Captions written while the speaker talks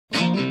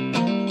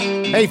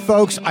Hey,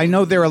 folks, I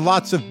know there are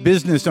lots of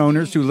business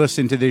owners who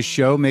listen to this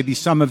show. Maybe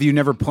some of you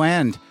never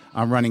planned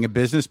on running a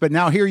business, but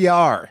now here you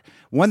are.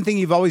 One thing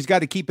you've always got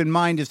to keep in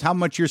mind is how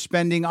much you're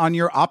spending on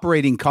your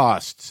operating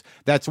costs.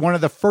 That's one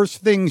of the first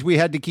things we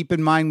had to keep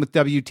in mind with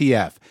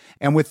WTF.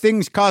 And with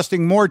things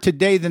costing more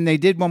today than they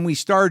did when we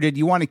started,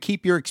 you want to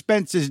keep your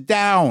expenses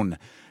down.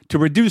 To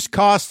reduce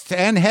costs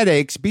and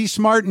headaches, be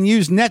smart and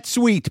use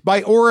NetSuite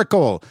by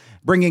Oracle,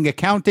 bringing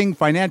accounting,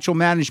 financial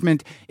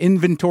management,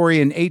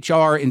 inventory, and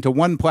HR into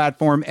one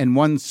platform and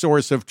one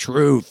source of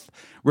truth.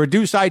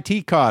 Reduce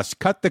IT costs,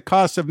 cut the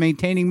costs of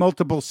maintaining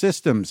multiple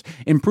systems,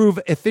 improve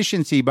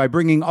efficiency by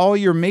bringing all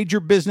your major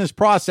business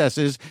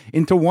processes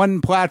into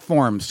one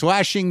platform,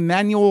 slashing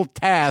manual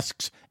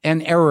tasks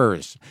and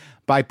errors.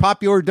 By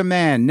popular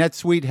demand,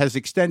 NetSuite has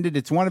extended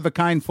its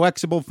one-of-a-kind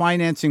flexible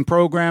financing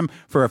program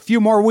for a few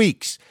more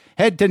weeks.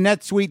 Head to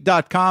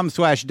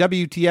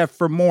netsuite.com/WTF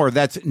for more.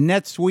 That's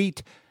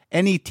NetSuite,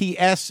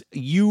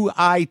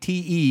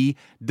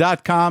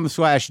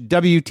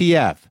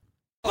 NetSuite.com/WTF.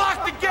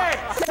 Lock the gate!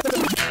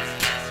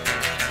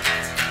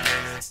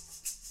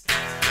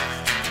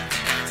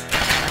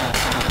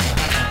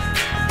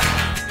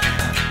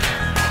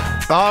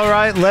 All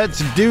right,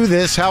 let's do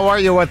this. How are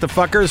you, what the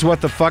fuckers, what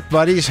the fuck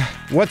buddies?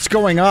 What's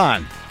going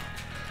on?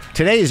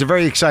 Today is a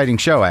very exciting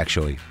show,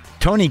 actually.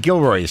 Tony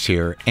Gilroy is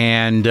here,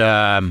 and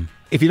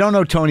if you don't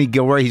know Tony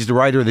Gilroy, he's the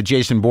writer of the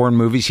Jason Bourne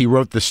movies. He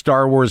wrote the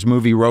Star Wars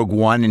movie Rogue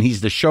One, and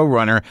he's the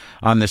showrunner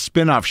on the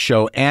spin-off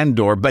show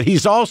Andor, but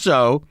he's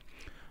also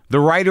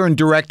the writer and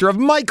director of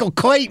Michael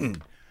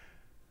Clayton,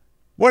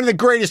 one of the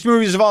greatest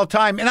movies of all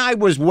time, and I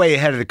was way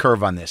ahead of the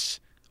curve on this.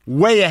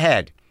 Way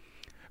ahead.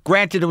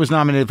 Granted, it was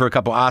nominated for a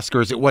couple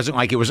Oscars. It wasn't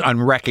like it was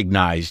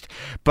unrecognized.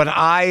 But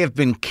I have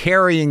been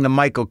carrying the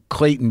Michael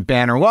Clayton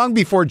banner long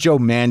before Joe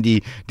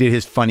Mandy did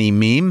his funny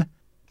meme.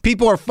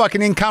 People are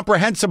fucking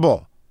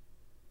incomprehensible.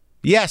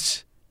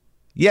 Yes.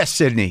 Yes,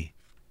 Sydney.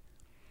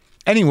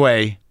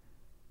 Anyway,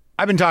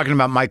 I've been talking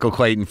about Michael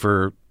Clayton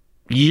for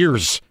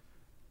years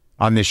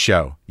on this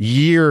show.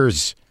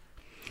 Years.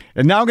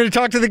 And now I'm going to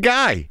talk to the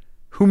guy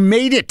who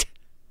made it,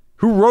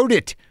 who wrote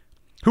it,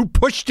 who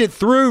pushed it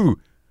through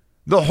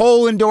the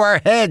hole into our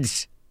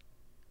heads.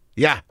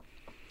 Yeah.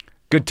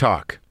 Good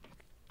talk.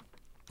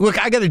 Look,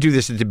 I got to do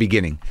this at the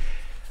beginning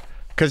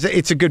because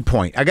it's a good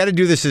point. I got to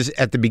do this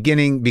at the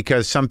beginning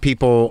because some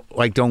people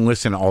don't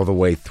listen all the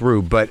way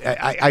through. But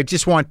I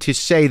just want to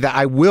say that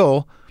I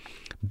will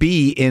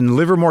be in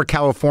Livermore,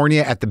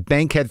 California at the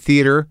Bankhead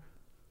Theater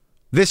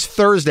this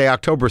Thursday,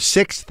 October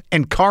 6th,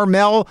 and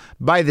Carmel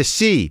by the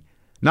Sea.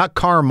 Not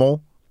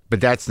Carmel,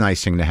 but that's a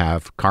nice thing to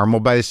have. Carmel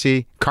by the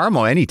Sea.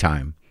 Carmel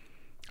anytime.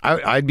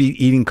 I'd be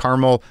eating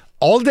caramel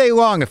all day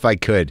long if I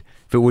could,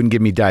 if it wouldn't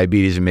give me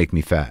diabetes and make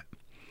me fat.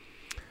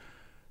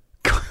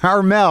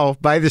 Carmel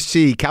by the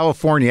Sea,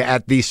 California,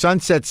 at the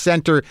Sunset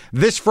Center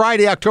this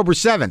Friday, October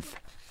 7th.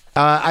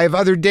 I have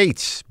other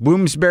dates.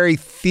 Bloomsbury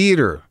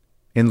Theatre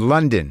in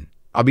London.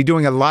 I'll be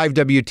doing a live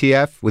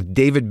WTF with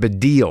David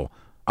Baddiel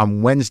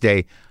on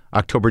Wednesday,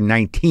 October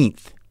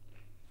 19th.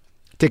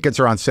 Tickets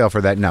are on sale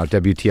for that now,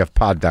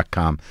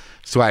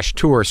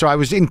 WTFpod.com/tour. So I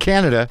was in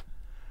Canada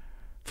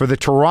for the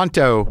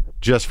Toronto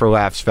Just for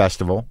Laughs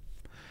Festival.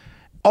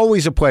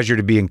 Always a pleasure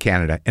to be in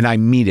Canada, and I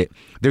mean it.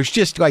 There's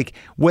just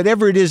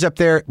whatever it is up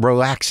there,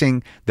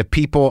 relaxing. The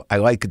people, I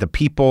like the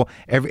people.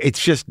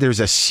 It's just, there's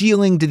a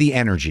ceiling to the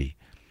energy.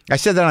 I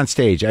said that on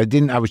stage. I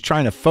was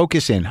trying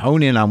to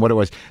hone in on what it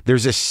was.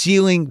 There's a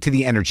ceiling to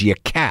the energy, a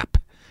cap.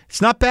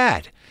 It's not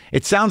bad.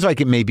 It sounds like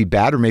it may be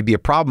bad or may be a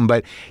problem,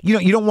 but you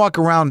don't walk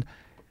around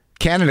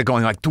Canada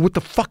going what the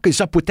fuck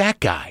is up with that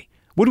guy?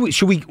 What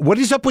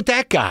is up with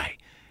that guy?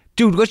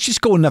 Dude, let's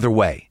just go another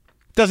way.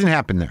 Doesn't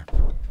happen there.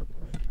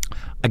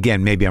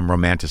 Again, maybe I'm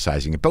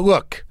romanticizing it. But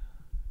look,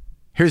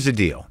 here's the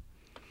deal.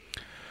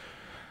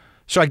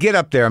 So I get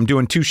up there. I'm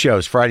doing 2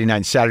 shows, Friday night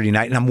and Saturday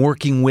night, and I'm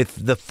working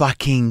with the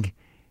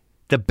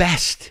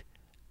best.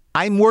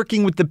 I'm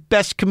working with the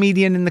best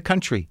comedian in the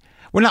country.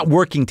 We're not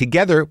working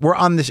together. We're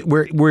on this.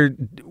 We're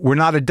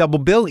not a double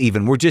bill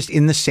even. We're just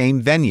in the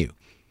same venue.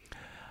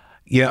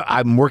 Yeah,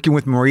 I'm working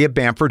with Maria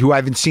Bamford, who I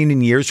haven't seen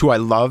in years, who I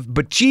love.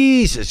 But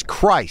Jesus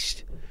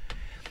Christ.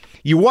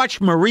 You watch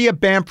Maria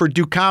Bamford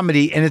do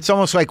comedy, and it's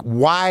almost like,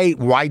 why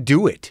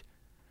do it?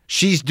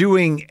 She's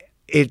doing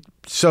it,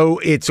 so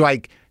it's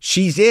like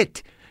she's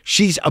it.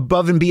 She's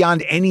above and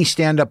beyond any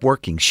stand-up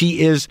working.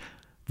 She is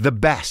the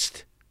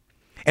best.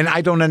 And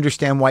I don't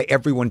understand why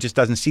everyone just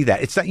doesn't see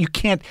that. It's not, you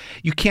can't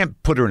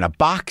put her in a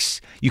box.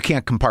 You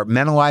can't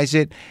compartmentalize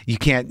it. You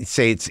can't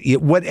say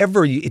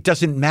whatever. It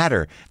doesn't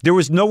matter. There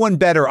was no one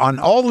better on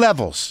all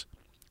levels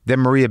than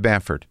Maria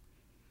Bamford.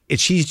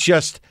 She's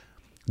just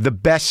the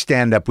best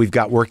stand-up we've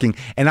got working,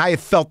 and I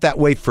have felt that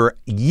way for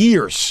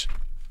years.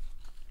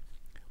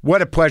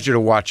 What a pleasure to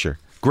watch her.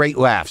 Great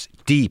laughs,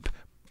 deep,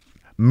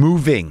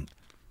 moving,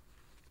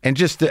 and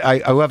just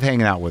I love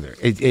hanging out with her.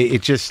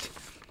 It just,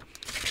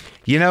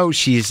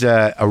 she's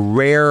a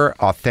rare,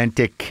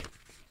 authentic,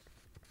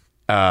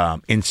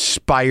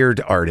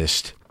 inspired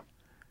artist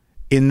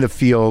in the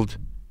field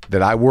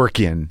that I work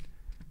in,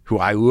 who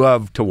I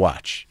love to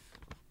watch.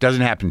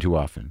 Doesn't happen too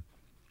often.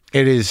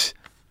 It is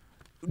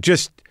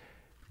just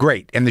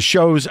great. And the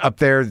shows up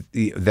there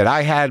that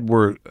I had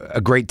were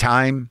a great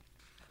time,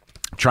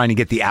 trying to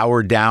get the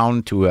hour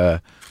down to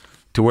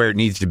where it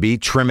needs to be,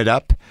 trim it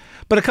up.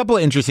 But a couple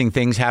of interesting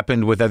things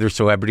happened with other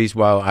celebrities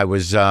while I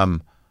was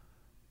on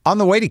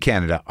the way to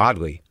Canada,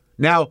 oddly.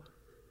 Now,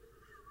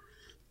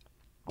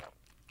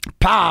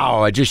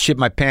 pow, I just shit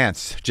my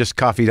pants. Just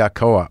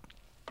coffee.coop.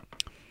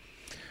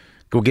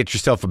 Go get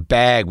yourself a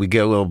bag. We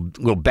get a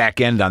little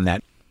back end on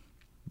that.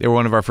 They were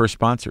one of our first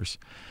sponsors.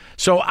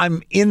 So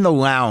I'm in the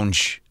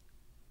lounge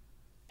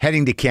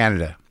heading to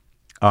Canada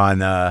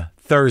on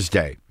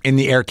Thursday in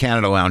the Air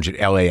Canada lounge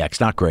at LAX.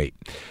 Not great,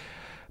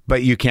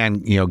 but you can,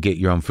 get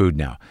your own food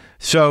now.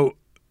 So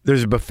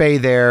there's a buffet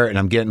there and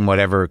I'm getting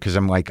whatever because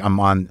I'm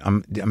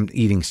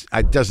eating.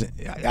 I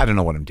don't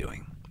know what I'm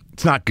doing.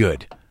 It's not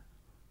good.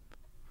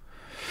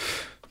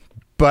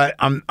 But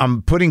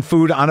I'm putting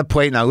food on a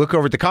plate and I look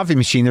over at the coffee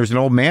machine. There's an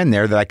old man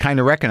there that I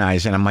kind of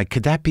recognize. And I'm like,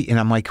 could that be? And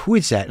I'm like, who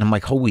is that? And I'm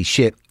like, holy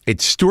shit.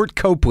 It's Stuart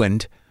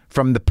Copeland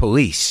from The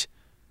Police.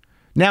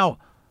 Now,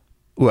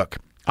 look,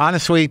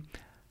 honestly,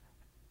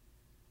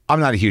 I'm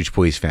not a huge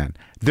Police fan.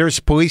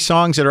 There's Police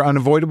songs that are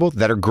unavoidable,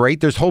 that are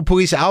great. There's whole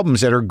Police albums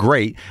that are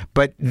great.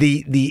 But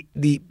the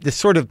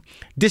sort of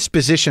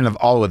disposition of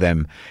all of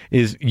them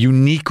is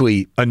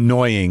uniquely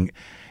annoying.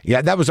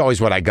 Yeah, that was always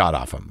what I got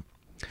off them.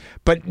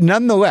 But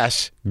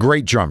nonetheless,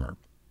 great drummer.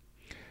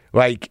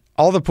 Like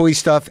all the Police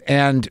stuff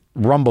and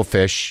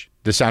Rumblefish,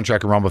 the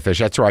soundtrack of Rumblefish,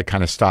 that's where I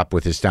kind of stop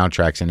with his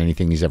soundtracks and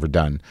anything he's ever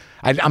done.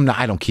 I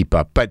don't keep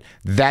up, but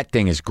that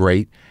thing is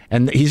great.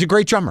 And he's a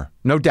great drummer,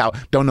 no doubt.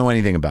 Don't know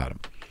anything about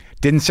him.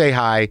 Didn't say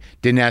hi,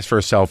 didn't ask for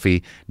a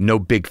selfie, no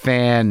big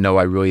fan, no,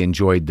 I really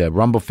enjoyed the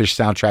Rumblefish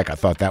soundtrack. I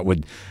thought that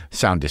would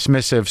sound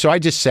dismissive. So I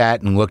just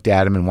sat and looked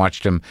at him and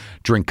watched him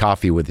drink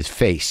coffee with his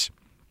face.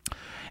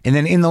 And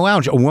then in the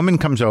lounge, a woman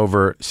comes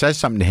over, says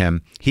something to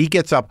him. He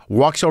gets up,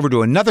 walks over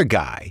to another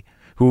guy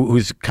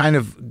who's kind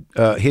of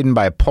hidden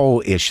by a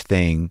pole-ish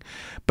thing.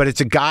 But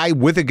it's a guy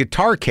with a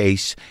guitar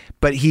case,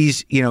 but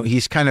he's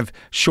kind of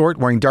short,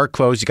 wearing dark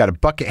clothes. He's got a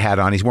bucket hat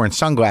on. He's wearing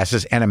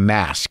sunglasses and a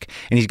mask.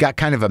 And he's got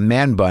kind of a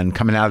man bun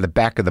coming out of the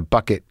back of the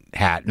bucket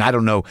hat. And I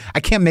don't know.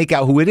 I can't make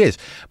out who it is.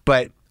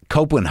 But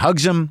Copeland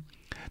hugs him.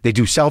 They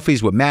do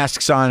selfies with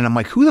masks on. And I'm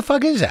like, who the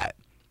fuck is that?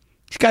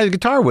 He's got a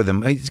guitar with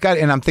him.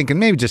 And I'm thinking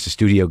maybe just a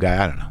studio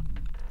guy. I don't know.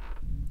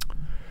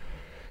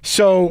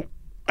 So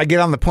I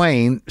get on the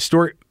plane.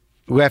 Stuart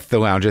left the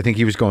lounge. I think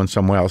he was going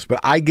somewhere else.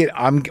 But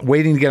I'm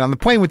waiting to get on the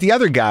plane with the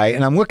other guy,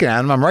 and I'm looking at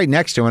him. I'm right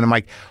next to him, and I'm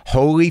like,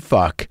 holy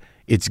fuck,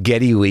 it's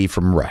Geddy Lee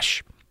from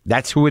Rush.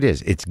 That's who it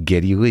is. It's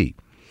Geddy Lee.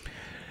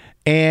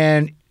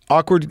 And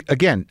awkward,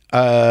 again,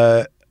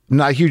 not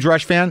a huge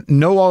Rush fan.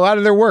 Know a lot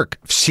of their work.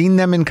 Seen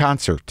them in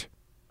concert.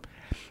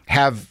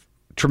 Have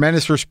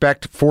tremendous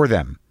respect for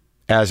them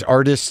as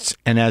artists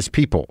and as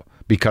people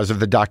because of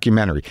the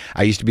documentary.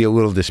 I used to be a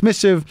little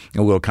dismissive,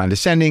 a little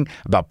condescending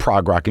about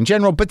prog rock in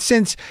general, but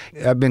since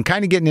I've been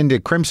kind of getting into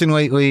Crimson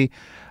lately,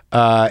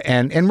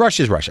 and Rush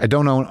is Rush. I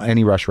don't own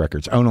any Rush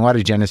records. I own a lot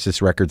of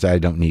Genesis records that I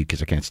don't need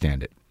because I can't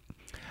stand it.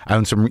 I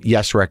own some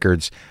Yes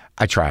records.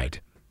 I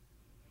tried.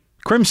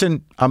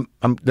 Crimson,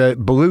 the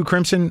Blue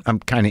Crimson, I'm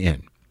kind of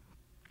in.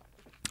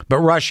 But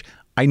Rush,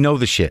 I know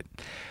the shit.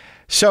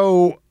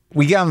 So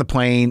we get on the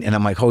plane, and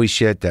I'm like, holy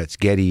shit, that's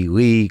Geddy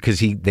Lee,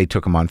 because they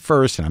took him on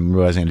first, and I'm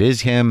realizing it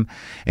is him,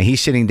 and he's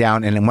sitting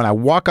down, and when I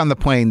walk on the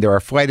plane, there are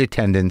flight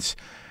attendants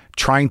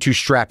trying to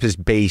strap his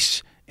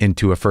bass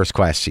into a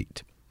first-class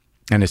seat,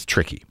 and it's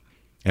tricky,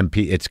 and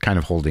it's kind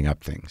of holding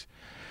up things.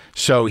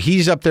 So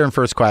he's up there in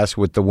first class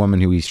with the woman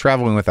who he's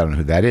traveling with, I don't know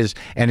who that is,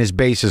 and his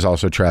bass is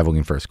also traveling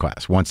in first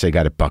class once they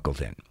got it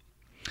buckled in.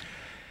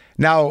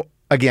 Now,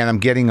 again, I'm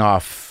getting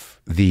off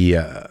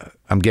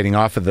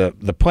of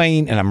the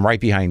plane, and I'm right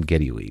behind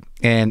Geddy Lee.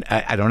 And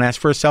I don't ask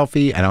for a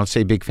selfie. I don't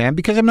say big fan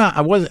because I'm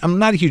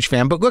not a huge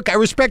fan. But look, I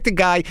respect the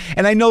guy,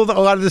 and I know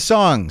a lot of the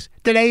songs.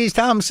 Today's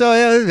Tom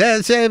Sawyer,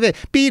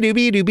 be-do,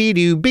 be-do,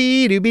 be-do,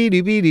 be-do,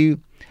 be-do, be-do.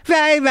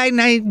 Friday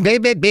night,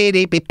 baby,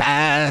 baby, baby,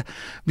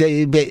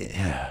 baby.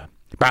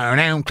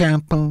 I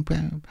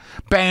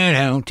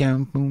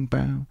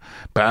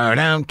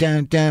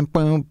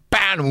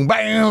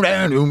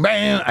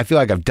feel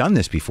like I've done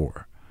this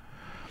before.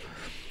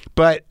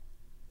 But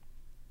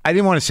I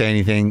didn't want to say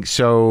anything,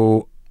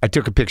 so I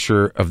took a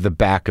picture of the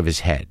back of his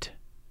head.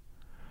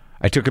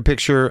 I took a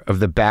picture of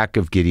the back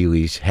of Geddy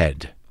Lee's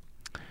head.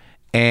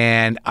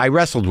 And I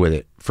wrestled with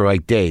it for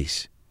like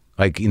days.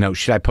 Like,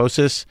 should I post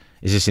this?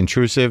 Is this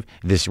intrusive?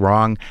 Is this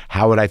wrong?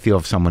 How would I feel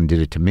if someone did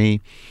it to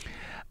me?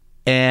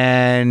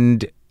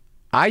 And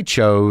I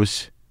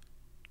chose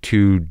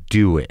to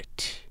do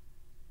it.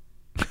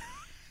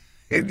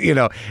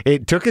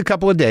 It took a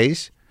couple of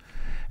days.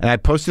 And I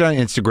posted on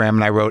Instagram,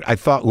 and I wrote, I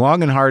thought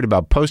long and hard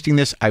about posting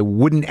this. I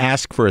wouldn't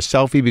ask for a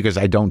selfie because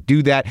I don't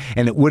do that,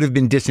 and it would have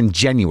been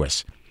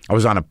disingenuous. I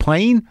was on a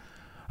plane.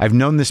 I've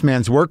known this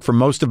man's work for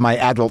most of my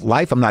adult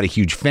life. I'm not a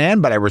huge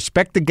fan, but I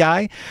respect the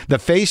guy. The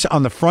face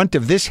on the front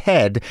of this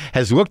head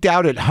has looked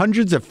out at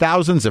hundreds of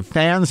thousands of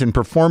fans and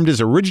performed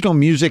his original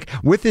music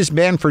with his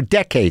band for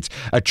decades.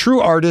 A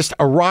true artist,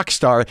 a rock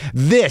star.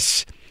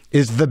 This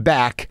is the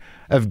back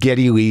of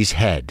Geddy Lee's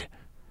head.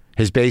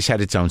 His base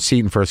had its own seat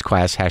in first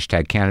class.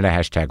 Hashtag Canada,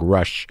 hashtag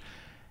Rush,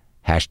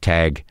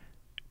 hashtag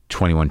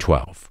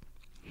 2112.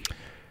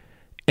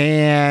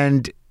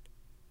 And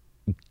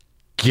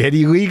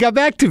Geddy Lee got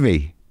back to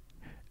me.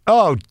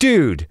 Oh,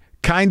 dude,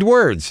 kind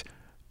words.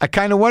 I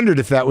kind of wondered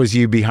if that was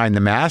you behind the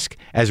mask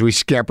as we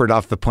scampered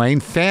off the plane.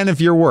 Fan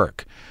of your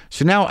work.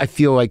 So now I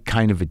feel like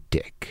kind of a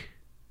dick,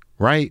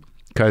 right?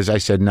 Because I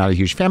said not a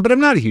huge fan, but I'm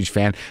not a huge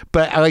fan.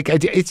 But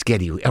it's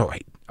Geddy Lee. All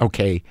right,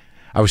 okay.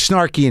 I was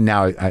snarky, and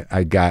now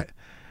I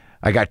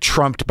got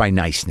trumped by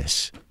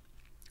niceness.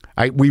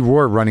 We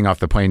were running off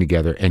the plane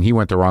together, and he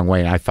went the wrong way,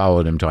 and I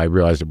followed him until I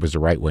realized it was the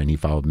right way, and he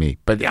followed me.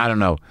 But I don't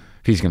know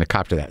if he's going to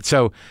cop to that.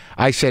 So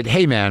I said,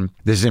 hey, man,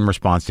 this is in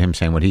response to him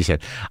saying what he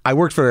said. I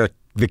worked for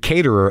the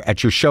caterer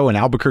at your show in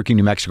Albuquerque,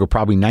 New Mexico,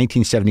 probably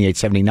 1978,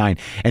 79,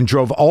 and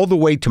drove all the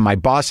way to my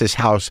boss's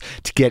house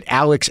to get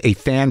Alex a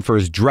fan for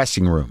his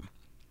dressing room.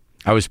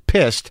 I was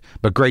pissed,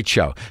 but great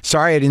show.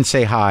 Sorry I didn't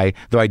say hi,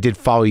 though I did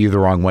follow you the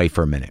wrong way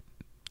for a minute.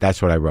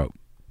 That's what I wrote.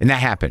 And that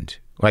happened.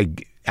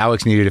 Like,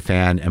 Alex needed a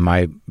fan, and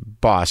my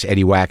boss,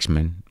 Eddie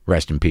Waxman,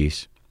 rest in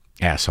peace,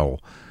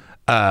 asshole,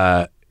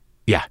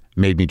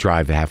 made me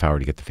drive a half hour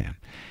to get the fan.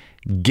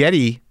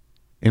 Geddy,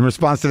 in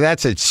response to that,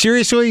 said,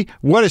 seriously,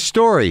 what a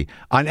story.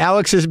 On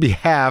Alex's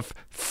behalf,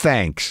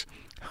 thanks.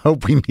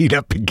 Hope we meet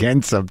up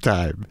again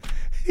sometime.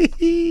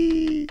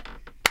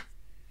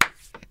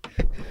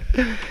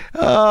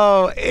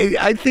 Oh,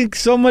 I think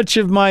so much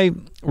of my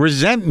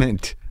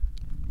resentment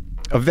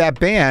of that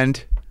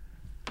band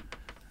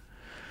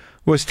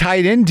was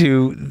tied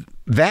into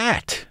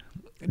that.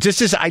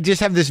 I just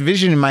have this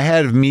vision in my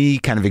head of me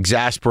kind of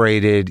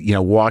exasperated,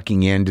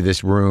 walking into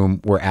this room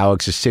where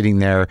Alex is sitting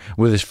there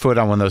with his foot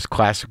on one of those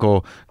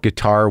classical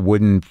guitar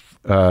wooden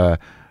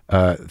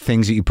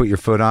things that you put your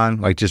foot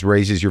on, like just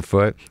raises your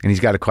foot. And he's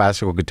got a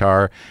classical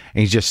guitar, and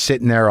he's just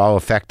sitting there all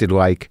affected,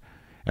 like,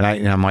 and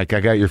I'm like,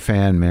 I got your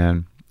fan,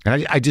 man.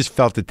 And I just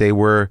felt that they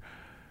were,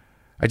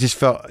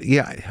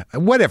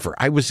 whatever.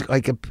 I was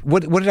like,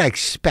 what did I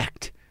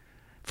expect?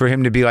 For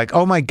him to be like,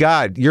 oh my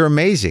God, you're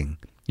amazing.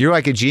 You're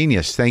like a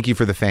genius. Thank you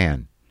for the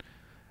fan.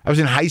 I was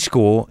in high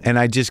school and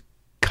I just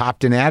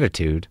copped an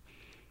attitude.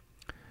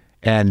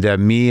 And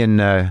me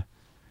and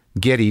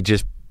Geddy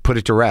just put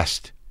it to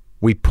rest.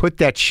 We put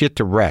that shit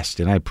to rest,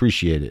 and I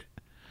appreciate it.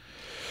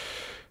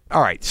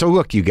 All right, so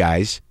look, you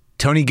guys.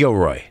 Tony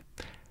Gilroy.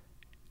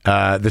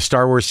 The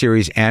Star Wars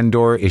series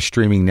Andor is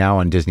streaming now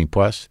on Disney+.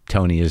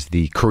 Tony is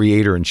the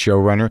creator and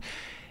showrunner.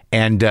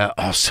 And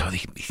also,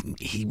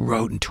 he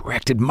wrote and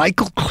directed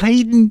Michael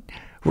Clayton.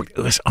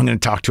 I'm going to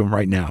talk to him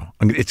right now.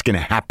 It's going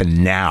to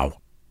happen now.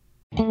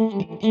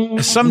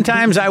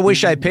 Sometimes I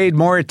wish I paid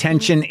more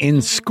attention in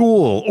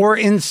school, or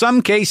in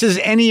some cases,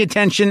 any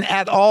attention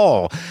at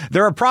all.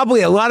 There are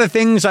probably a lot of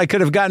things I could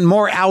have gotten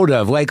more out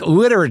of, like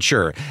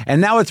literature, and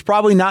now it's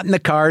probably not in the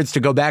cards to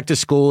go back to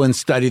school and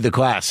study the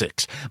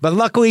classics. But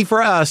luckily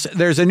for us,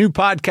 there's a new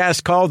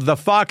podcast called The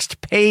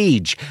Foxed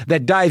Page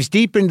that dives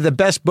deep into the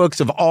best books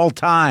of all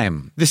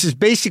time. This is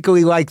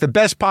basically like the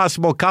best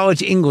possible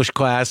college English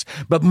class,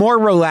 but more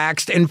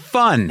relaxed and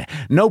fun.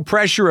 No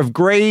pressure of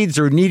grades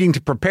or needing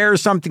to prepare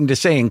something to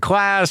say in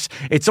class.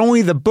 It's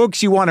only the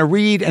books you want to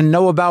read and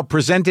know about,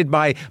 presented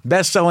by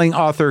best-selling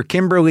author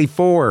Kimberly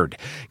Ford.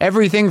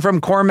 Everything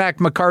from Cormac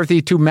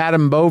McCarthy to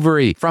Madame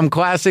Bovary, from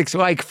classics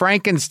like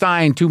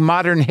Frankenstein to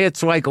modern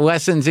hits like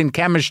Lessons in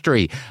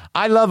Chemistry.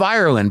 I love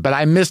Ireland, but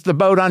I missed the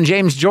boat on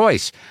James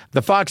Joyce.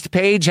 The Foxed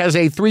Page has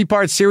a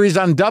 3-part series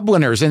on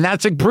Dubliners, and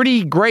that's a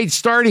pretty great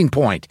starting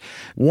point.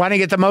 Want to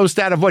get the most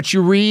out of what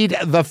you read?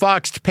 The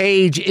Foxed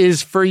Page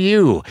is for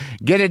you.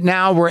 Get it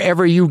now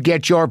wherever you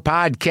get your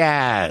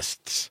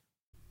podcasts.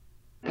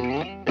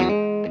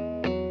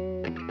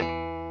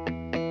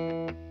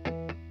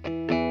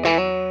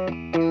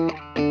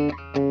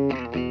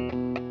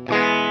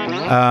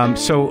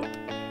 So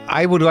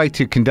I would like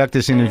to conduct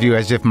this interview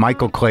as if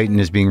Michael Clayton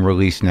is being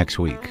released next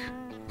week.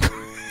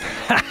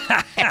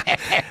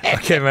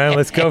 Okay, man,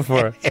 let's go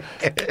for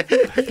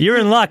it. You're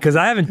in luck, because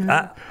I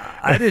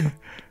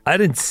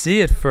didn't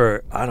see it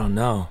for, I don't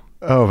know.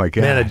 Oh my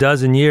God. Man, a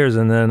dozen years,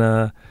 and then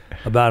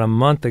about a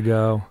month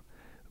ago,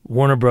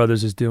 Warner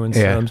Brothers is doing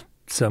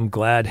some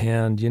glad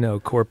hand,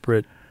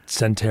 corporate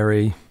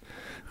centenary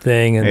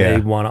thing, and they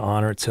want to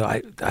honor it. So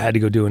I had to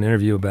go do an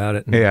interview about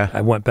it. And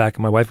I went back,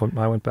 and I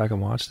went back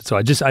and watched it. So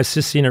I just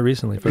seen it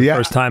recently for the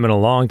first time in a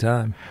long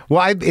time.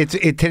 Well,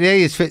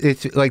 today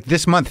it's like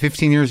this month,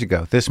 15 years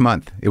ago. This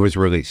month it was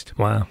released.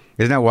 Wow.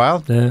 Isn't that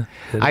wild? Yeah.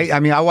 I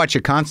mean, I watch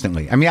it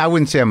constantly. I mean, I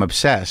wouldn't say I'm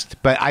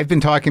obsessed, but I've been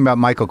talking about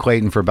Michael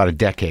Clayton for about a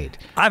decade.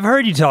 I've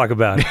heard you talk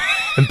about it.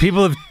 And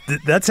people have,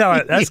 that's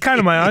kind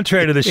of my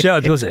entree to the show.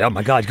 People say, oh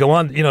my God, go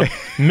on,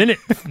 minute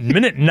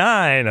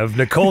 9 of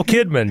Nicole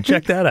Kidman.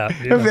 Check that out.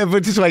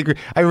 But just like,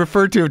 I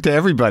refer to it to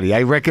everybody.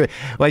 I like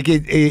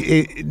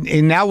it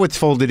now what's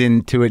folded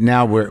into it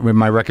now where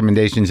my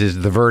recommendations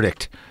is The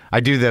Verdict. I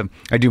do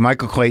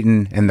Michael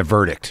Clayton and The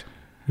Verdict.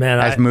 Man,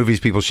 as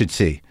movies people should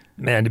see.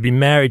 Man, to be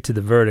married to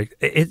The Verdict,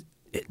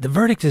 The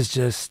Verdict is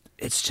just,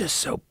 it's just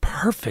so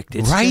perfect.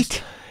 There's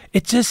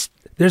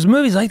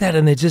movies like that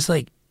and it's just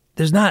like,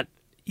 there's not,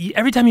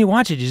 every time you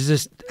watch it, you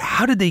just,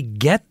 how did they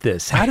get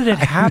this? How did it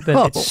happen?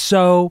 It's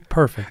so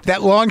perfect.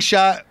 That long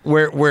shot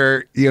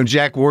where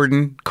Jack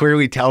Warden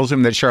clearly tells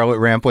him that Charlotte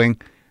Rampling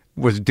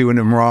was doing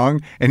him wrong,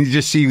 and you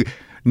just see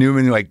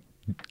Newman like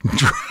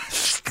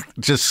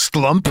just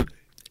slump.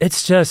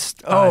 It's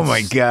just oh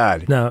my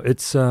God. No,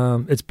 it's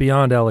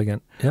beyond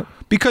elegant. Yep.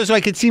 Because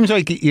it seems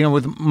like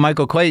with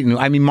Michael Clayton,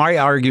 I mean, my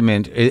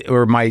argument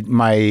or my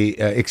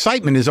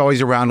excitement is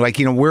always around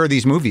where are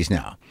these movies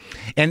now,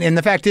 and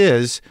the fact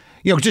is.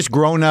 Just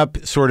grown up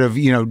sort of,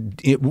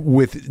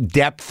 with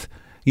depth,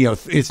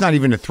 it's not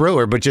even a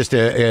thriller, but just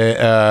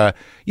a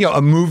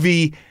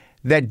movie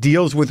that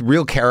deals with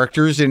real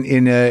characters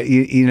in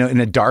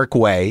a dark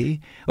way,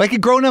 like a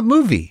grown up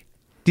movie.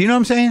 Do you know what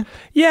I'm saying?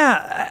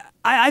 Yeah,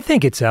 I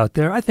think it's out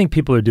there. I think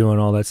people are doing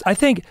all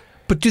that.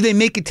 But do they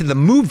make it to the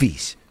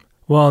movies?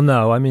 Well,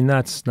 no. I mean,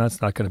 that's not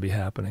going to be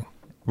happening.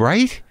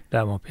 Right?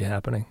 That won't be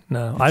happening.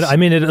 No. I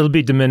mean, it'll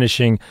be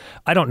diminishing.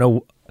 I don't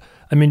know.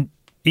 I mean,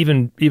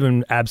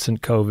 even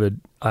absent COVID,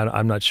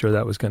 I'm not sure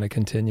that was going to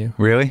continue.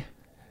 Really?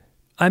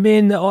 I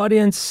mean, the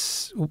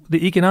audience,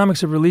 the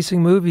economics of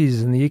releasing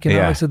movies and the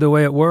economics of the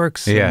way it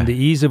works and the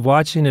ease of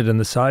watching it and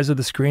the size of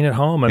the screen at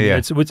home. I mean,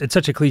 it's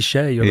such a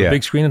cliche. You have a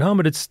big screen at home,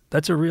 but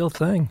that's a real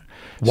thing.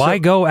 Why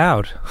go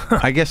out?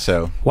 I guess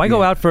so. Why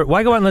go out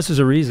unless there's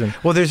a reason?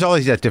 Well, there's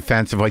always that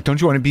defense of don't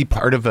you want to be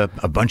part of a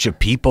bunch of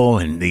people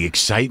and the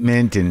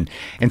excitement? And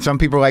some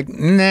people are like,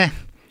 nah.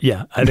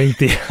 Yeah, I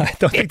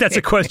don't think that's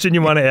a question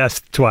you want to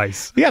ask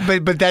twice. Yeah,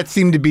 but that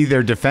seemed to be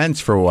their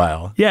defense for a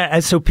while. Yeah,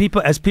 as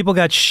people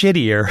got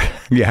shittier.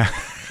 Yeah.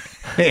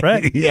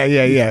 Right?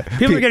 Yeah.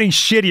 People are getting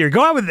shittier.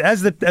 Go out with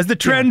as the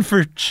trend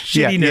for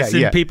shittiness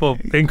in people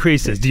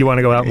increases. Do you want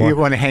to go out more? You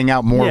want to hang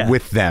out more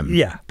with them?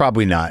 Yeah.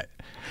 Probably not.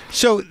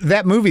 So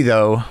that movie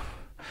though,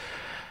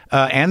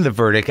 and The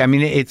Verdict, I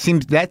mean, it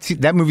seems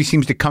that movie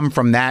seems to come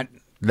from that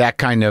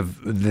kind of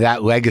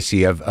that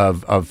legacy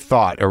of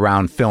thought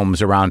around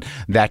films, around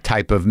that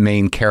type of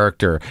main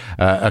character,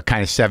 a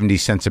kind of 70s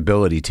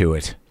sensibility to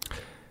it.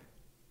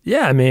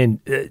 Yeah, I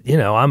mean,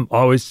 I'm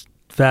always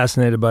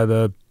fascinated by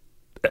the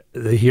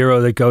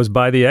hero that goes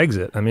by the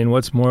exit. I mean,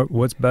 what's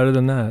better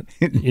than that?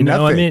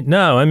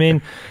 I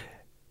mean,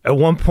 at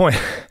one point,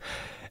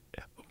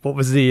 what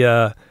was the?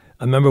 I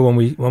remember when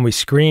we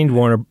screened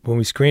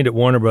at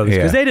Warner Brothers,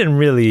 because they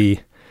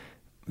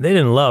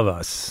didn't love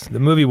us. The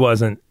movie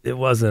wasn't.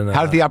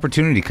 How did the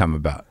opportunity come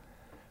about?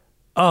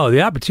 Oh,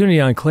 the opportunity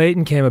on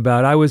Clayton came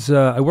about. I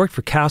worked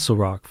for Castle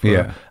Rock.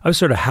 I was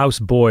sort of house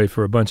boy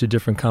for a bunch of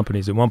different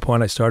companies. At one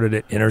point, I started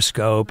at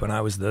Interscope, and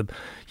I was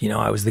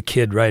the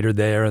kid writer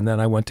there. And then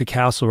I went to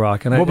Castle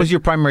Rock. And what was your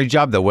primary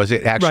job though? Was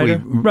it actually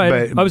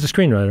writer? I was a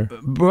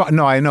screenwriter.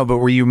 No, I know, but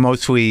were you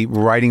mostly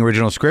writing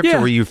original scripts, or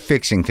were you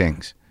fixing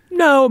things?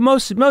 No,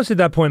 most at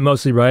that point,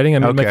 mostly writing. I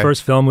mean, my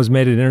first film was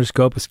made at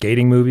Interscope, a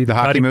skating movie, the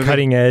hockey movie?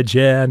 Cutting Edge.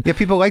 Yeah,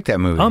 people like that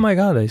movie. Oh my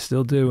God, they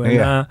still do.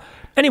 And,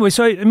 anyway,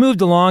 so I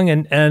moved along,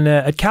 and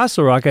at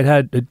Castle Rock,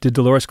 I did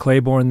Dolores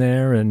Claiborne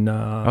there, and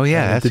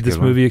I did this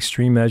movie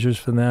Extreme Measures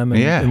for them,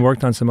 and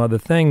worked on some other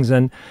things,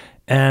 and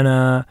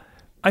my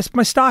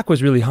stock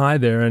was really high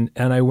there, and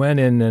I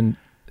went in,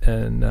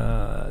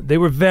 and they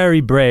were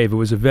very brave. It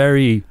was a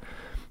very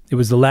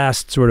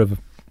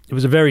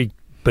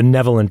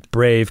benevolent,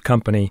 brave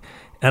company.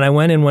 And I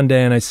went in one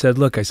day and I said,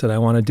 look, I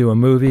want to do a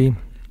movie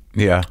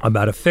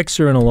about a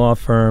fixer in a law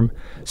firm.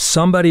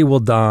 Somebody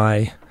will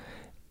die.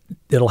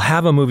 It'll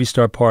have a movie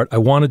star part. I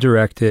want to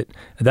direct it.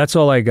 And that's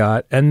all I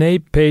got. And they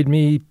paid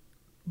me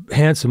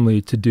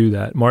handsomely to do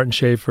that. Martin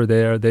Schaefer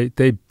there,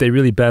 they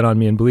really bet on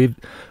me and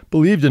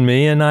believed in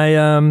me. And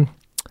I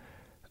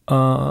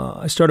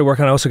started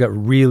working. I also got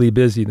really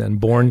busy then.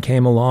 Bourne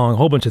came along. A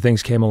whole bunch of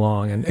things came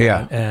along.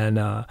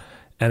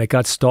 And it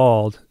got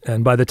stalled.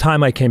 And by the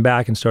time I came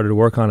back and started to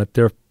work on it,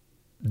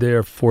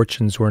 their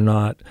fortunes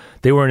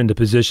they weren't in the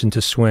position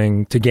to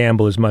swing, to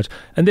gamble as much.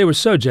 And they were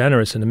so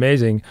generous and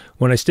amazing.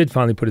 When I did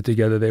finally put it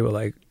together, they were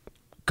like,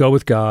 go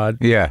with God.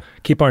 Yeah.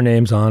 Keep our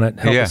names on it.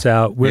 Help us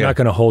out. We're not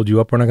going to hold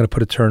you up. We're not going to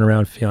put a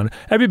turnaround fee on it.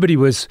 I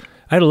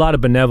had a lot of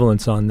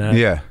benevolence on that.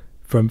 Yeah.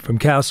 From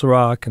Castle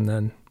Rock. And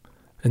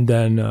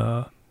then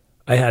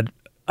I had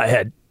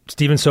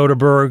Steven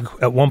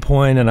Soderbergh at one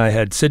point, and I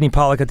had Sidney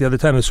Pollack at the other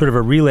time. It was sort of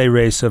a relay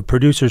race of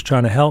producers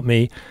trying to help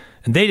me,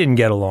 and they didn't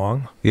get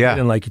along. Yeah. They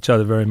didn't like each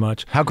other very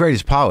much. How great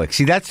is Pollack?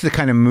 See, that's the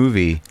kind of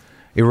movie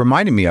It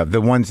reminded me of the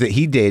ones that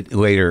he did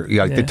later,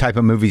 like the type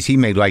of movies he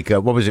made. Like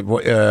what was it?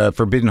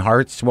 Forbidden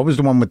Hearts. What was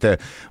the one with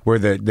where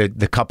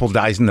the couple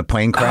dies in the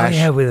plane crash? Oh,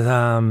 yeah, with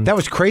that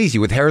was crazy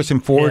with Harrison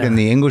Ford and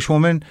the English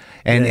woman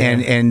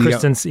and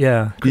Kristen.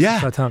 Yeah.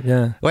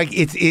 Like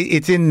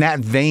it's in that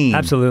vein.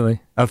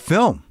 Absolutely. Of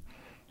film.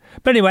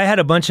 But anyway, I had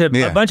a bunch of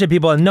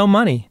people and no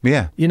money.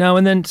 Yeah.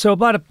 And then so a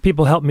lot of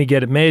people helped me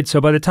get it made.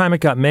 So by the time it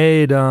got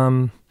made,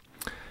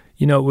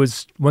 it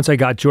was once I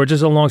got George. This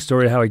is a long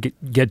story how I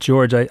get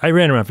George. I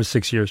ran around for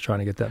 6 years trying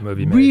to get that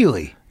movie made.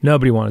 Really?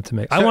 Nobody wanted to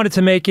make it. I wanted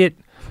to make it.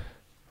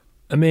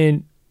 I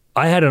mean,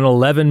 I had an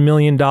 $11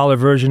 million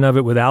version of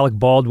it with Alec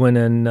Baldwin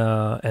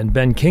and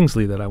Ben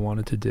Kingsley that I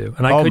wanted to do.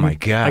 And my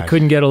God. I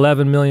couldn't get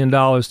 $11 million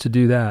to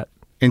do do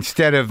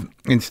Instead of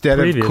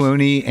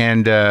Clooney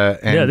and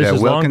this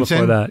was Wilkinson. Long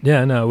before that.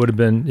 Yeah, no, it would have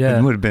been. Yeah,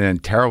 it would have been a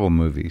terrible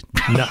movie.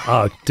 No,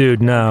 oh,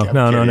 dude,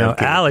 no.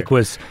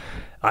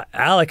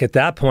 Alec at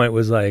that point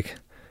was like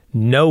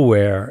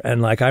nowhere,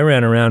 and like I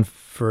ran around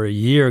for a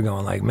year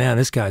going like, man,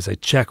 this guy's a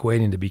check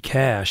waiting to be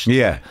cashed.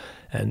 Yeah.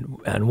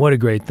 And what a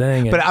great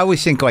thing. But I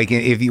always think like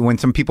when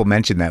some people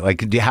mention that,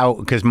 like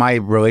because my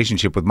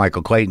relationship with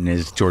Michael Clayton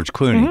is George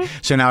Clooney,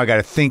 so now I got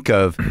to think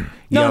of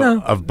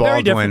of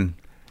Baldwin.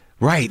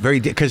 Right,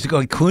 because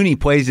Clooney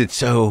plays it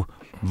so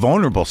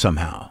vulnerable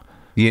somehow.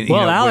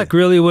 Alec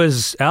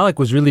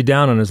was really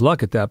down on his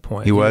luck at that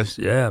point. He was?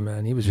 Yeah,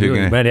 man. He was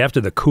really bad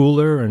after The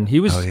Cooler, and he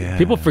was.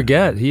 People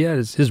forget he had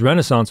his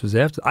renaissance was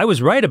after. I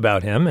was right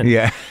about him.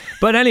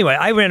 But anyway,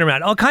 I ran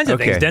around all kinds of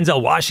things.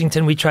 Denzel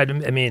Washington. We tried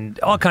to. I mean,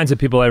 all kinds of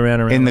people I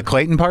ran around in with. The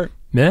Clayton part.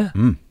 Yeah,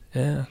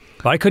 yeah.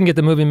 But I couldn't get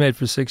the movie made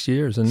for 6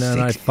 years, and then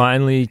I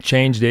finally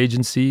changed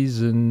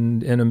agencies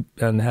and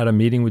had a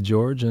meeting with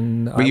George.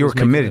 But you were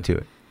committed to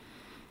it.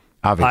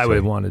 Obviously. I would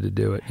have wanted to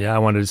do it. Yeah,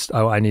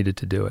 I needed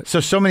to do it.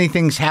 So many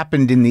things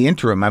happened in the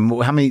interim.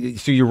 How many?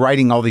 So you're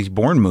writing all these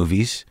Bourne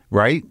movies,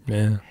 right?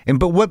 Yeah.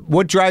 But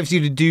what drives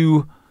you to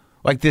do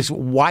like this?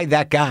 Why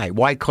that guy?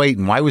 Why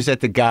Clayton? Why was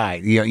that the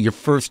guy? Your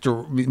first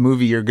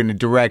movie you're going to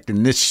direct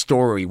in this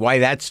story. Why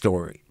that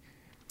story?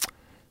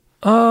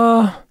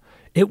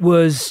 It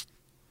was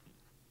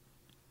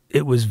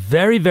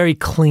very, very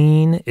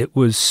clean. It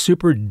was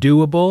super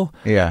doable.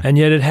 Yeah. And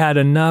yet it had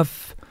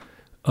enough.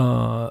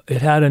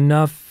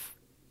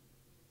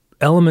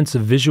 Elements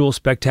of visual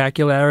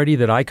spectacularity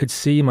that I could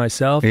see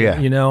myself. Yeah.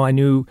 I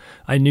knew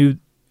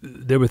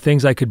there were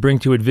things I could bring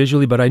to it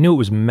visually, but I knew it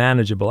was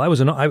manageable. I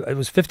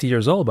was 50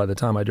 years old by the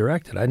time I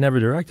directed. I'd never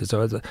directed,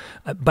 so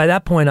by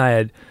that point I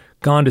had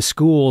gone to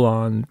school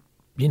on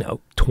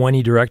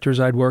 20 directors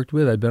I'd worked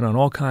with. I'd been on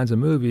all kinds of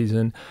movies,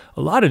 and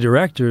a lot of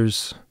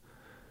directors,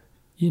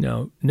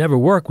 never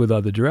work with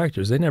other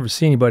directors. They never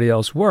see anybody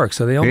else work,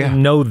 so they only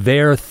know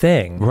their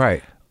thing.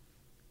 Right.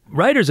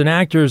 Writers and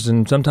actors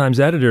and sometimes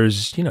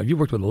editors, you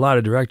worked with a lot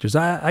of directors.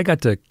 I got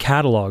to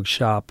catalog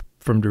shop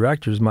from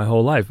directors my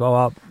whole life.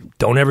 Oh,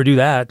 don't ever do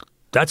that.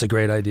 That's a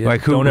great idea.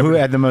 Like who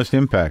had the most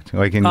impact?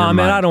 Like in your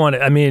mind? I don't want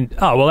to.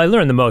 I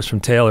learned the most from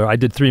Taylor. I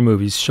did 3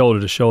 movies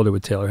shoulder to shoulder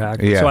with Taylor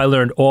Hackett. Yeah. So I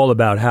learned all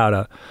about how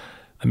to.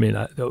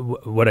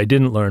 What I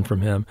didn't learn from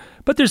him.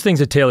 But there's things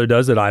that Taylor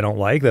does that I don't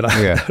like, that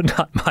are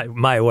not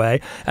my way,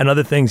 and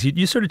other things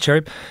you sort of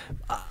cherry.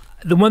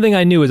 The one thing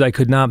I knew is I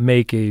could not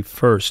make a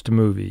first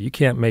movie. You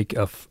can't make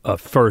a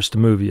first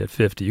movie at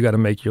 50. You got to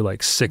make your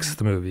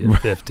 6th movie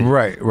at 50.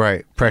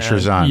 Right.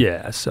 Pressure's on.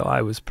 Yeah, so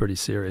I was pretty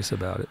serious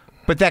about it.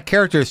 But that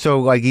character is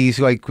so he's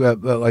like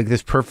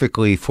this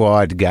perfectly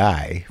flawed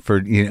guy.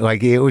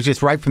 It was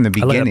just right from the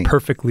beginning. I like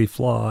perfectly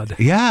flawed.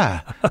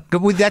 Yeah,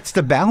 that's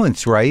the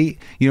balance, right?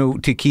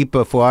 To keep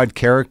a flawed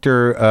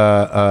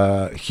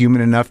character human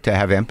enough to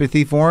have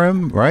empathy for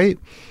him, right?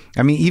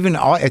 I mean,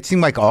 it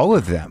seemed like all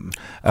of them.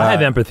 I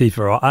have empathy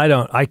for all.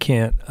 I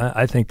can't.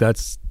 I think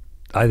that's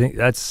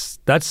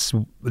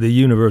the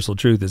universal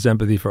truth is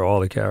empathy for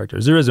all the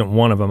characters. There isn't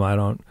one of them I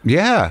don't.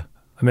 Yeah.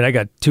 I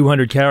got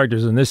 200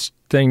 characters in this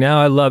thing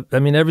now. I love.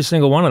 Every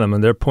single one of them,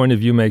 and their point of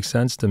view makes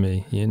sense to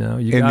me. You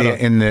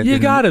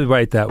got to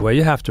write that way.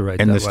 You have to write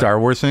that way. In the Star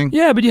Wars thing.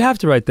 Yeah, but you have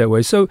to write that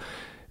way. So,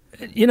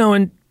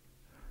 and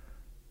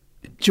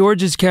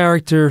George's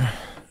character,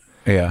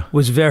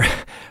 was very.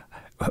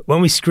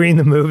 When we screened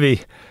the movie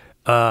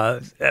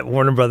at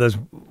Warner Brothers,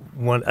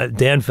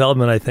 Dan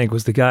Feldman, I think,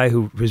 was the guy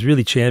who was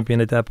really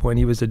champion at that point.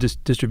 He was a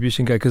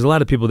distribution guy, because a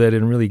lot of people there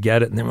didn't really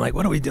get it, and they were like,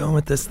 what are we doing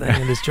with this thing,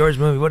 in this George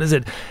movie? What is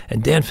it?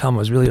 And Dan Feldman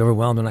was really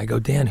overwhelmed, and I go,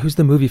 Dan, who's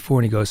the movie for?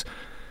 And he goes,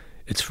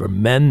 it's for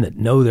men that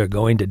know they're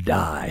going to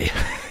die.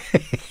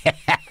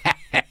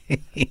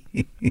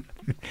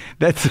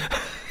 I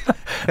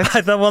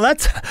thought, well,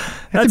 that's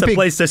a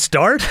place to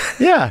start.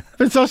 Yeah,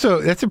 but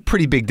that's a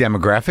pretty big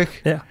demographic.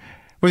 Yeah.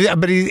 Well,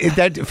 but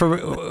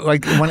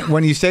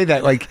when you say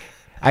that,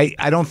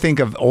 I don't think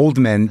of old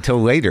men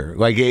till later.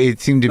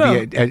 It seemed to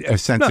be a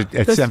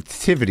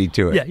sensitivity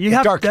to it. Yeah, you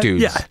have dark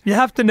dudes. Yeah, you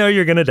have to know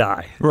you're going to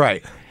die.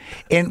 Right,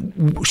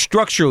 and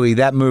structurally,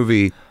 that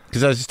movie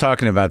Because I was just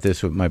talking about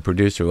this with my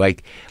producer.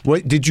 Like,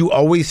 what did you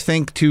always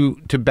think to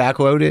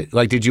backload it?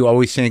 Like, did you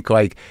always think,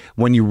 like,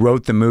 when you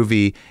wrote the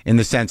movie, in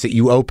the sense that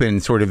you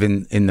open sort of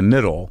in the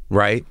middle,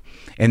 right?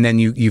 And then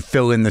you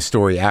fill in the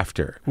story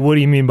after. What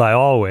do you mean by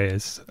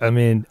always? I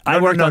mean,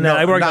 I worked on that.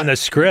 I worked on the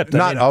script.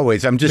 Not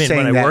always. I'm just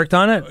saying when I worked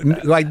on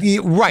it. Like,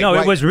 right? No,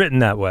 right. It was written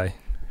that way.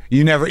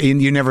 You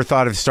never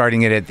thought of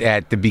starting it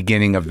at the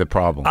beginning of the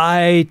problem.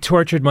 I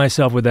tortured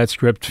myself with that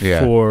script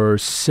for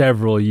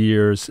several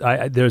years.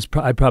 I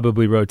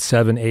probably wrote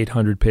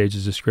 700-800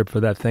 pages of script for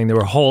that thing. There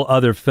were whole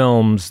other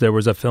films. There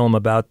was a film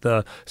about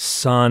the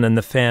sun and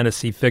the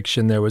fantasy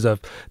fiction. There was a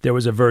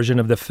version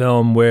of the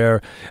film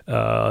where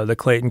the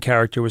Clayton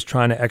character was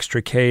trying to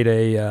extricate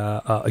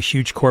a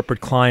huge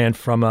corporate client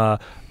from a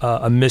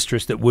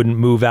mistress that wouldn't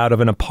move out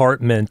of an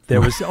apartment. There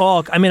was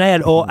all. I mean,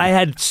 I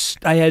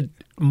had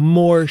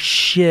more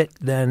shit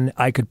than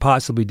I could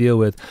possibly deal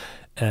with,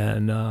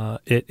 and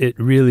it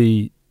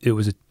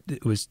was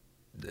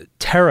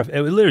terrifying.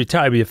 It was literally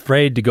terrifying. I'd be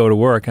afraid to go to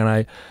work, and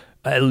I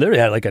literally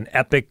had like an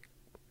epic,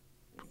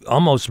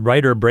 almost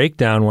writer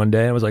breakdown one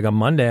day. It was like a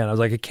Monday, and I was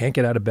like, I can't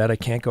get out of bed. I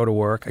can't go to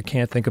work. I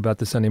can't think about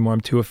this anymore.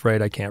 I'm too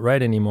afraid. I can't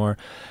write anymore.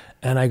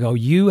 And I go,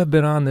 you have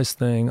been on this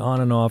thing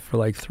on and off for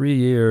like 3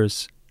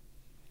 years,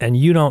 and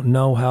you don't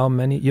know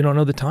you don't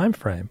know the time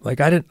frame. Like,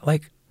 I didn't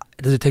like.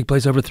 Does it take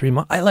place over 3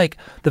 months? I like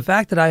the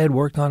fact that I had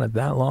worked on it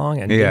that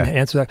long and didn't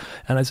answer that.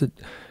 And I said,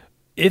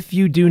 if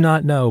you do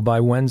not know by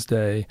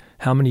Wednesday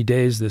how many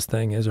days this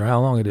thing is or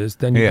how long it is,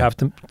 then you have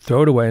to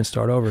throw it away and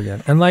start over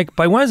again. And like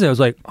by Wednesday, I was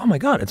like, oh my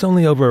God, it's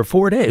only over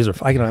 4 days, or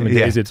I don't know how many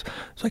days it's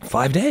like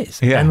 5 days.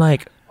 Yeah. And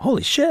like,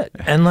 holy shit.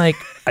 And like,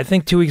 I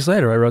think 2 weeks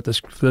later, I wrote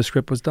the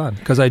script was done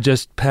because I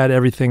just had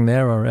everything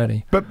there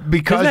already. But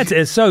because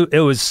it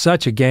was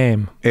such a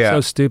game, so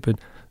stupid.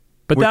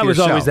 But that was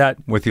always that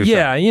with yourself.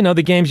 Yeah, you know,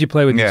 the games you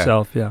play with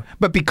yourself. Yeah.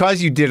 But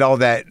because you did all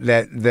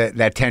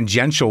that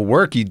tangential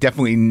work, you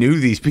definitely knew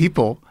these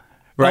people,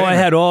 right? Oh, I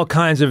had all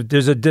kinds of.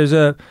 There's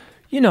a,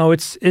 you know,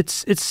 it's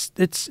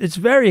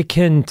very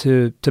akin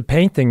to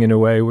painting in a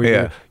way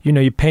where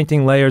you're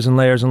painting layers and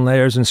layers and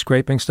layers and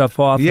scraping stuff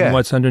off and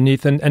what's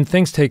underneath, and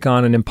things take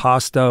on an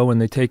impasto, and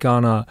they take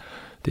on a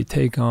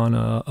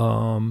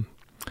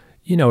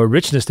a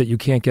richness that you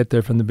can't get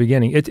there from the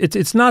beginning.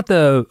 It's not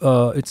the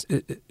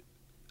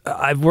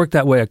I've worked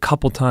that way a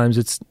couple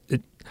times.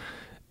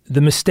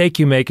 The mistake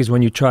you make is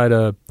when you try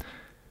to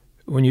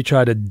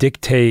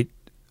dictate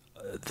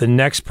the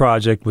next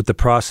project with the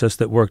process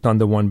that worked on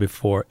the one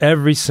before.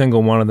 Every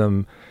single one of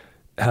them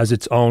has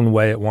its own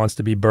way it wants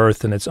to be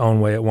birthed and its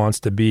own way it wants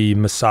to be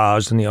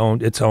massaged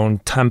and its own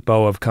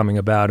tempo of coming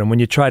about. And when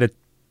you try to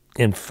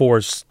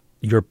enforce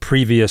your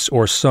previous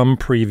or some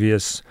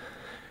previous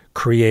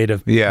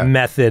creative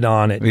method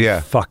on it, you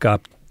fuck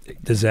up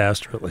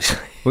disastrously.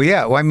 Well,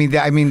 yeah. Well, I mean,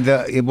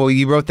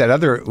 you wrote that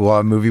other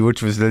movie,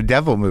 which was the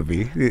Devil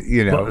movie.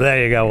 You know. Well,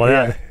 there you go.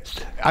 Well,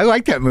 I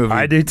like that movie.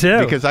 I do too,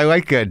 because I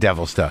like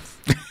devil stuff.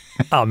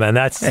 Oh man,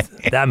 that's just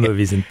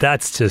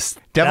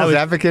Devil's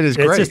Advocate is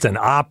great. It's just an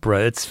opera.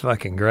 It's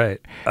fucking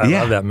great. I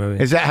love that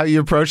movie. Is that how you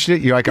approached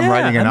it? You're like, I'm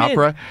writing an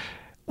opera?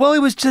 Well, it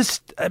was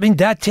just,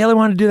 Taylor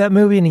wanted to do that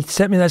movie, and he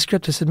sent me that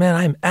script. I said, man,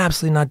 I'm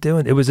absolutely not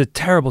doing it. It was a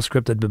terrible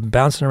script. I'd been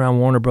bouncing around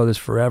Warner Brothers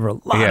forever. A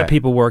lot of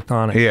people worked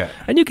on it. Yeah.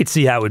 And you could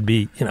see how it would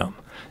be,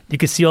 you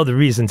could see all the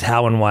reasons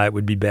how and why it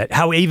would be bad.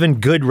 How even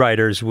good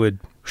writers would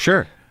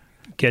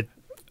get...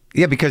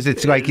 Yeah, because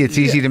it's like, it's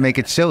easy to make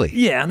it silly.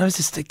 Yeah, and I was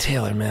just like,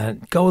 Taylor,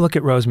 man, go look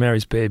at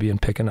Rosemary's Baby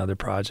and pick another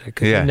project,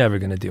 because you're never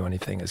going to do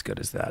anything as good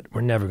as that.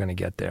 We're never going to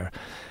get there.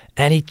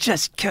 And he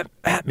just kept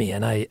at me,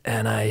 and I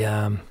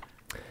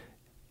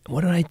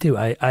what did I do?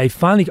 I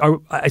finally,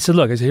 I said,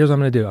 look, here's what I'm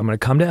going to do. I'm going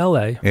to come to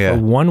LA for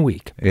 1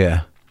 week.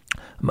 Yeah.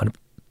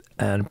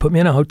 And put me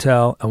in a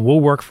hotel, and we'll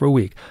work for a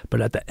week.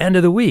 But at the end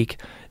of the week,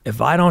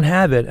 if I don't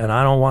have it and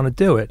I don't want to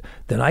do it,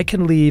 then I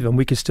can leave and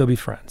we can still be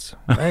friends,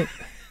 right?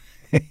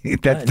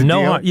 That's the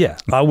deal? Yeah.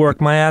 I'll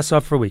work my ass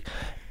off for a week.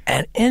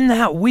 And in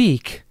that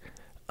week,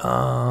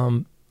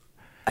 I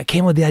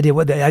came with the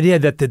idea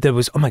that there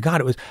was, oh my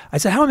God, I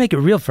said, how do I make it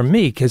real for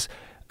me? Because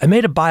I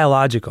made it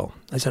biological.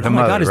 I said, the "Oh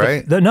my mother,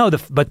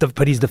 God,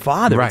 but he's the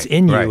father. Right, it's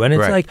in you." right, And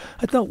it's right. like,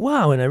 I thought,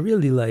 wow, and I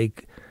really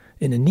like,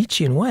 in a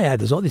Nietzschean way,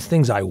 there's all these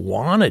things I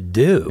want to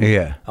do.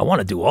 Yeah, I want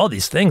to do all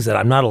these things that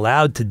I'm not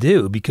allowed to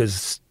do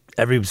because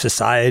every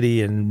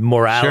society and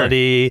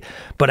morality.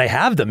 But I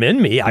have them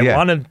in me. I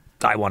want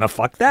to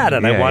fuck that,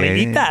 and I want to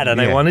eat that, and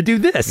I want to do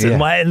this,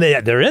 and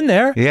they're in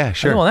there. Yeah,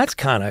 sure. Well,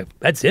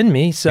 that's in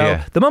me.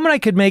 So the moment I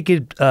could make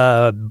it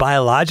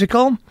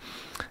biological,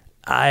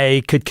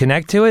 I could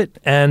connect to it,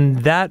 and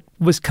that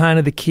was kind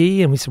of the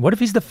key. And we said, what if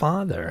he's the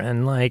father?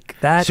 And like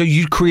that. So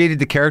you created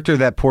the character of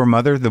that poor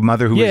mher, the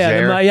mother who was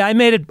there? Yeah, I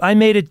made it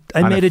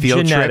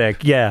genetic.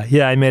 Trip?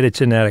 Yeah, I made it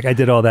genetic. I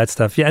did all that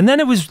stuff. Yeah, and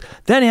then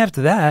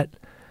after that,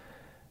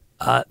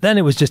 then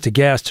it was just a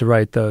gas to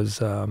write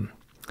those, all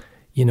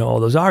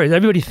those arias.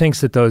 Everybody thinks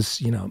that those,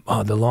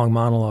 the long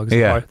monologues,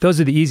 those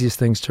are the easiest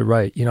things to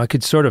write. I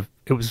could sort of,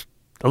 it was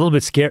a little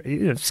bit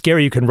scary.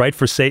 Scary. You can write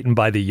for Satan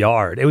by the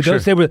yard. It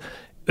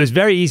was, was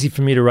very easy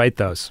for me to write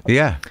those.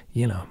 Yeah.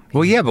 You know.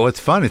 Well, yeah, but it's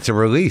fun. It's a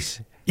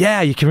release.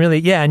 Yeah, you can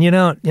really, and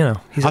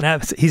he's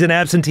an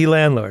absentee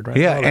landlord, right?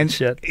 Yeah, and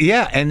shit.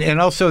 Yeah,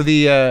 and also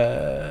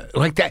the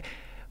like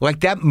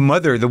that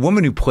mother, the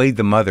woman who played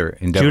the mother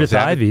in Devil's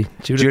Advocate.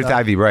 Judith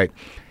Ivey, right?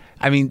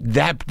 I mean,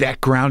 that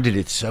grounded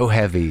it so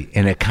heavy,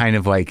 and it kind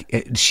of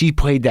she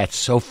played that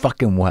so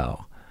fucking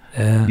well.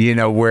 Yeah. You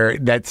know, where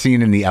that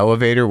scene in the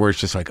elevator where it's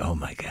just like, oh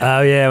my God.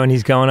 Oh yeah, when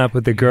he's going up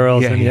with the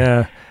girls.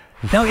 Yeah.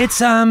 No,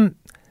 it's man,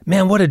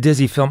 what a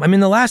dizzy film. I mean,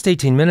 the last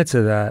 18 minutes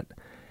of that.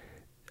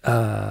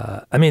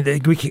 I mean,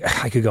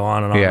 I could go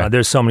on and on. Yeah.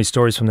 There's so many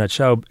stories from that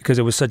show because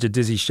it was such a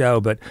dizzy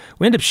show. But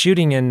we ended up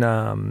shooting in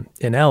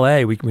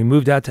L.A. We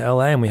moved out to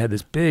L.A. and we had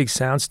this big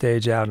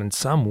soundstage out in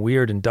some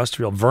weird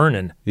industrial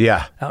Vernon.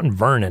 Yeah, out in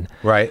Vernon.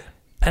 Right.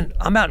 And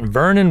I'm out in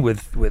Vernon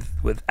with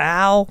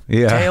Al,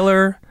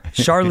 Taylor,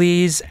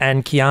 Charlize,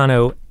 and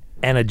Keanu,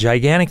 and a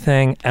gigantic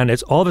thing. And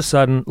it's all of a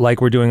sudden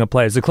like we're doing a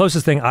play. It's the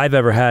closest thing I've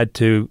ever had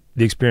to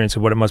the experience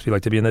of what it must be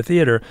like to be in the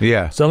theater.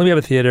 Yeah. Suddenly we have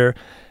a theater.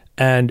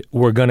 And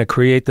we're going to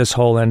create this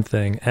whole end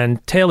thing.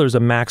 And Taylor's a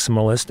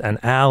maximalist, and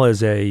Al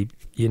is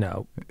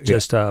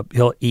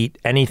he'll eat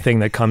anything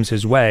that comes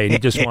his way. He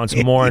just wants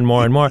more and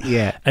more and more.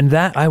 Yeah. And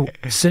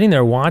sitting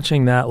there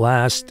watching that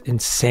last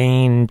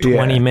insane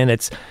 20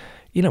 minutes,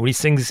 you know, when he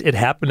sings "It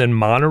Happened in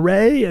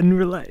Monterey," and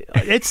we're like,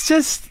 it's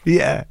just,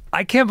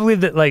 I can't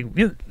believe that, like,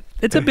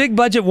 it's a big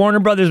budget Warner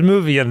Brothers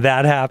movie, and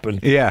that happened.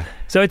 Yeah.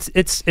 So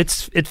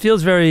it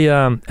feels very,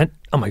 and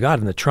oh my God,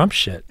 and the Trump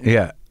shit.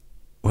 Yeah.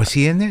 Was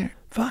he in there?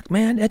 Fuck,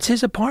 man, that's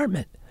his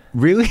apartment.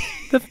 Really?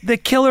 The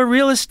killer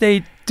real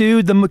estate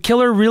dude, the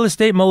killer real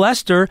estate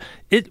molester,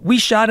 we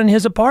shot in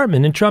his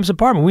apartment, in Trump's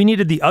apartment. We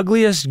needed the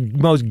ugliest,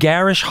 most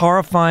garish,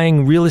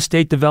 horrifying real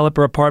estate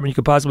developer apartment you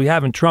could possibly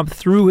have, and Trump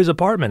threw his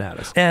apartment at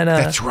us. And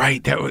that's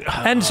right.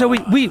 And so we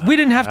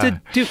didn't have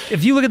to do,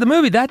 if you look at the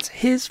movie, that's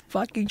his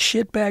fucking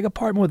shitbag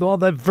apartment with all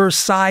the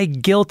Versailles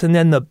gilt and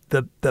then the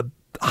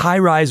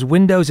high-rise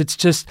windows.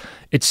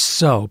 It's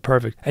so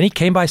perfect. And he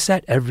came by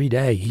set every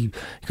day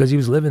because he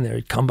was living there.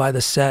 He'd come by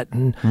the set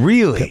and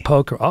really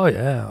poke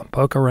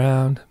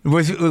around.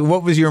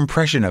 What was your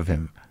impression of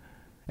him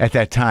at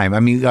that time? I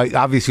mean,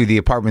 obviously the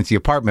apartment's the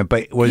apartment,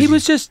 but he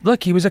was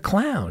a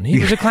clown. He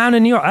was a clown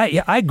in New York.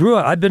 I grew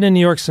up. I've been in New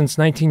York since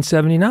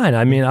 1979.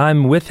 I mean,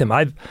 I'm with him.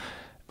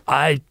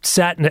 I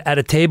sat at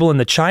a table in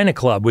the China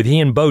Club with he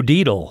and Bo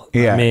Dietl.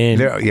 Yeah,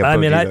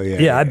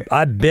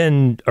 I've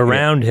been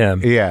around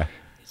him. Yeah.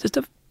 Just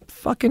a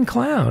fucking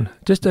clown.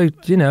 Just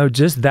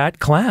that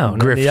clown.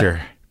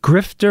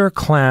 Grifter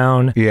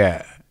clown.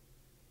 Yeah.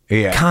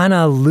 Yeah. Kind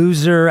of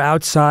loser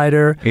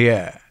outsider.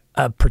 Yeah.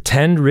 A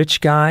pretend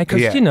rich guy.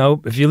 Because,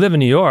 if you live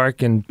in New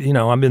York and,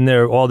 I'm in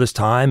there all this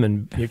time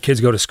and your kids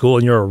go to school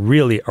and you're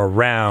really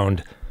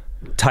around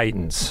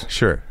titans.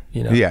 Sure.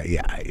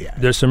 Yeah.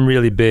 There's some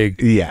really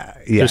big. Yeah.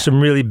 There's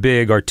some really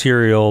big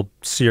arterial,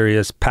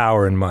 serious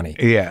power and money.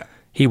 Yeah.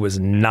 He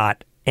was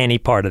not any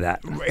part of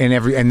that,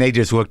 and they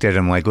just looked at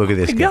him like, look at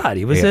this guy. God,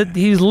 he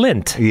was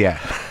lint. Yeah,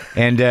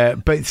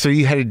 and but so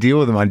you had to deal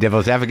with him on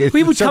Devil's Advocate.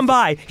 He would come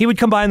by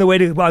on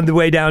the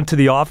way down to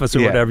the office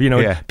or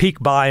whatever, peek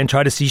by and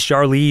try to see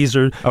Charlize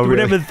or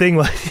whatever the thing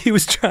was he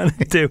was trying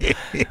to do.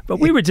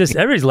 But we were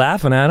everybody's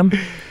laughing at him.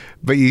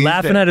 But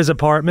laughing at his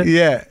apartment.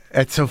 Yeah,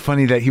 it's so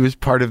funny that he was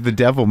part of the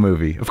Devil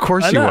movie. Of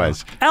course he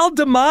was. Al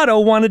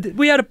D'Amato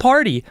we had a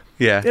party.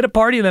 Yeah, we had a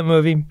party in that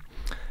movie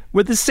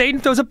where the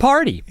Satan throws a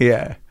party.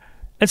 Yeah.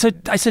 And so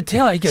I said,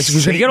 Taylor,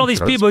 he's going to get all these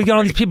people. He's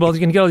going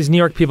to get all these New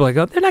York people. I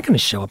go, they're not going to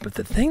show up at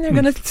the thing. They're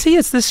going to see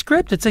it's the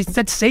script. It's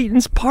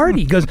Satan's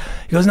party. He goes,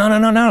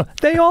 no.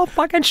 They all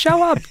fucking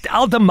show up.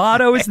 Al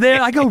D'Amato is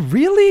there. I go,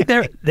 really?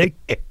 The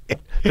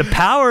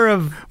power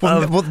of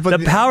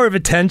the power of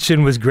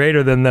attention was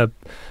greater than the.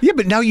 Yeah,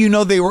 but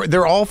now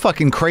they're all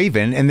fucking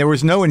craven, and there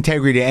was no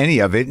integrity to any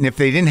of it. And if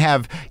they didn't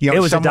have, it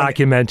was a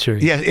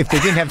documentary. Yeah, if they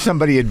didn't have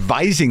somebody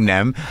advising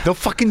them, they'll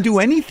fucking do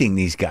anything.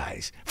 These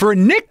guys for a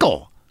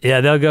nickel. Yeah,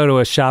 they'll go to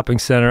a shopping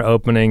center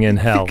opening in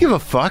hell. Don't give a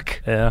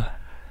fuck. Yeah.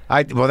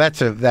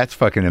 That's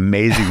fucking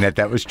amazing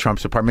that was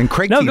Trump's apartment.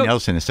 Craig T.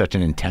 Nelson is such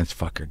an intense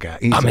fucker guy.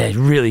 He's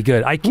really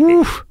good.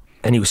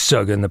 And he was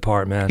so good in the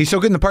part, man. He's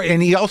so good in the part,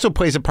 and he also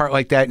plays a part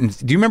like that. And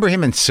do you remember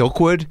him in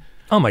Silkwood?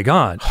 Oh my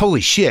God!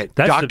 Holy shit!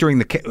 Doctoring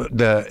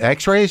the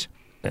X-rays.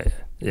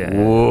 Yeah.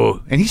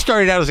 Whoa! And he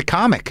started out as a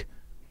comic.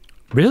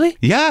 Really?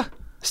 Yeah.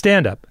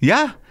 Stand up.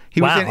 Yeah.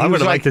 I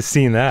would have liked to have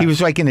seen that. He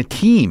was like in a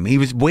team. He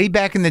was way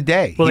back in the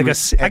day. Well, I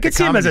could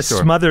see him as a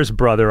Smothers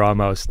brother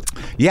almost.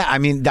 Yeah, I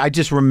mean, I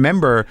just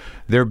remember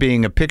there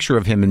being a picture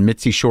of him in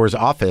Mitzi Shore's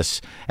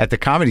office at the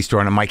Comedy Store,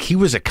 and I'm like, he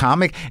was a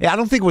comic. I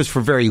don't think it was for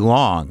very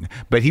long,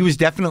 but he was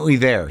definitely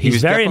there.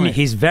 He's very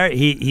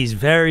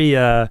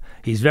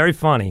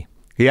funny.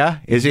 Yeah,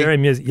 is he?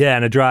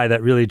 And a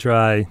really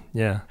dry.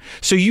 Yeah.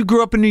 So you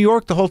grew up in New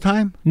York the whole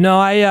time? No,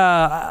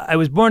 I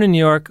was born in New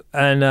York,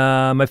 and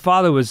my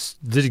father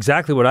did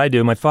exactly what I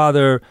do. My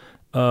father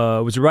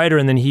was a writer,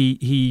 and then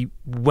he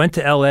went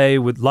to L.A.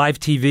 with live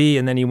TV,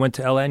 and then he went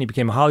to L.A. and he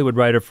became a Hollywood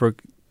writer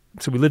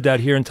so we lived out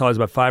here until I was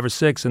about 5 or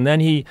 6, and then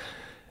he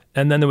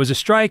And then there was a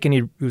strike, and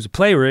he was a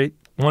playwright.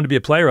 Wanted to be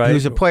a playwright. He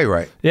was a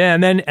playwright. Yeah,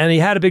 and he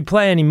had a big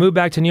play, and he moved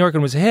back to New York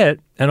and was a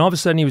hit. And all of a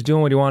sudden, he was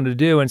doing what he wanted to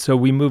do, and so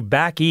we moved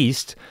back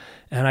east.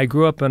 And I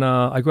grew up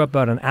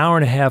about an hour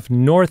and a half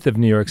north of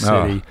New York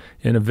City,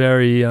 in a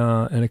very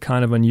in a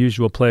kind of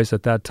unusual place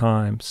at that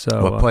time.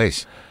 So what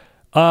place?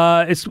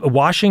 It's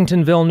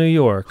Washingtonville, New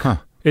York. Huh.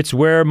 It's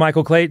where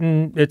Michael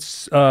Clayton.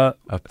 It's up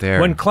there.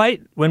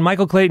 When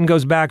Michael Clayton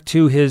goes back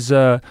to his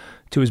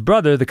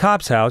brother, the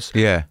cop's house.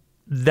 Yeah.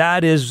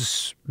 That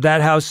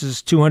house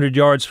is 200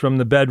 yards from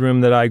the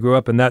bedroom that I grew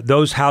up in.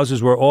 Those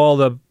houses were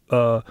all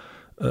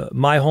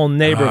my whole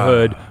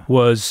neighborhood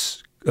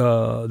was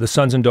the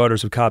sons and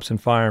daughters of cops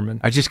and firemen.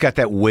 I just got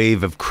that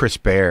wave of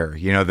crisp air.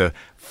 You know, the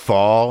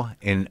fall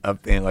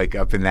up in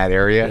that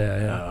area.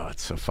 Yeah. Oh,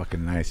 it's so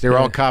fucking nice. They were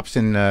all cops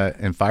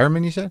and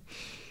firemen, you said?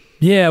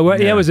 Yeah,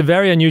 it was a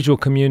very unusual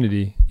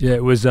community. Yeah,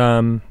 it was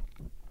a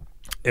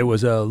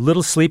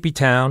little sleepy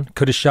town.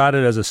 Could have shot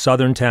it as a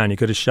southern town. You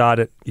could have shot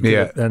it.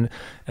 And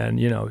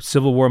you know,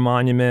 Civil War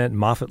Monument,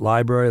 Moffett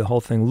Library, the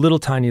whole thing.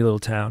 Tiny little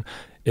town.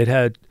 It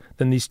had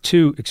then these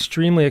two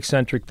extremely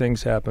eccentric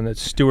things happened. That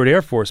Stewart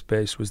Air Force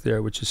Base was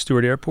there, which is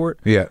Stewart Airport.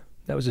 Yeah.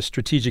 That was a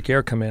Strategic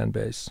Air Command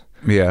base.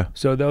 Yeah.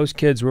 So those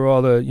kids were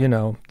all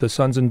the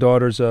sons and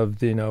daughters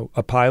of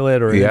a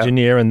pilot or an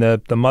engineer, and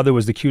the mother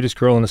was the cutest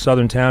girl in a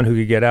southern town who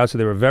could get out. So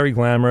they were very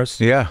glamorous.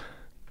 Yeah.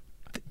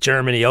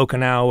 Germany,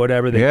 Okinawa,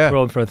 whatever, they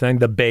curled for a thing,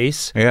 the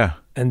base. Yeah.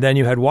 And then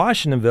you had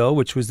Washingtonville,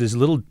 which was this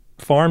little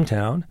farm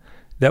town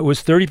that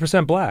was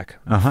 30% black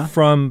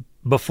from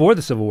before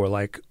the Civil War,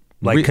 like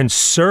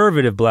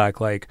conservative black,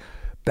 like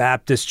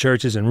Baptist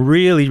churches and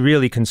really,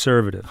 really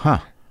conservative. Huh.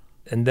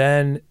 And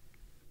then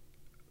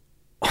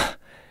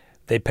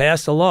they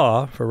passed a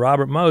law for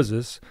Robert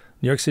Moses.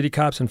 New York City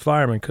cops and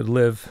firemen could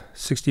live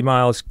 60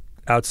 miles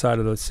outside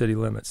of those city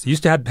limits. They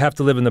used to have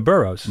to live in the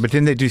boroughs. But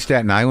didn't they do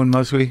Staten Island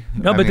mostly?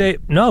 They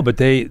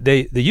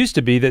used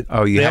to be that.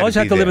 They always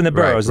had to live in the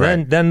boroughs.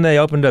 Right. Then they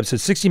opened up. So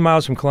 60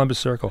 miles from Columbus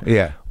Circle.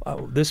 Yeah.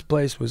 This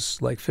place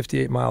was like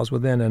 58 miles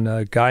within, and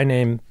a guy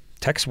named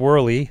Tex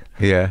Worley.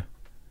 Yeah.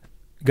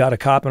 Got a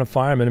cop and a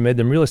fireman and made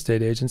them real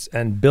estate agents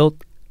and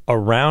built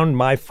around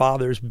my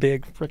father's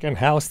big freaking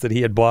house that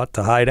he had bought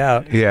to hide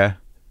out. Yeah.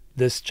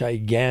 This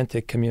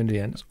gigantic community,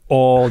 and it's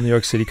all New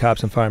York City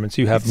cops and firemen.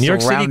 So you have New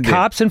York City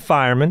cops and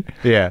firemen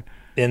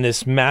in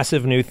this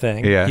massive new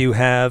thing. Yeah. You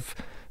have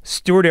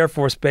Stewart Air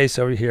Force Base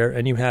over here,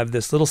 and you have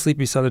this little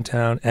sleepy southern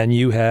town, and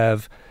you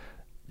have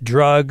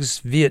drugs,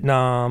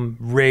 Vietnam,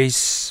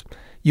 race.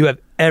 You have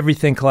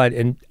everything collide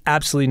and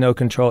absolutely no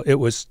control. It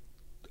was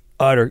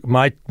utter.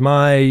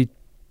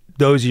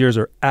 Those years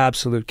are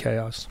absolute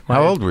chaos.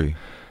 How old were you?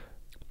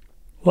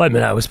 Well,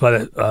 I was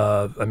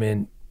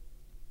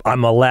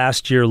I'm a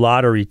last year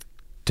lottery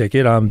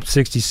ticket. I'm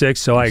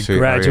 66, so I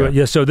graduated.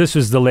 Yeah, so this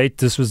was the late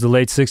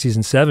 60s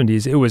and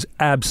 70s. It was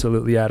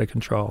absolutely out of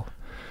control.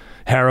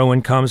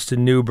 Heroin comes to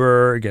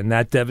Newburgh, and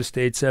that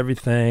devastates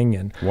everything.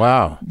 And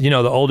wow, the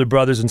older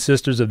brothers and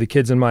sisters of the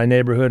kids in my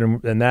neighborhood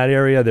and in that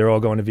area, they're all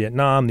going to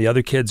Vietnam. The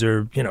other kids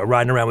are,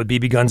 riding around with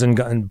BB guns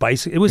and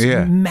bicycles. It was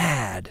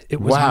mad.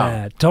 It was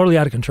mad. Totally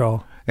out of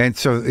control. And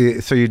so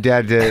your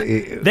dad...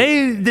 they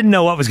didn't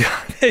know what was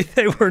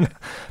going on.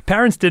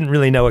 Parents didn't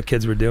really know what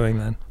kids were doing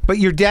then. But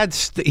your dad,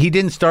 he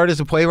didn't start as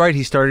a playwright?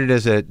 He started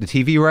as a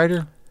TV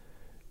writer?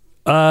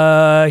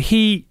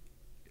 He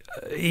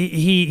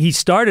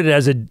started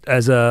as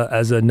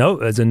a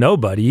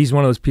nobody. He's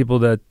one of those people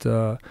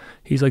that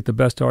he's like the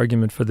best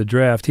argument for the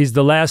draft. He's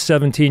the last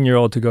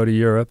 17-year-old to go to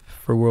Europe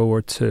for World War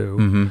II.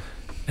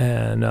 Mm-hmm.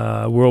 And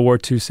World War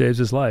II saves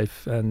his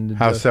life. And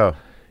how so?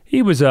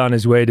 He was on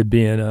his way to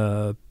being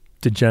a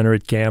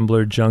degenerate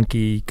gambler,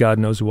 junkie, God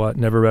knows what,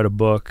 never read a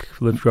book,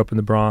 grew up in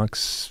the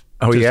Bronx.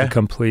 A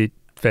complete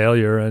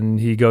failure.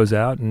 And he goes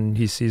out and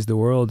he sees the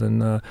world,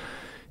 and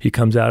he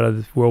comes out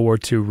of World War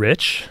II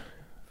rich.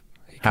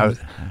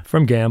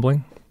 From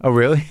gambling. Oh,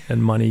 really?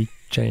 And money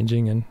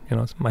changing. And,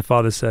 my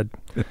father said,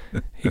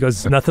 he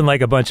goes, nothing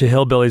like a bunch of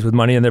hillbillies with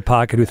money in their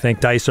pocket who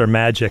think dice are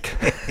magic.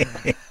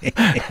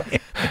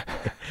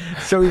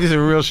 So he was a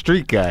real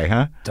street guy,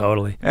 huh?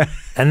 Totally.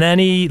 And then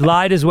he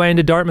lied his way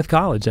into Dartmouth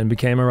College and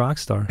became a rock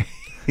star.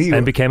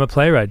 And became a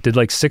playwright. Did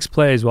like 6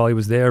 plays while he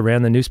was there,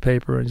 ran the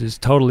newspaper, and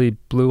just totally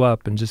blew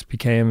up and just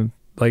became,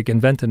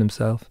 invented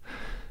himself.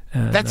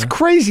 And, that's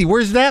crazy.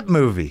 Where's that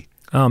movie?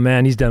 Oh,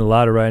 man, he's done a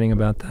lot of writing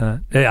about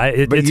that.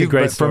 It's a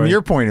great story. From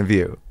your point of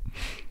view.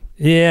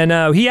 Yeah,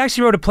 no. He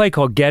actually wrote a play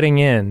called Getting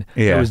In.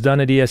 Yeah. It was done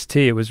at EST.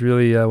 It was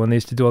really when they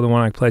used to do all the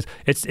one-act plays.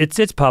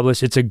 It's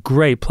published. It's a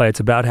great play.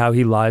 It's about how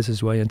he lies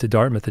his way into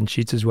Dartmouth and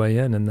cheats his way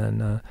in.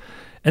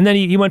 And then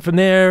he went from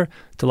there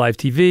to live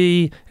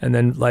TV, and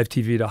then live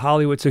TV to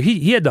Hollywood. So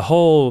he had the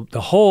whole.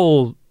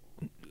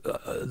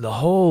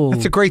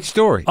 That's a great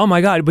story. Oh,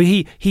 my God. But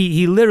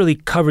he literally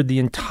covered the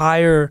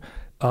entire...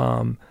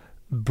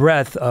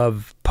 breadth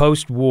of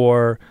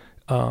post-war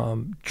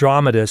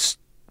dramatists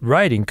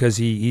writing because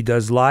he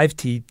does live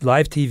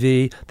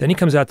TV. Then he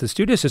comes out to the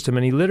studio system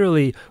and he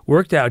literally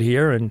worked out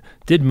here and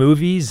did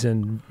movies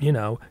and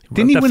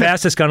the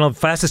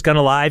Fastest Gun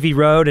Alive he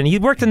wrote, and he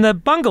worked in the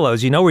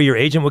bungalows, where your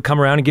agent would come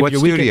around and give you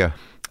your weekend.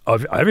 What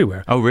studio?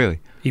 Everywhere. Oh, really?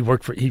 He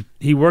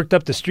worked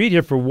up the street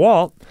here for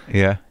Walt.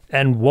 Yeah.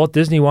 And Walt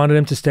Disney wanted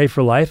him to stay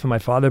for life, and my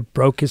father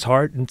broke his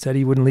heart and said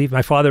he wouldn't leave.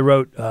 My father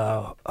wrote,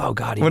 Well,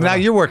 now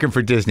you're working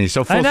for Disney,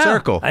 so full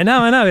circle. I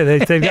know.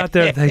 They've got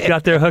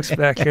their hooks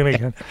back in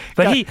again.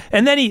 But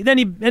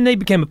they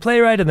became a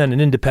playwright and then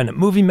an independent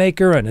movie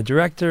maker and a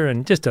director,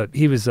 and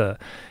he's a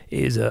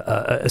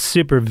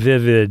super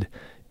vivid,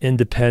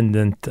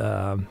 independent,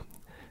 and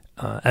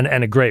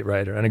a great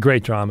writer and a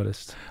great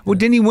dramatist. Well,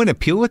 didn't he win a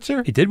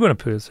Pulitzer? He did win a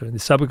Pulitzer. The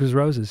Subject was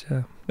Roses.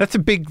 Yeah, that's a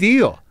big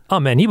deal. Oh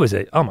man,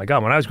 oh my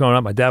God, when I was growing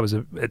up, my dad was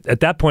at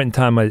that point in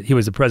time, he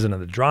was the president of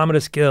the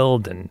Dramatists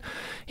Guild, and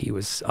he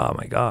was, oh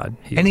my God.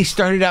 He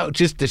started out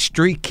just a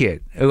street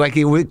kid. Like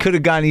it could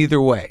have gone either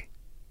way.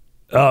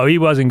 Oh, he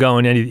wasn't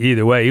going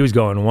either way. He was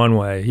going one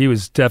way. He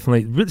was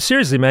definitely,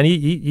 seriously, man,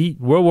 he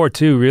World War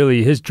II,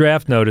 really, his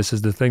draft notice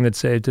is the thing that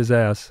saved his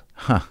ass.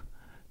 Huh.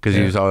 Because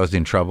he was always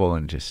in trouble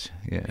and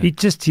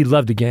He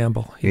loved to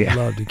gamble. He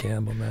loved to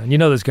gamble, man. You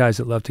know those guys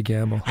that love to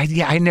gamble.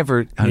 I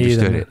never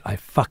understood it. I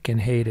fucking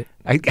hate it.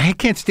 I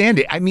can't stand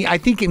it. I mean, I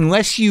think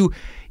unless you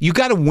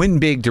got to win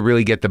big to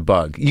really get the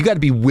bug. You got to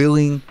be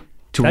willing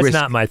to risk. That's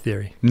not my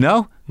theory.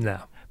 No?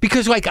 No.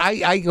 Because I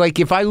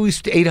if I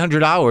lose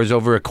 $800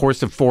 over a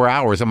course of 4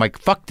 hours, I'm like,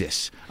 fuck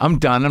this. I'm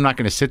done. I'm not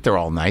going to sit there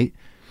all night.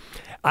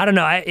 I don't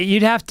know.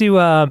 You'd have to.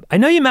 I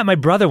know you met my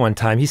brother one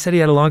time. He said he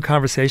had a long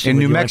conversation in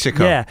with New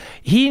Mexico. Yeah,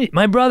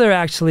 my brother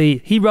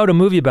actually he wrote a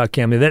movie about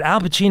gambling that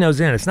Al Pacino's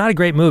in. It's not a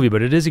great movie,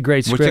 but it is a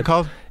great script. What's it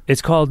called?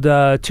 It's called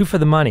Two for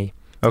the Money.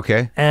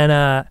 Okay.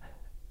 And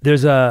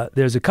there's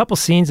a couple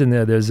scenes in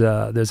there. There's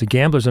a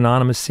Gamblers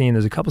Anonymous scene.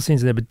 There's a couple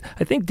scenes in there, but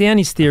I think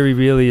Danny's theory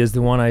really is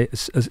the one I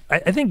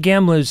think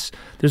gamblers.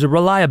 There's a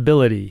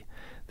reliability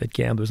that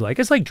gamblers like.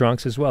 It's like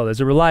drunks as well.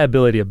 There's a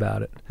reliability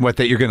about it. What,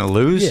 that you're going to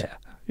lose? Yeah.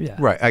 Yeah.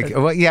 Right.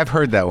 I've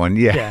heard that one.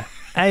 Yeah. Yeah.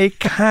 I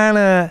kind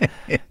of...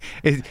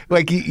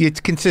 it's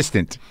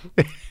consistent.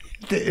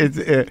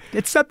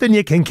 It's something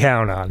you can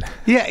count on.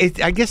 Yeah,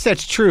 I guess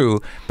that's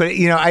true. But,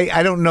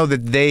 I don't know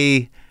that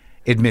they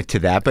admit to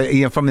that. But,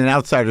 from an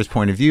outsider's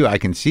point of view, I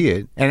can see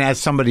it. And as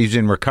somebody who's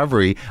in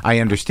recovery, I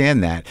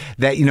understand that.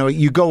 That,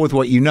 you go with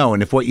what you know.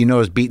 And if what you know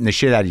is beating the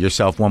shit out of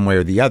yourself one way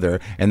or the other,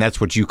 and that's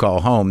what you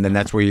call home, then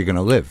that's where you're going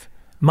to live.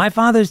 My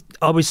father's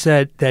always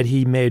said that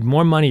he made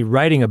more money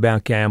writing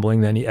about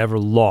gambling than he ever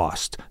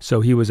lost. So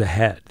he was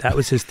ahead. That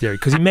was his theory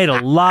because he made a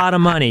lot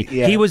of money.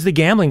 Yeah. He was the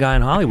gambling guy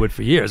in Hollywood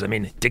for years. I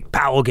mean, Dick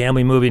Powell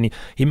gambling movie.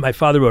 And my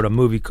father wrote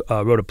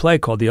a play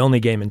called The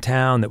Only Game in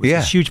Town. That was a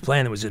huge play.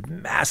 And it was a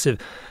massive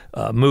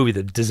movie,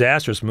 the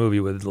disastrous movie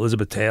with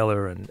Elizabeth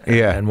Taylor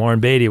and Warren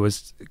Beatty.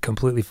 Was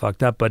completely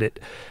fucked up. But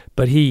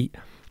he.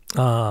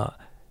 The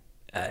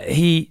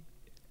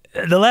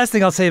last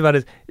thing I'll say about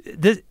it is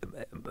this.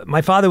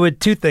 My father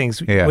would two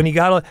things. Yeah. When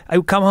I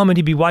would come home and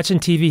he'd be watching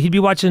TV. He'd be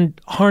watching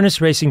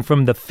harness racing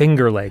from the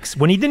Finger Lakes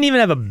when he didn't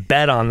even have a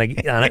bet on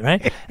it,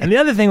 right? And the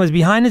other thing was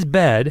behind his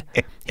bed,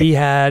 he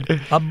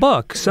had a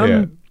book.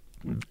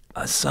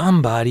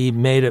 Somebody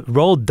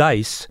rolled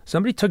dice.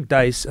 Somebody took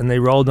dice and they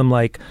rolled them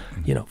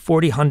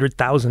 40,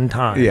 100,000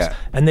 times. Yeah.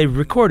 And they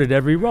recorded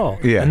every roll.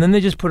 Yeah. And then they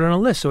just put it on a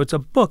list. So it's a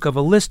book of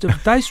a list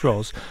of dice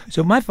rolls.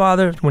 So my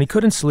father, when he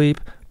couldn't sleep,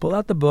 pull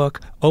out the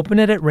book, open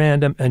it at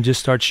random, and just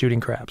start shooting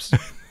craps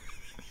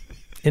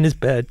in his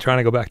bed, trying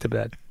to go back to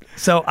bed.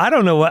 So I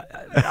don't know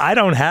I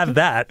don't have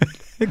that.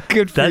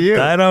 Good for you.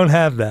 I don't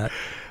have that.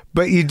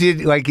 But you did,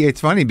 it's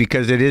funny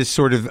because it is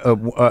sort of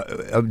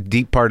a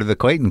deep part of the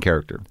Clayton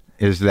character.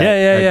 Is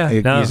that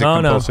he's a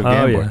compulsive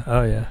gambler.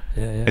 Oh yeah.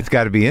 It's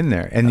got to be in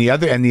there. And the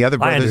other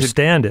brothers. I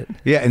understand it.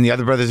 Yeah, and the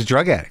other brother's a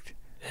drug addict.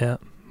 Yeah.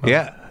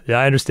 Yeah. Yeah,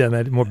 I understand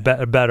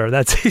that better.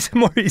 That's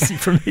more easy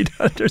for me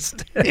to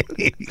understand.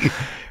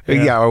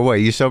 Yeah, or what?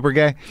 You sober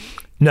guy?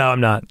 No,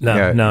 I'm not. No.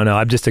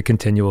 I'm just a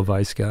continual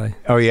vice guy.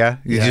 Oh yeah,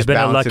 just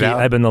balance it out?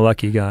 I've been the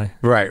lucky guy.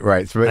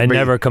 Right. So, I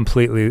never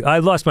completely. I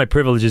lost my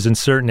privileges in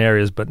certain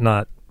areas, but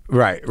not.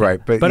 Right.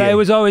 But I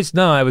was always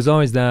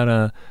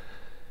that.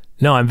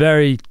 No, I'm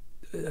very,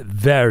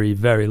 very,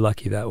 very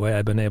lucky that way.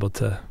 I've been able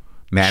to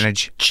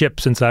manage chip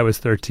since I was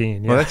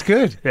 13. Yeah. Well, that's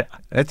good. Yeah,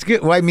 that's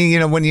good. Well, I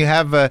mean, when you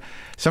have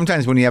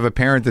sometimes when you have a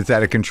parent that's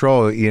out of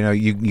control,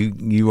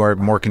 you are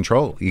more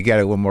control. You get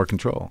a little more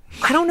control.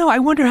 I don't know. I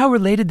wonder how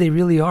related they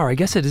really are. I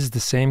guess it is the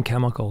same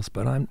chemicals,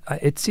 but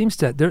it seems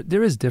that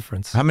there is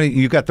difference. How many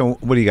you got?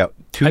 What do you got?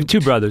 I have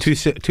two brothers.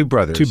 Two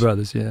brothers. Two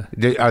brothers. Yeah.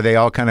 Are they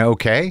all kind of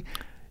okay?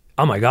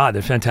 Oh my God,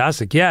 they're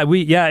fantastic. Yeah,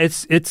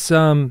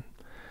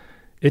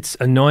 it's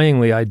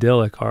annoyingly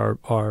idyllic,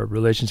 our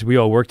relationship. We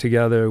all work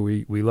together.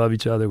 We love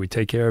each other. We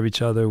take care of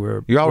each other.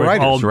 You're all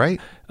writers, right?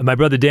 My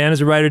brother Dan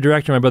is a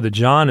writer-director. My brother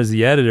John is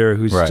the editor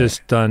who's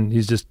just done,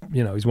 he's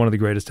one of the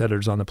greatest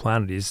editors on the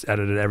planet. He's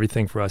edited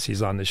everything for us.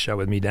 He's on this show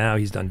with me now.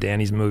 He's done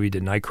Danny's movie,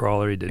 did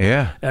Nightcrawler, he did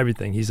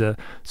everything.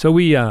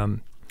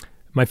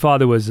 My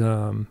father was, we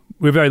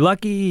were very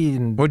lucky.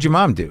 And what'd your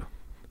mom do?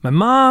 My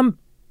mom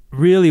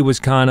really was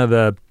kind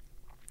of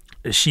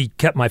she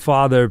kept my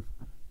father,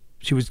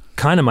 she was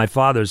kind of my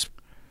father's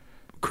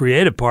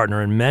creative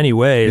partner in many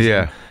ways.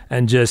 Yeah.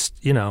 And just,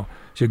 she's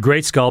a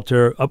great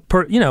sculptor, a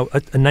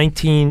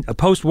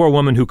post-war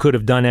woman who could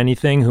have done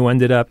anything, who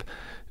ended up,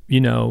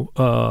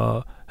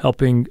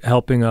 helping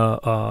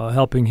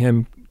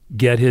him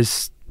get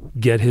his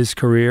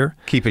career.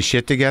 Keep his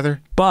shit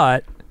together?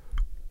 But,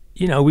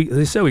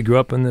 they said we grew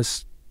up in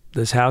this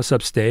house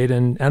upstate,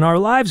 and our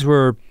lives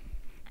were,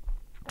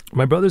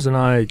 my brothers and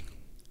I,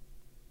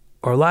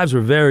 our lives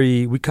were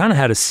we kind of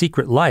had a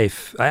secret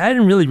life. I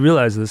didn't really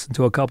realize this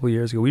until a couple of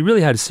years ago. We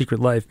really had a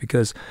secret life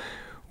because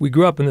we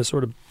grew up in this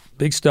sort of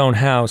big stone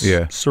house,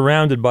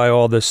 surrounded by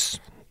all this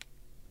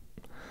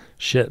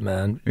shit,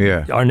 man.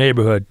 Yeah. Our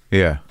neighborhood.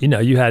 Yeah.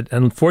 You had,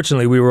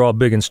 unfortunately, we were all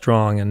big and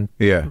strong and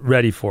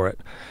ready for it.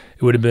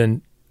 It would have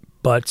been,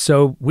 but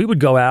so we would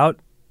go out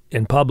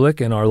in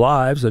public in our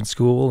lives at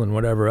school and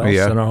whatever else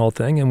and our whole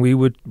thing, and we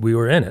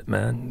were in it,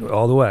 man,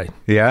 all the way.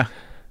 Yeah.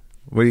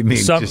 What do you mean?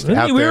 Just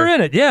out we were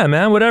in it, yeah,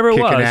 man. Whatever it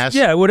was, ass?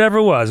 Yeah, whatever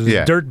it was. It was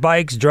dirt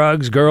bikes,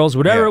 drugs, girls,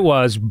 whatever it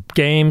was,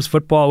 games,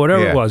 football,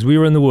 whatever it was. We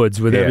were in the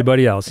woods with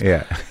everybody else.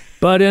 Yeah.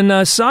 But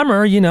in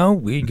summer,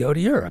 we'd go to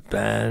Europe,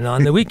 and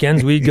on the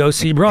weekends we'd go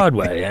see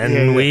Broadway,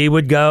 and we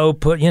would go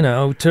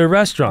to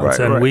restaurants,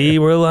 and we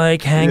were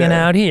like hanging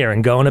out here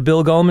and going to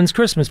Bill Goldman's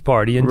Christmas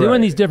party and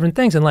doing these different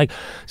things, and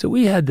so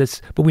we had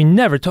this, but we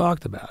never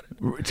talked about it.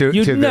 To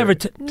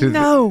the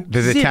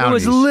It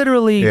was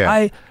literally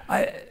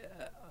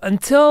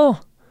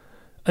Until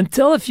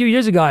a few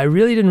years ago, I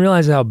really didn't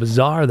realize how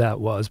bizarre that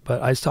was.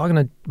 But I was talking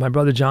to my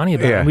brother Johnny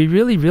about it, and we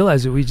really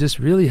realized that we just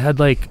really had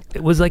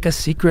it was like a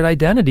secret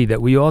identity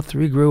that we all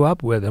three grew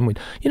up with. And we.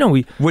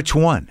 Which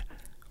one?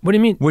 What do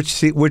you mean?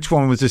 Which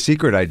one was the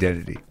secret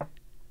identity?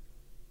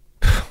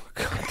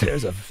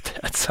 God,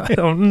 I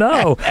don't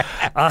know.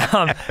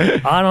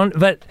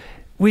 But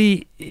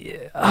we,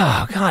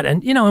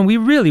 and we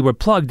really were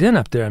plugged in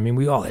up there. I mean,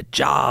 we all had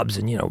jobs,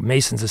 and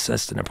mason's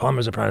assistant, and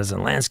plumber's apprentice,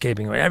 and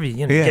landscaping, whatever.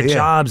 Get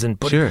jobs, and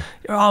you're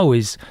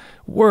always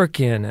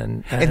working,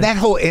 and that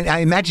whole. And I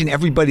imagine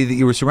everybody that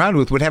you were surrounded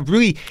with would have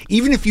really,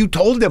 even if you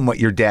told them what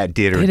your dad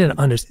did, they didn't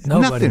understand.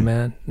 Nobody, nothing.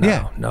 Man.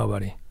 No,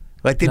 nobody.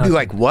 Like they'd be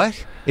like,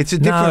 "What? It's a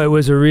different." No, it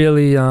was a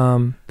really.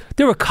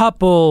 There were a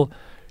couple,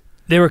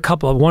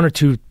 one or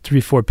two, 3,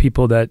 4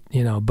 people that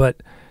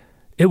but.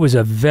 It was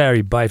a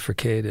very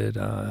bifurcated.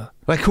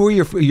 Like, who were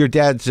your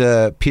dad's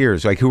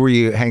peers? Like, who were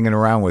you hanging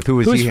around with? Who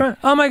was he?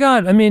 Oh my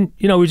God! I mean,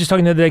 we were just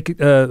talking the other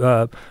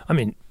day. I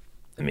mean,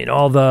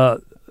 all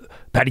the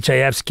Patty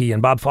Chayefsky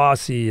and Bob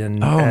Fosse and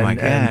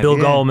Bill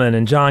Goldman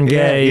and John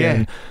Gay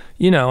and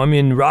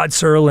Rod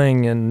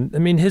Serling and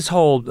his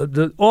whole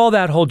all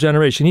that whole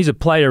generation. He's a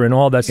player in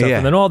all that stuff,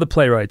 and then all the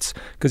playwrights,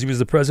 because he was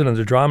the president of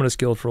the Dramatists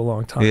Guild for a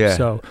long time. Yeah.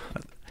 So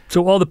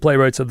all the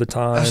playwrights of the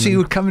time. So you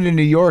would come into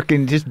New York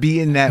and just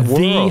be in that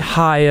world. The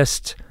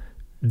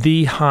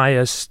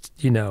highest,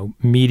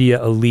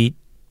 media elite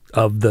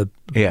of the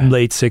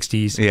late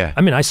 60s. Yeah.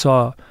 I mean, I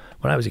saw,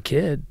 when I was a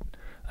kid,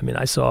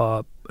 I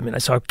saw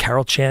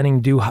Carol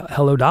Channing do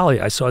Hello Dolly.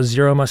 I saw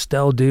Zero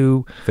Mostel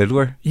do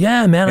Fiddler.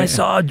 Yeah, man. I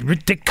saw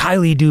Dick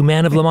Kiley do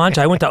Man of La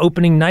Mancha. I went to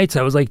opening nights.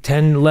 I was like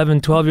 10,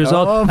 11, 12 years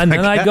old. And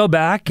then I'd go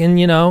back and,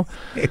 the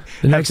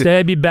next day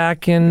I'd be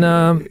back in,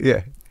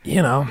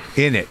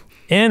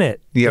 in it.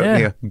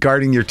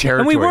 Guarding your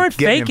territory. And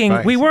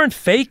we weren't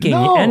faking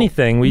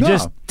anything. We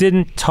just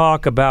didn't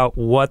talk about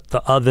what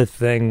the other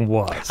thing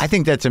was. I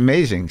think that's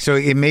amazing. So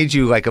it made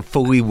you like a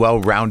fully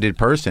well-rounded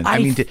person. I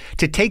mean,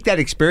 to take that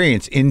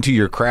experience into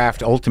your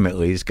craft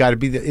ultimately has got to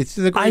be it's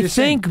the greatest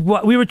thing.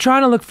 What we were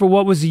trying to look for,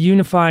 what was the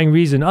unifying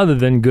reason other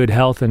than good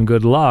health and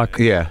good luck.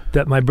 Yeah.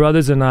 That my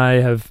brothers and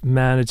I have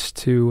managed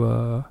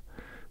to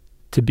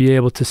be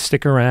able to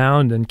stick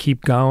around and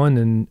keep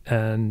going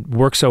and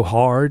work so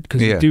hard,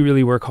 because you do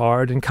really work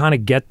hard and kind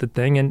of get the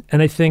thing.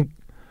 And I think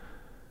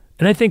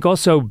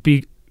also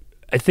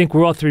I think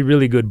we're all three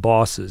really good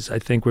bosses. I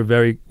think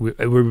we're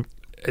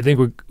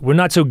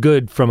not so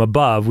good from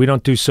above. We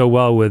don't do so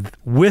well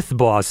with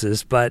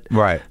bosses, but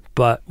we're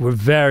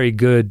very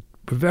good.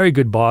 We're very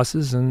good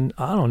bosses, and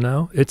I don't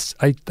know.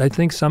 I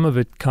think some of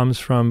it comes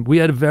from we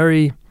had a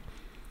very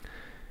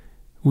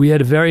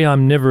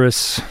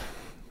omnivorous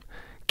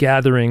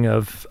gathering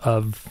of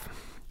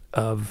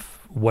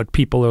what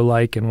people are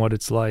like and what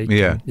it's like.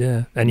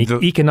 And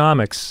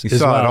economics. You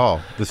saw it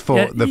all. The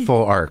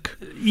full arc.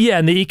 Yeah,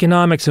 and the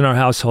economics in our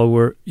household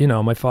were,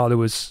 my father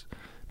was,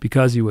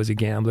 because he was a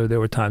gambler, there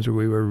were times where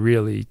we were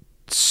really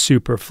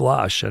super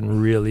flush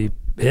and really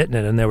hitting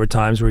it, and there were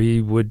times where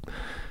he would,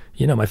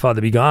 my father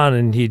would be gone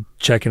and he'd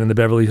check in the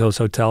Beverly Hills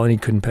Hotel and he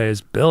couldn't pay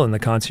his bill, and the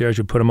concierge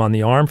would put him on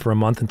the arm for a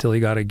month until he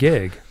got a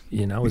gig.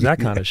 It was that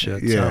kind of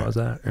shit. Yeah. So it was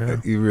that. Yeah.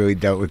 You really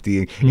dealt with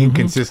the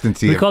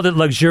inconsistency. We called it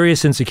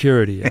luxurious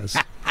insecurity, yes.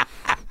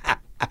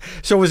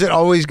 So was it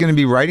always going to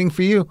be writing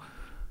for you?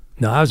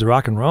 No, I was a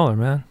rock and roller,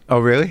 man. Oh,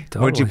 really?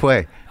 Totally. What'd you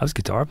play? I was a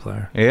guitar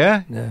player.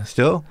 Yeah? Yeah.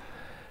 Still?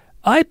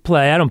 I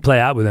play. I don't play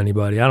out with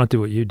anybody. I don't do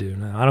what you do.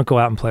 No, I don't go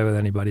out and play with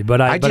anybody.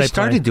 But I just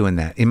started doing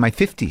that in my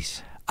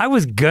 50s. I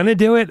was gonna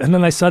do it, and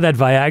then I saw that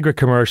Viagra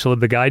commercial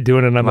of the guy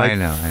doing it, and I'm like, I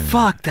know.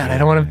 Fuck that. I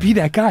don't want to be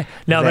that guy.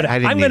 No, but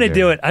I'm going to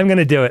do it. I'm going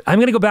to do it. I'm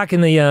going to go back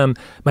in the,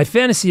 my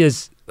fantasy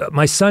is,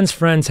 my son's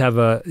friends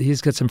he's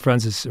got some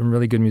friends who's some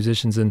really good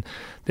musicians, and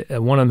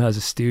one of them has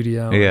a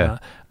studio. Yeah.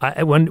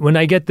 When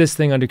I get this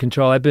thing under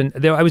control,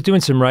 I was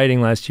doing some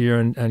writing last year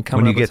and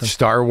coming when you get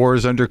Star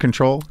Wars under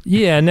control?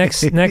 Yeah,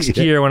 next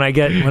year when I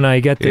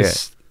get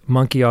this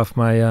monkey off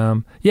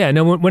my,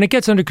 when it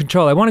gets under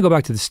control, I want to go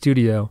back to the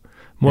studio.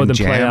 More than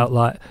play out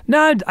loud.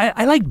 No,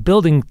 I like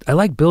building. I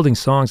like building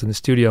songs in the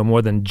studio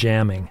more than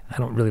jamming. I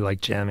don't really like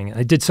jamming.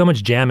 I did so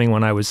much jamming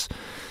when I was,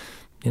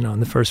 in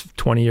the first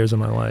 20 years of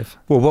my life.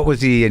 Well, what was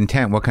the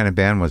intent? What kind of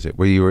band was it?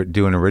 Were you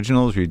doing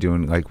originals? Were you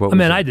doing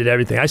what? I did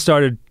everything. I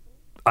started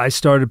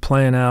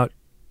playing out.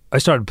 I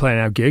started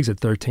playing out gigs at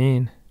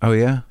 13. Oh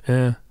yeah.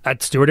 Yeah.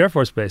 At Stewart Air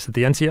Force Base at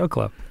the NCO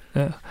Club.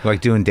 Yeah. Like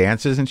doing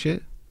dances and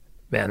shit.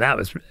 Man,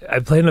 I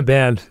played in a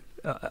band.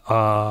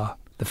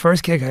 The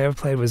first gig I ever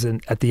played was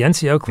at the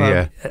NCO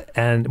Club,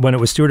 and when it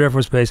was Stewart Air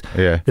Force Base,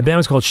 the band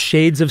was called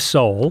Shades of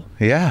Soul.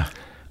 Yeah.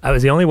 I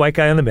was the only white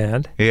guy in the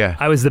band. Yeah.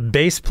 I was the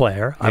bass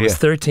player. I was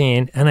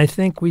 13, and I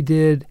think we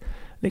knew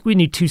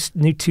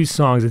two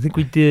songs. I think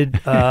we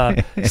did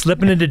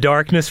Slipping Into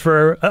Darkness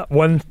for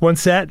one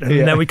set,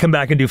 and then we come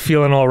back and do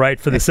Feeling All Right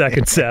for the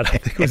second set. I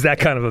think it was that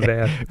kind of a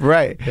band.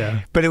 Right. Yeah.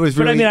 But it was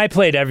really... But I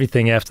played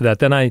everything after that.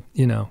 Then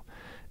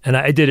and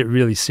I did it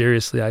really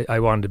seriously. I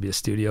wanted to be a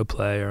studio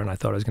player, and I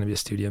thought I was going to be a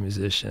studio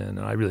musician,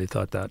 and I really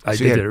thought that. I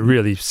did it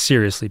really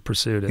seriously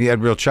pursued it. You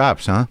had real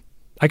chops, huh?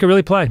 I could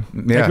really play.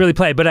 Yeah. I could really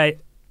play, but I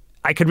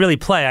could really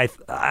play.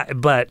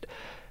 But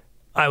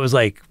I was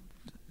like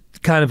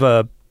kind of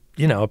a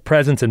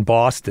presence in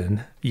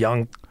Boston,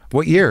 young.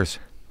 What years?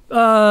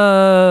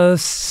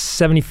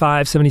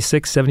 75,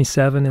 76,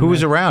 77. Who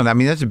was around? I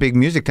mean, that's a big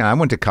music town. I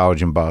went to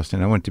college in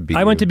Boston. I went to BU.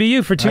 I went to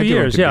BU for 2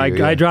 years.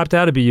 I dropped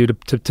out of BU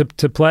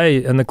to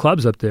play in the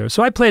clubs up there.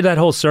 So I played that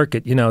whole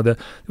circuit. It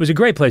was a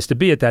great place to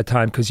be at that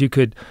time because you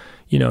could,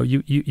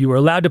 you were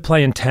allowed to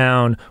play in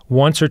town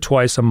once or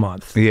twice a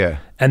month. Yeah.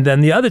 And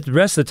then the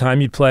rest of the time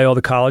you'd play all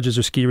the colleges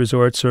or ski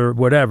resorts or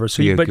whatever.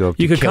 So you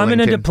could come in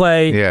and to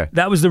play. Yeah.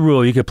 That was the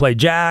rule. You could play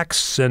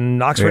Jack's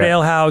and Oxford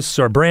Ale House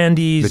or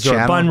Brandy's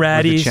or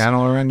Bunratty's. Was the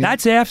Channel around you?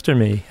 That's after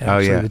me. Actually. Oh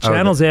yeah. The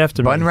Channel's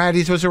after me.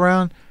 Bunratty's was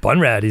around?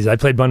 Bunratty's. I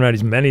played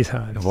Bunratty's many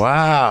times.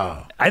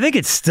 Wow. I think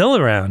it's still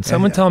around.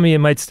 Someone told me it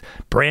might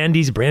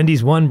Brandy's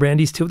 1,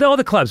 Brandy's 2. All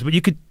the clubs, but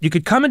you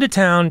could come into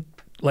town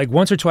like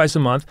once or twice a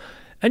month.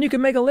 And you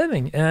could make a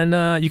living,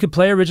 and you could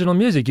play original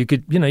music. You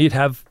could, you'd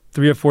have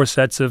 3 or 4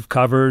 sets of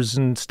covers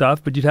and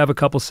stuff, but you'd have a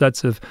couple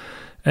sets of,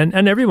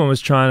 and everyone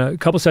was a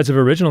couple sets of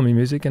original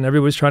music, and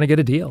everyone was trying to get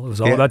a deal. It was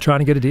all about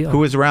trying to get a deal. Who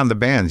was around the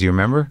bands? You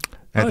remember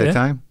at that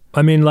time?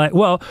 I mean,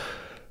 who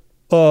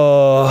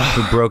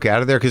broke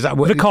out of there? Because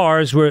the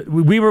Cars were,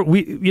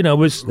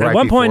 was right at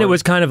one point before. It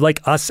was kind of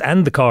like us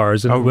and the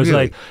Cars, and it was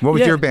really? like, what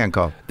was your band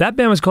called? That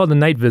band was called the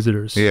Night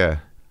Visitors. Yeah.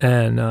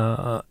 And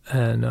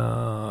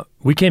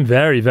we came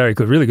very, very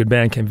good, really good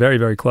band, came very,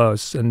 very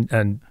close,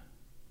 and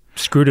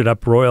screwed it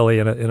up royally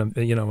in a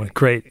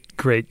great.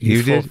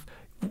 You did?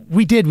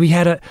 We did. We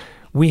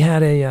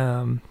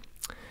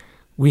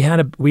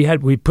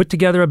put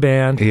together a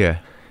band. Yeah.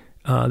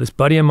 This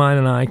buddy of mine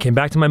and I came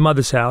back to my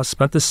mother's house,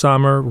 spent the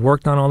summer,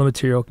 worked on all the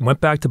material,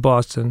 went back to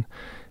Boston.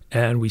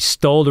 And we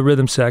stole the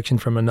rhythm section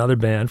from another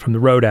band, from the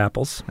Road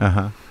Apples.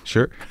 Uh-huh.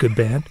 Sure. Good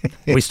band.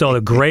 We stole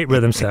a great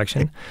rhythm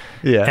section.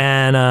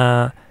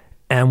 Yeah.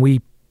 And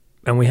we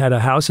had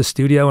a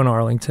studio in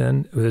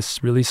Arlington,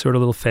 this really sort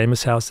of little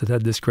famous house that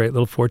had this great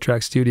little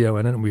 4-track studio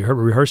in it. And we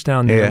rehearsed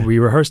down there. Yeah. We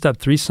rehearsed up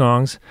 3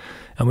 songs,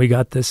 and we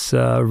got this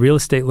real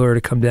estate lawyer to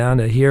come down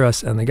to hear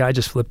us. And the guy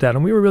just flipped out,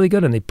 and we were really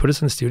good. And they put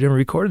us in the studio and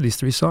recorded these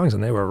 3 songs,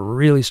 and they were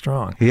really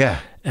strong. Yeah.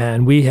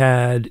 And we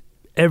had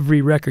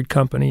every record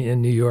company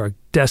in New York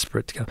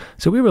desperate to come.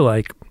 So we were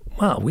like,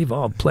 wow, we've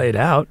all played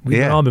out.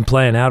 We've all been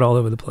playing out all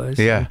over the place.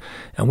 Yeah.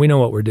 And we know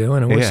what we're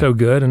doing, and we're so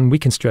good, and we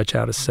can stretch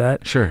out a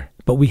set. Sure.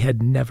 But we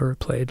had never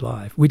played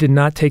live. We did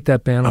not take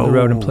that band on the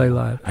road and play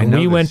live. And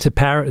we went to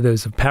there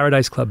was a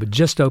Paradise Club. It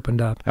just opened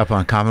up. Up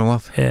on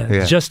Commonwealth? Yeah,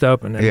 it just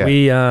opened.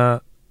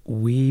 And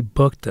we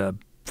booked a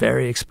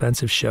very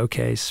expensive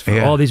showcase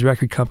for all these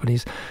record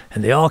companies,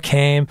 and they all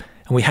came.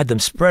 And we had them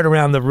spread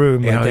around the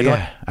room.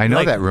 I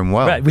know that room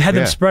well. Right, we had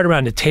them spread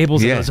around the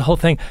tables. And it was the whole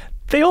thing.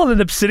 They all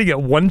ended up sitting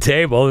at one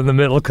table in the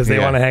middle because they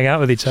want to hang out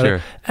with each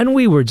other. And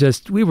we were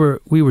just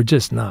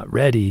not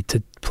ready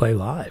to play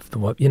live.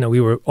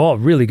 We were all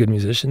really good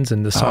musicians,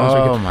 and the songs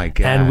were good. Oh my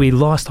God! And we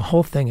lost the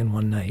whole thing in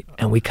one night,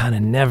 and we kind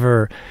of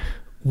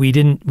we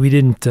didn't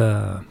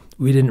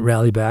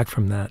rally back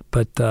from that.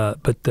 But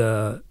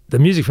the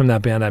music from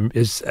that band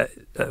is.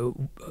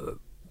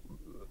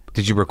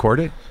 Did you record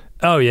it?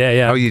 Oh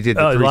yeah. Oh, you did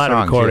the 3 a lot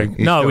songs. of recording.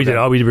 Yeah, we did.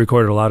 Oh, we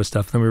recorded a lot of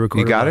stuff. Then we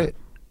recorded. You got it?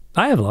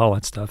 I have all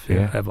that stuff.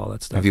 Yeah, I have all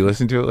that stuff. Have you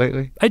listened to it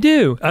lately? I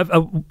do.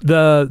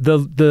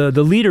 The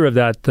leader of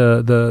that,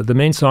 the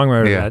main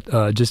songwriter of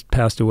that, just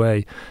passed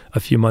away a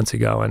few months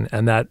ago,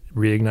 and that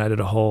reignited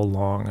a whole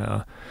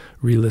long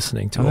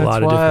re-listening to a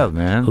lot of wild,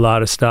 man. A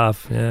lot of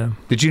stuff. Yeah.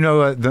 Did you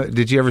know?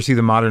 Did you ever see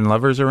the Modern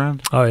Lovers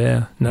around? Oh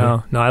yeah.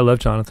 No, I love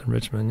Jonathan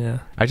Richman. Yeah.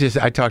 I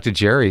talked to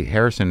Jerry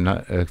Harrison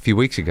a few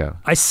weeks ago.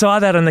 I saw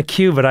that on the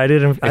queue, but I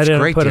didn't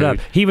great, put dude. it up.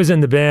 He was in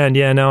the band.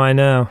 Yeah. No, I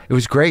know. It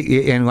was great,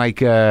 and like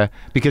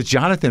because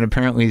Jonathan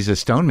apparently is a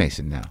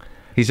stonemason now.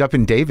 He's up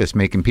in Davis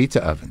making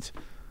pizza ovens.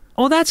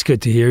 Oh, that's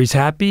good to hear. He's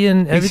happy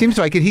and He seems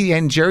like it.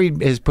 And Jerry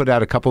has put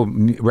out a couple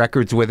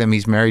records with him.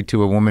 He's married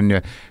to a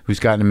woman who's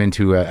gotten him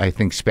into, I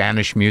think,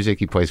 Spanish music.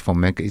 He plays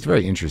flamenco. He's a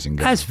very interesting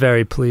guy. That's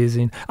very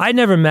pleasing. I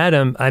never met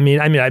him. I mean,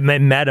 I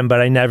met him,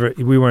 but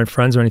we weren't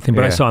friends or anything.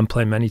 But I saw him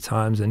play many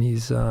times, and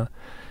he's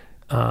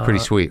pretty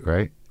sweet,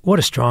 right? What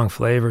a strong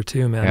flavor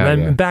too, man.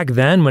 Yeah. Back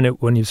then,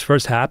 when he was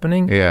first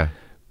happening, yeah.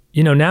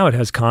 You know, now it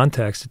has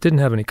context. It didn't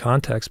have any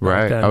context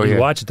back then. Oh, you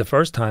watch it the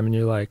first time, and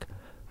you're like,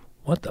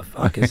 what the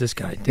fuck is this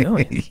guy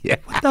doing? Yeah.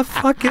 What the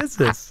fuck is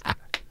this?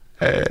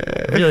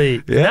 Really,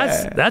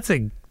 that's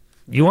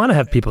you want to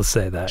have people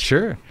say that.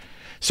 Sure.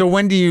 So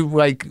when do you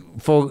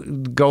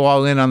go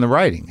all in on the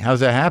writing?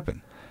 How's that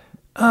happen?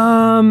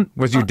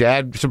 Was your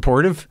dad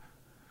supportive?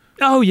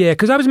 Oh yeah,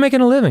 because I was making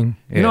a living.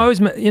 Yeah. I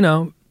was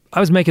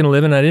making a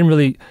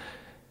living.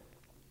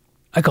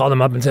 I called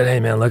him up and said, hey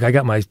man, look, I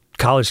got my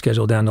college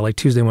schedule down to like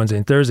Tuesday, Wednesday,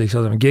 and Thursday,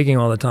 so I'm gigging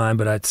all the time,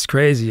 but it's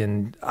crazy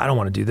and I don't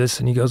want to do this.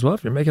 And he goes, well,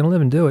 if you're making a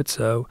living, do it.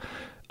 So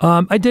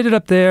I did it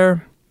up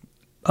there.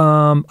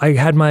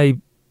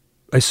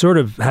 I sort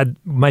of had,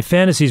 my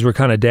fantasies were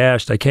kind of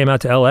dashed. I came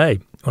out to LA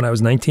when I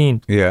was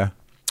 19. Yeah.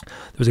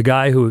 There was a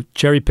guy who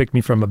cherry-picked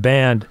me from a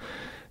band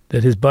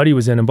that his buddy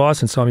was in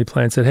Boston, saw me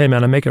play and said, hey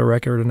man, I'm making a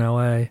record in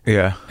LA.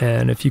 Yeah.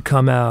 And if you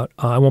come out,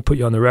 I won't put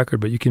you on the record,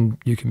 but you can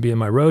be in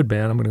my road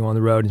band. I'm going to go on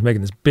the road. He's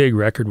making this big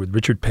record with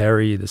Richard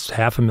Perry, this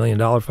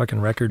 $500,000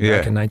 fucking record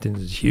back in 19,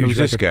 this huge Who's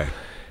record. this guy?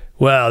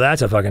 Well,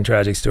 that's a fucking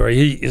tragic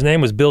story. His name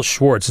was Bill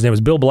Schwartz. His name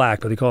was Bill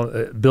Black, but they call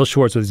it Bill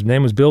Schwartz, but his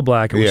name was Bill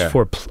Black. It was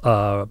for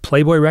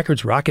Playboy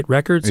Records, Rocket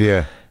Records.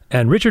 Yeah.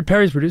 And Richard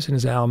Perry's producing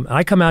his album. And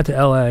I come out to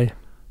LA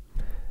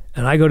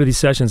and I go to these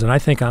sessions and I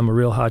think I'm a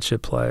real hot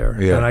shit player.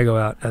 Yeah. And I go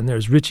out and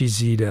there's Richie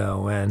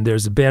Zito and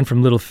there's a band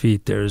from Little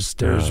Feat. There's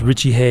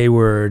Richie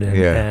Hayward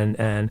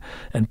and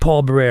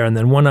Paul Barrere. And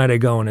then one night I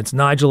go and it's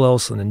Nigel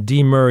Olsson and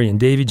Dee Murray and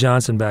Davey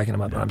Johnson backing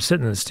him up. And I'm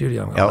sitting in the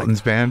studio. I'm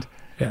Elton's band?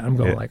 Yeah, I'm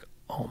going like,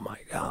 oh my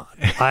God.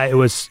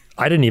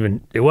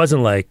 It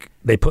wasn't like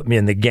they put me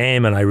in the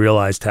game and I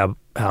realized how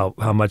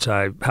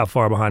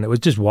far behind it was.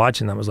 Just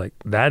watching them, I was like,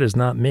 that is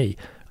not me.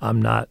 I'm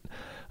not.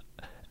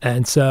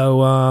 And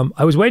so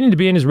I was waiting to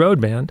be in his road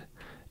band,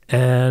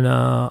 and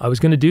I was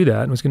going to do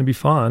that, and it was going to be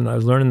fun. I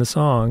was learning the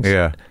songs.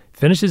 Yeah.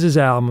 Finishes his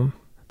album.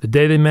 The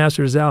day they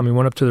mastered his album, he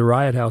went up to the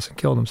Riot House and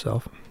killed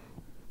himself.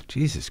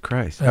 Jesus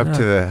Christ. Up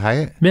to the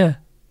Hyatt? Yeah.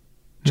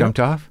 Jumped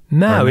off?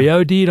 No, he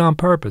OD'd on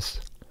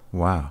purpose.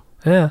 Wow.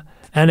 Yeah.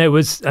 And I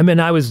was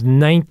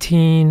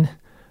 19.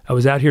 I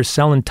was out here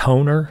selling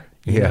toner.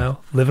 You know,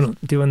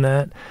 doing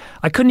that.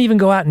 I couldn't even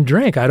go out and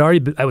drink.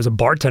 I was a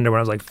bartender when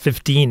I was like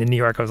 15 in New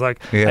York. I was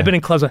like, I've been in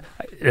clubs.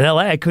 In LA,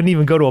 I couldn't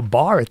even go to a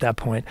bar at that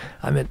point.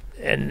 I'm at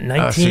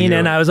 19,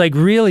 and I was like,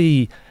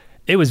 really,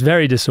 it was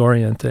very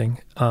disorienting.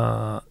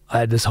 I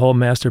had this whole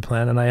master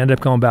plan, and I ended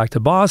up going back to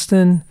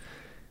Boston,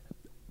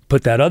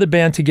 put that other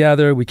band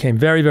together. We came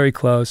very, very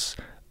close.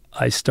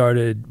 I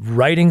started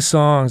writing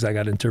songs. I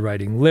got into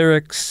writing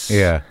lyrics.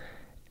 Yeah.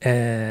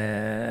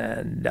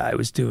 And I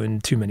was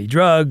doing too many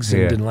drugs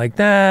and didn't like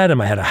that. And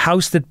I had a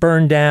house that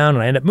burned down.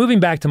 And I ended up moving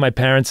back to my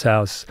parents'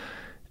 house.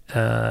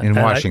 In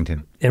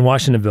Washington? In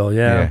Washingtonville,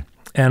 yeah.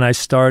 And I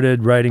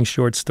started writing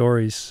short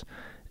stories.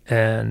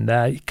 And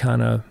I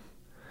kind of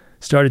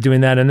started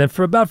doing that. And then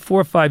for about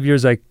 4 or 5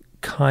 years, or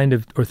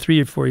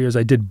 3 or 4 years,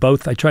 I did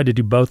both. I tried to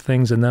do both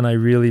things. And then I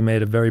really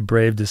made a very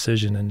brave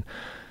decision. And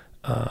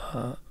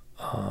I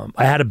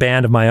had a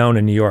band of my own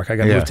in New York. I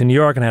got moved to New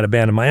York and I had a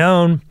band of my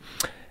own.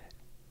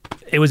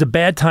 It was a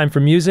bad time for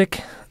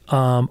music.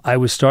 I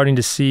was starting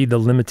to see the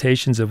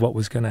limitations of what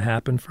was going to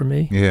happen for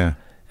me. Yeah.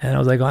 And I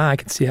was like, I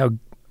can see how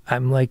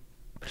I'm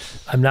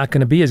not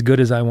going to be as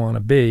good as I want to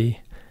be.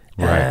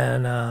 Right.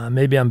 And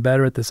maybe I'm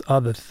better at this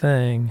other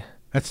thing.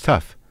 That's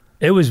tough.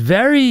 It's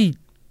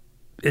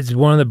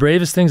one of the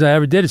bravest things I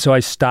ever did. So I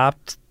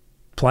stopped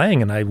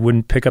playing and I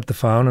wouldn't pick up the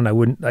phone and I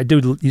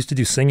used to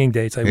do singing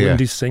dates. I wouldn't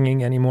do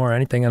singing anymore or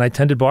anything. And I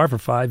tended bar for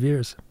 5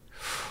 years.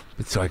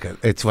 It's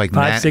like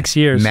 5, 6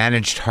 years.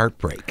 Managed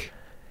heartbreak.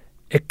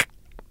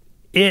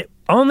 It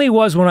only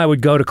was when I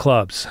would go to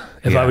clubs.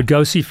 If I would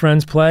go see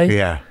friends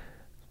play,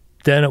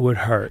 then it would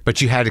hurt. But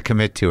you had to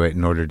commit to it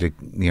in order to,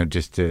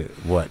 just to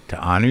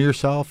honor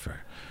yourself? Or?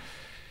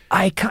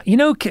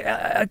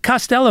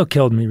 Costello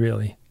killed me,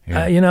 really.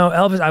 Yeah.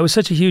 Elvis, I was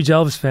such a huge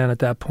Elvis fan at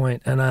that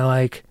point, and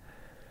I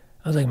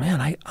was like,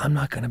 man, I'm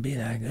not going to be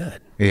that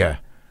good. Yeah.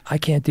 I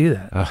can't do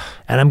that.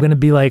 And I'm going to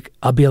be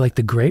I'll be like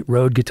the great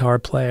road guitar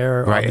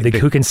player,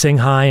 who can sing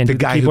high and the do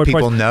guy the who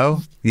people parts.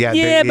 know.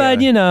 Yeah, but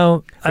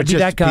I'd be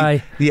that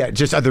guy.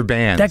 Just other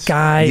bands. That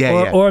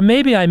guy, or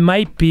maybe I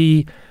might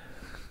be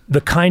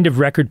the kind of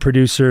record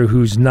producer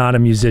who's not a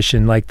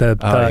musician, like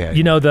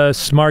the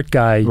smart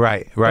guy.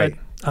 Right. But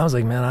I was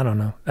like, man, I don't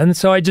know. And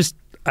so I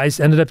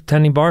ended up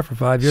attending bar for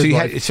 5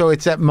 years. So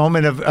it's that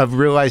moment of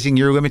realizing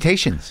your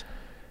limitations.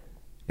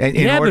 But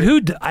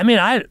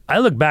I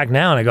look back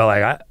now and I go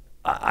like,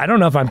 I don't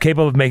know if I'm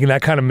capable of making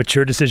that kind of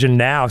mature decision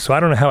now, so I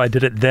don't know how I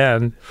did it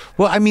then.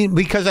 Well, I mean,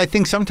 because I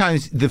think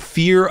sometimes the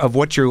fear of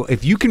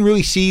if you can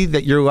really see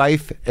that your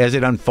life as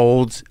it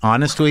unfolds,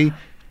 honestly,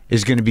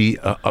 is going to be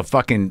a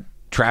fucking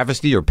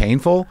travesty or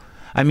painful.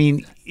 I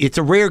mean, it's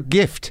a rare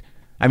gift.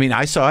 I mean,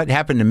 I saw it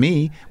happen to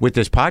me with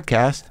this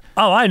podcast.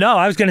 Oh, I know.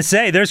 I was going to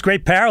say, there's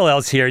great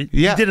parallels here.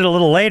 Yeah. You did it a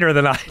little later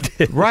than I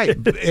did.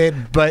 Right. But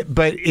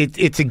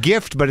it's a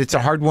gift, but it's a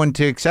hard one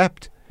to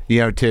accept,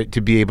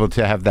 to be able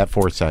to have that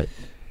foresight.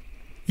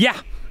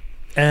 Yeah.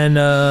 And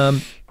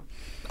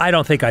I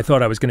don't think I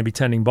thought I was going to be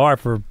tending bar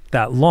for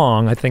that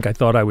long. I think I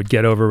thought I would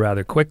get over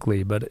rather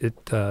quickly, but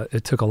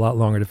it took a lot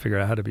longer to figure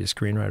out how to be a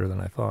screenwriter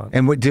than I thought.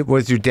 And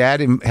was your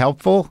dad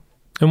helpful?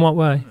 In what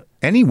way?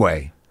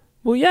 Anyway.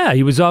 Well, yeah,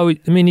 he was always,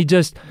 he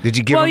just... Did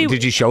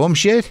you show him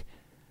shit?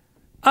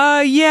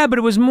 Yeah, but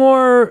it was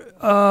more,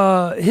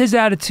 his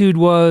attitude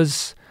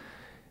was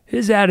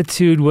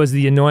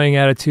the annoying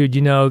attitude,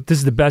 this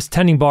is the best,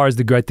 tending bar is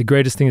the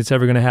greatest thing that's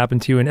ever going to happen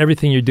to you, and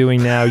everything you're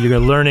doing now,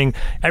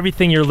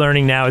 everything you're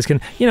learning now is going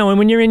to, and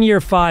when you're in year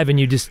 5 and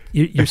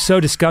you're so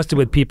disgusted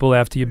with people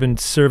after you've been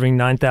serving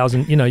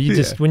 9,000,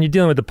 when you're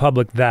dealing with the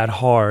public that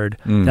hard,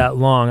 that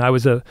long,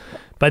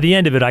 by the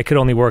end of it, I could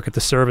only work at the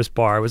service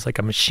bar. I was like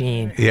a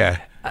machine. Yeah.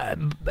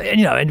 And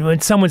when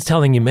someone's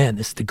telling you, man,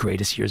 this is the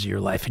greatest years of your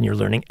life and you're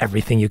learning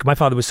everything my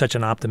father was such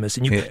an optimist,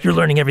 and you're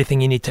learning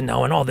everything you need to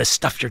know and all this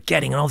stuff you're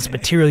getting and all this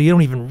material, you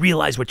don't even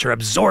realize what you're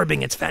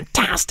absorbing. It's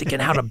fantastic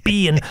and how to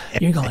be, and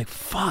you're going like,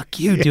 fuck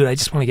you, dude, I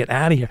just want to get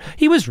out of here.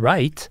 He was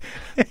right,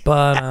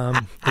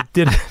 but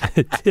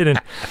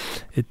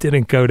it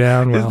didn't go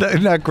down well.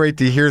 It's not great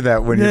to hear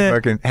that when you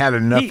fucking had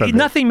enough of it.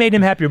 Nothing made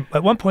him happier.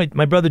 At one point,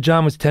 my brother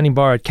John was tending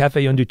bar at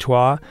Café Un Deux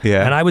Trois,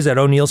 and I was at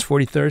O'Neill's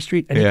 43rd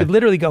Street, and he could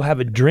literally go have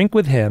a drink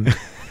with him.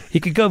 He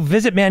could go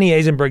visit Manny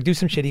Eisenberg, do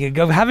some shit. He could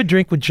go have a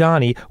drink with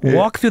Johnny,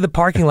 walk through the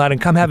parking lot,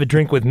 and come have a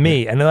drink with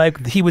me. And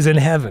like he was in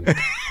heaven.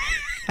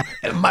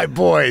 My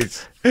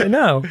boys. I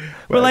know.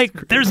 We're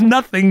like, there's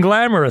nothing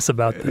glamorous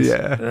about this.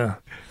 Yeah.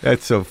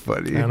 That's so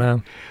funny. I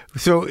know.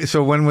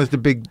 So when was the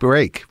big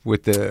break for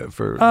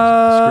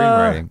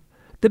screenwriting?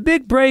 The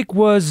big break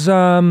was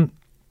a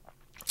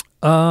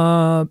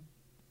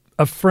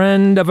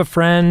friend of a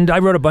friend. I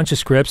wrote a bunch of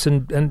scripts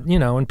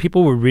and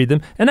people would read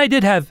them. And I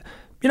did have,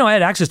 I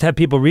had access to have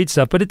people read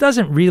stuff, but it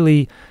didn't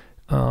really,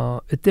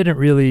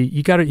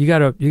 you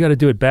gotta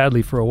do it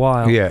badly for a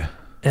while. Yeah.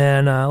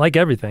 And like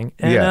everything.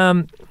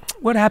 And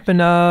what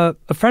happened, a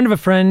friend of a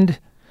friend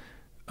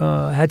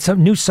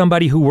knew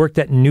somebody who worked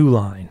at New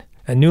Line.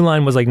 And New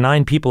Line was like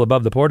 9 people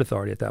above the Port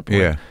Authority at that point.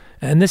 Yeah.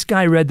 And this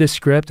guy read this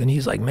script and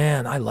he's like,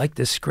 man, I like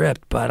this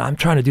script, but I'm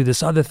trying to do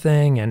this other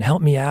thing and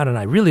help me out. And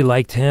I really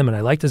liked him and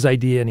I liked his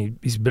idea, and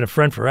he's been a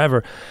friend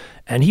forever.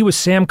 And he was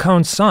Sam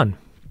Cohn's son.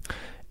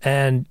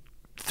 And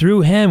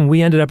through him,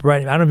 we ended up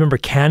writing, I don't remember,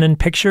 Cannon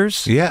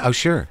Pictures? Yeah, oh,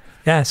 sure.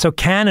 Yeah, so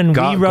Cannon,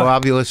 we wrote...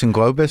 Globulus and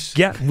Globus?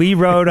 Yeah, we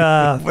wrote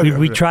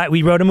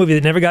we wrote a movie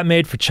that never got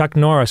made for Chuck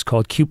Norris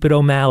called Cupid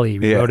O'Malley.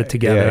 We wrote it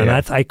together, and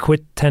I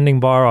quit tending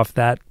bar off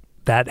that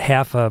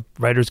half a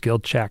Writers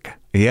Guild check.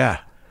 Yeah.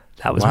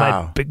 That was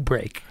my big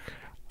break.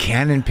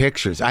 Cannon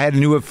Pictures. I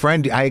knew a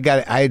friend. I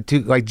had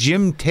to, like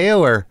Jim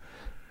Taylor,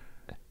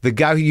 the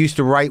guy who used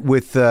to write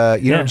with,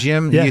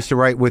 Jim? He used to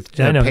write with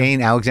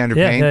Payne, Alexander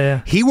Payne.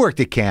 Yeah. He worked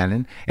at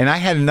Cannon. And I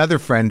had another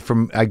friend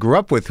I grew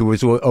up with who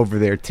was over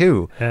there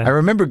too. Yeah. I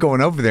remember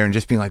going over there and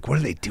just being like, what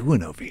are they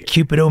doing over here?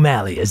 Cupid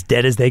O'Malley, as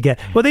dead as they get.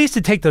 Well, they used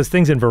to take those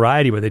things in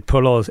Variety where they'd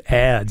put all those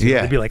ads.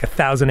 There'd be like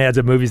 1,000 ads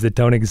of movies that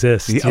don't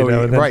exist.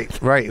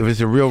 Right. It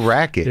was a real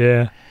racket.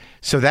 Yeah.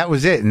 So that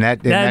was it, and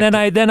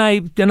then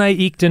I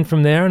eked in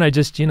from there, and I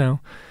just and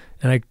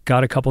I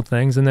got a couple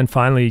things, and then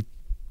finally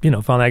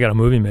I got a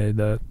movie made,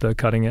 the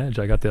Cutting Edge.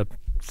 I got the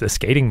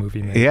skating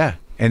movie made. Yeah,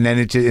 and then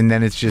it's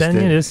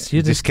just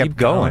you just kept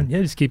going.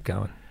 Yeah, just keep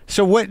going.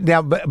 So what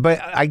now?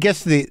 But I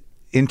guess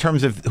in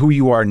terms of who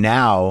you are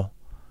now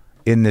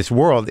in this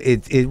world,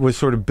 it was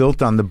sort of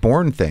built on the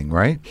Bourne thing,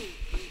 right?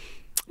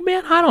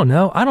 Man, I don't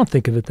know. I don't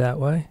think of it that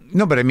way.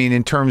 No, but I mean,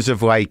 in terms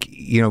of like,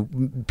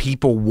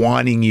 people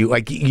wanting you,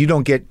 like you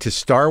don't get to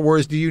Star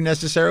Wars, do you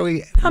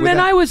necessarily? I mean,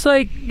 I was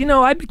like,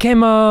 I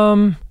became,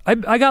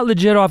 I got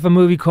legit off a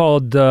movie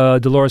called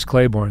Dolores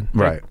Claiborne.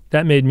 Right.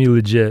 That made me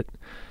legit.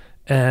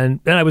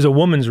 And I was a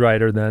woman's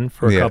writer then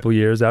for a couple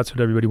years. That's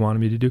what everybody wanted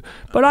me to do.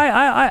 But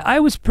I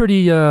was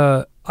pretty,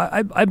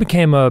 I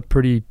became a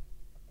pretty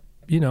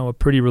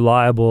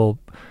reliable,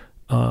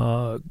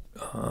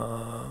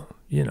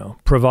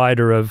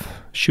 provider of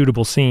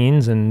shootable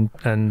scenes and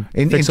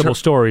fixable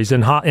stories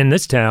in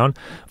this town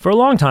for a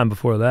long time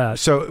before that.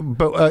 So,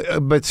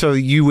 but so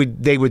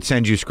they would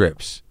send you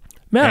scripts.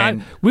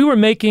 Man, we were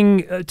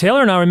making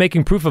Taylor and I were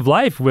making Proof of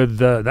Life with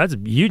that's a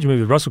huge movie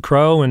with Russell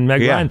Crowe and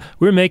Meg Ryan.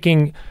 We were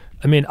making.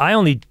 I mean,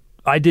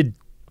 I did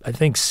I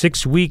think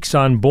 6 weeks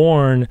on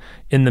Bourne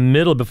in the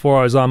middle before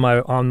I was on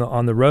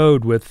the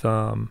road with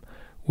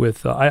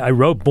I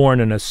wrote Bourne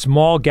in a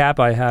small gap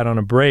I had on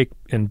a break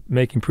in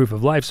making Proof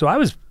of Life. So I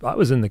was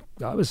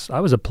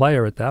a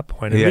player at that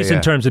point, at least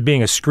in terms of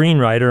being a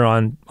screenwriter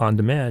on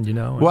demand, you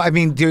know. Well, I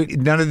mean,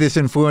 dude, none of this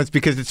influence,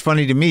 because it's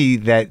funny to me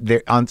that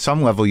there, on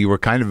some level you were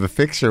kind of a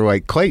fixer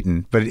like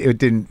Clayton, but you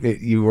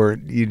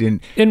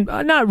didn't. And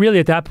not really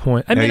at that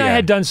point. I mean, I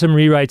had done some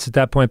rewrites at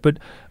that point, but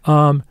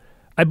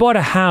I bought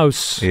a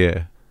house.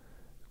 Yeah.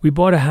 We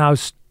bought a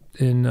house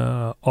in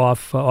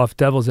off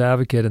Devil's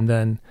Advocate, and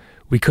then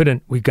we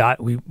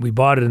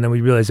bought it, and then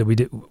we realized that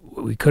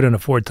we couldn't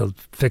afford to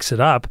fix it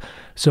up.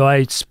 So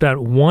I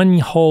spent one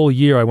whole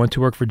year. I went to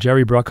work for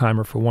Jerry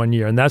Bruckheimer for 1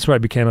 year, and that's where I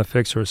became a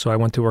fixer. So I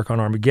went to work on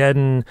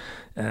Armageddon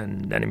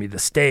and Enemy of the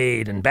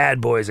State and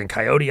Bad Boys and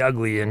Coyote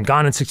Ugly and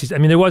Gone in 60. I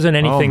mean, there wasn't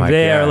anything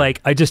there. God.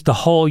 Like the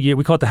whole year,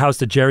 we call it the house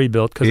that Jerry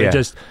built,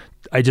 because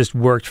I just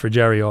worked for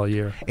Jerry all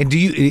year. And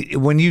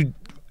when you,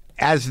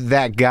 as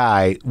that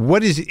guy,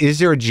 is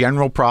there a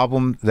general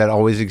problem that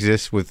always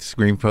exists with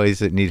screenplays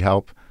that need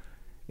help?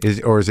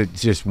 Or is it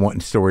just one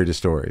story to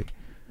story?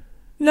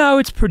 No,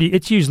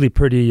 it's usually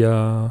pretty,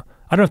 I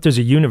don't know if there's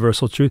a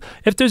universal truth.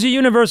 If there's a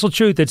universal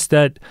truth, it's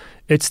that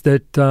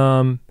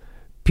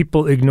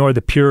people ignore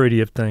the purity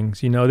of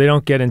things. You know, they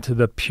don't get into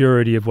the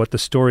purity of what the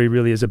story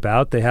really is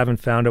about. They haven't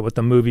found out what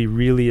the movie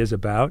really is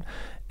about.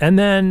 And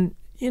then,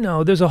 you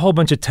know, there's a whole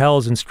bunch of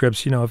tells in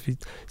scripts. You know, if you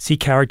see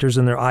characters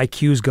and their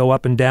IQs go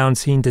up and down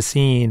scene to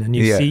scene, and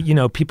you see, you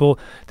know, people,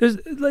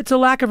 it's a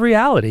lack of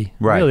reality.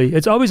 Right. Really.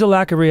 It's always a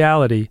lack of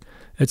reality.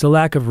 It's a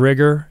lack of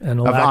rigor and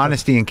a lack of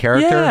honesty and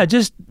character.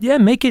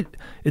 Make it.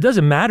 It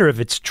doesn't matter if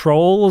it's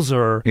trolls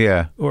or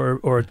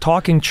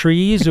talking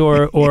trees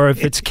or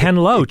if it's Ken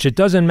Loach. It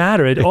doesn't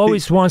matter. It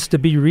always wants to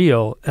be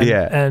real.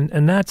 And,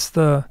 and that's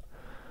the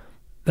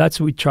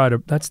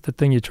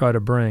thing you try to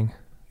bring.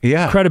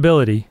 Yeah.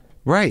 Credibility.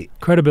 Right.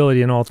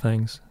 Credibility in all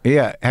things.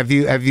 Yeah. Do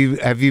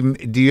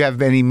you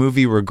have any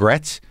movie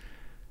regrets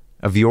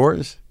of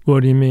yours? What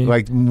do you mean?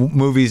 Like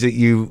movies that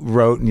you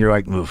wrote and you're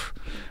like, oof,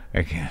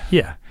 I can't.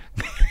 Yeah.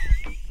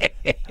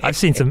 I've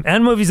seen some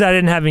and movies I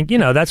didn't have. You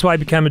know, that's why I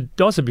become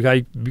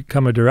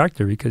a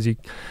director, because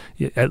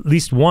at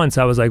least once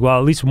I was like, well,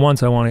 at least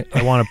once I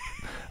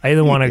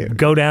either want to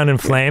go down in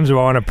flames, or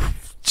I want to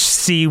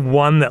see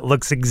one that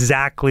looks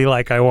exactly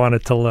like I want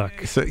it to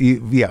look. So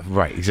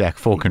right, exact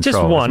full control.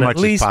 Just one, as much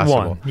at least as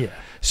possible. one. Yeah.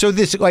 So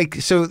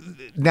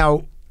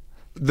now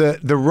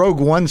the Rogue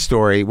One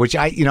story, which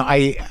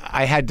I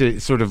had to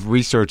sort of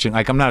research, and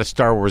like I'm not a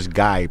Star Wars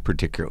guy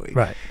particularly,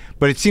 right?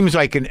 But it seems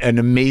like an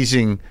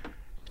amazing.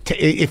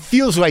 It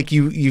feels like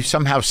you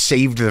somehow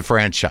saved the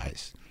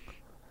franchise.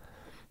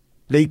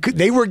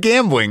 They were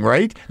gambling,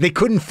 right? They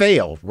couldn't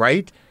fail,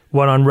 right?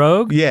 What, on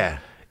Rogue? Yeah.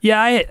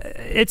 Yeah,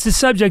 it's a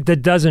subject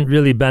that doesn't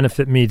really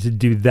benefit me to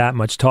do that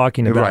much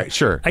talking about. Right,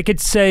 sure. I could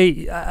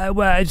say,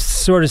 I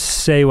sort of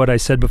say what I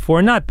said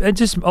before,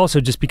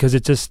 just because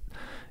it's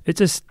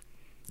just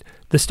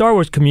the Star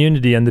Wars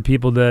community and the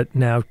people that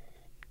now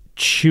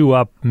chew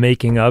up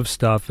making of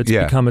stuff. It's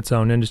become its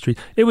own industry.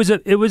 It was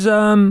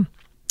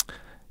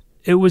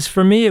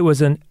for me, it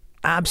was an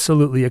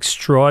absolutely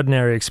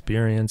extraordinary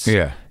experience.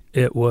 Yeah.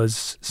 It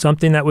was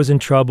something that was in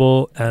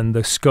trouble, and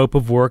the scope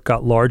of work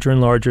got larger and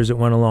larger as it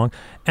went along.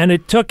 And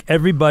it took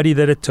everybody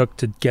that it took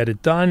to get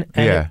it done.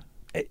 And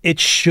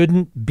it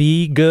shouldn't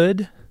be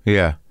good.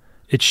 Yeah.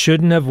 It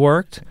shouldn't have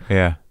worked.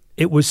 Yeah.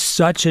 It was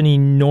such an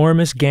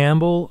enormous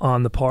gamble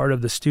on the part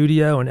of the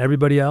studio and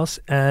everybody else.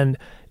 And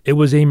it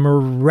was a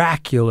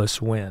miraculous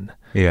win.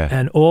 Yeah.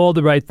 And all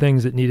the right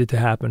things that needed to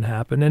happen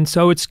happened. And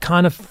so it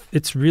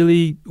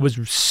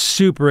was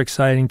super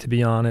exciting to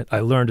be on it. I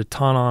learned a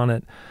ton on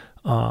it.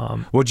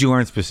 What'd you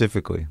learn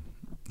specifically?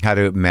 How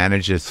to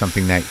manage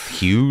something that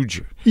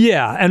huge?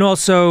 Yeah. And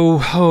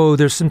also,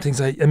 there's some things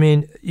I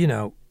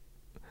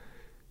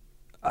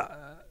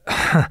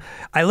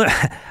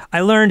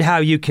learned how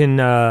you can,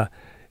 I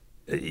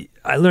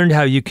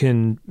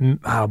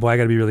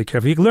got to be really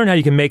careful. You can learn how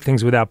you can make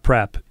things without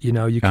prep. You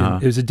know, you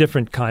can. It was a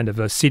different kind of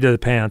a seat of the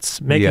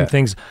pants making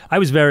things.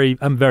 I'm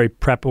very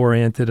prep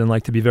oriented and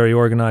like to be very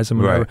organized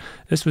and whatever. Right.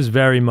 This was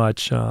very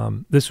much.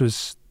 This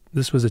was a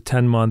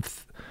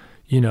 10-month,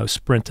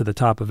 sprint to the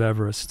top of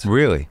Everest.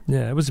 Really?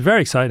 Yeah, it was very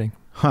exciting.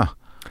 Huh.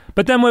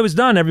 But then when it was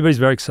done, everybody's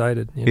very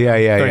excited.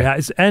 Yeah.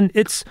 And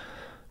it's.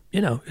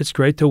 It's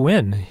great to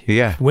win.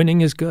 Yeah. Winning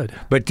is good.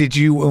 But did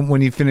you,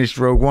 when you finished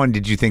Rogue One,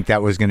 did you think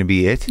that was going to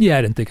be it? Yeah,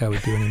 I didn't think I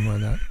would do any more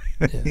of that.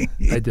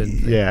 Yeah, I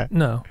didn't. Yeah.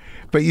 No.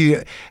 But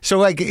so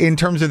like in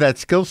terms of that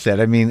skill set,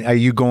 I mean, are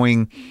you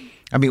going,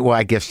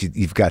 I guess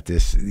you've got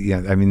this,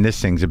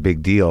 this thing's a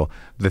big deal.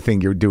 The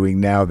thing you're doing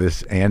now,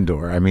 this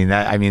Andor,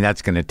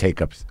 that's going to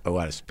take up a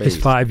lot of space.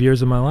 It's 5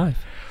 years of my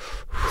life.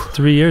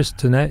 3 years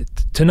tonight.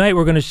 Tonight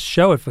we're going to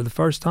show it for the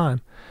first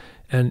time.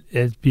 And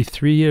it'd be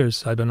 3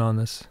 years I've been on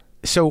this.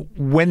 So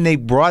when they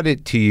brought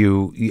it to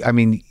you,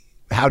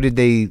 how did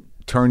they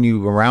turn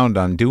you around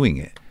on doing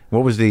it?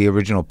 What was the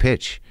original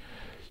pitch?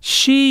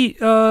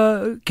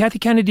 Kathy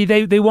Kennedy,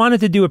 they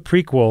wanted to do a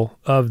prequel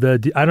of I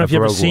don't know if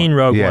you've ever seen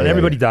Rogue One.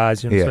 Everybody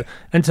dies.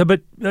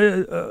 But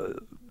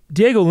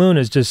Diego Luna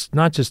is just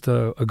not just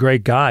a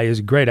great guy; he's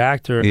a great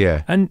actor.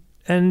 Yeah.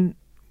 And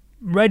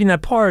writing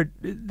that part,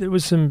 there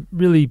was some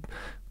really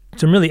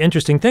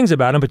interesting things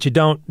about him, but you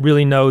don't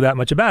really know that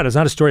much about it. It's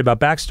not a story about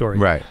backstory.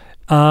 Right.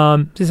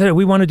 They said,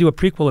 we want to do a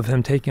prequel of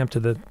him taking him up to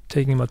the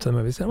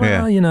movie. I said,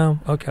 well,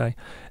 okay.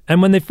 And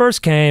when they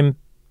first came,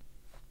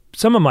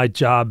 some of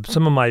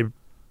my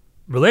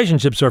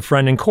relationships are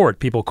friend in court.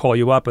 People call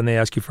you up and they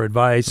ask you for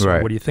advice.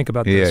 Or what do you think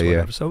about this?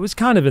 Yeah. So it was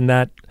kind of in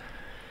that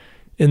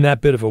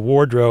bit of a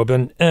wardrobe.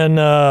 And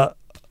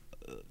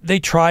they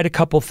tried a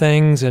couple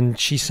things, and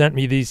she sent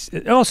me these.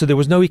 Also, there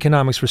was no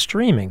economics for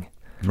streaming.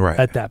 Right.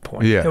 At that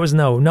point. Yeah. There was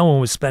no one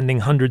was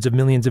spending hundreds of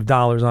millions of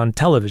dollars on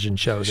television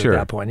shows at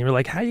that point. And you were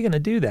like, how are you going to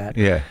do that?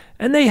 Yeah.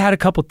 And they had a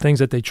couple things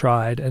that they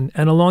tried. And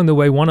along the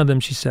way, one of them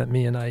she sent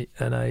me, and I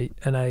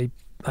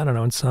don't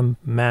know, in some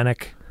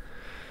manic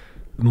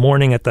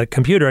morning at the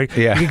computer.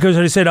 Yeah. Because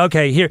they said,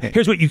 okay,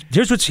 here's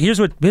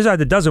how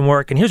that doesn't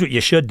work, and here's what you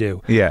should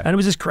do. Yeah. And it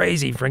was this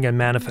crazy friggin'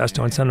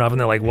 manifesto and sent it off,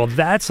 and they're like, well,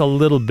 that's a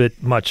little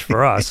bit much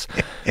for us.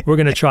 We're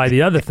going to try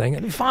the other thing.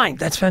 And fine,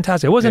 that's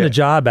fantastic. It wasn't a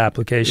job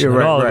application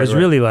at all. It was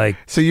really like,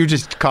 so you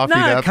just coffeed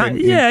up. I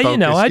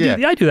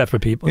do that for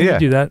people. Yeah. I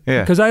do that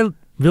because I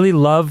really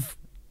love.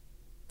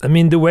 I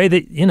mean, the way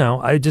that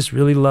I just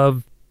really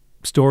love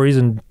stories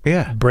and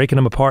breaking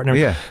them apart and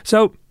everything. Yeah.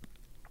 So,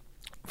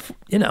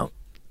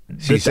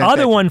 the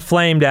other one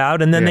flamed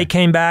out, and then they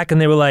came back and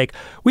they were like,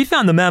 we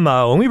found the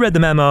memo and we read the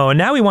memo, and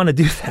now we want to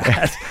do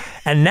that.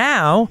 And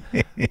now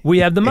we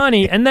have the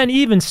money. And then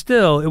even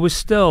still, it was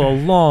still a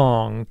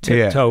long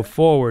tiptoe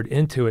forward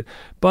into it.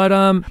 But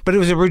it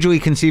was originally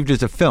conceived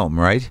as a film,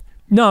 right?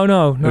 No.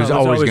 It was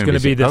always going to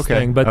be this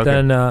thing. But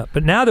then,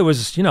 but now there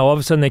was, all of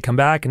a sudden they come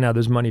back, and now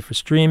there's money for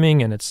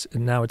streaming, and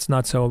now it's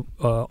not so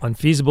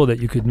unfeasible that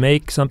you could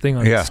make something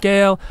on this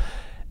scale.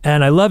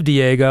 And I love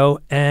Diego,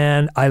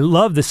 and I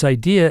love this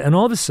idea, and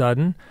all of a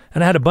sudden,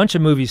 and I had a bunch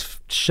of movies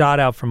shot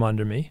out from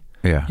under me.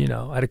 Yeah.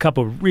 I had a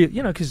couple of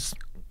because,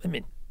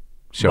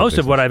 most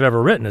of what I've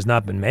ever written has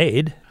not been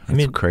made.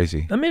 That's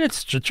crazy.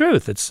 It's the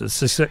truth. It's a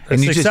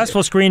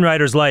successful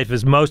screenwriter's life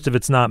is most of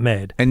it's not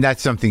made. And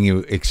that's something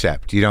you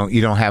accept. You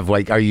don't have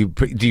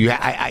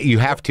you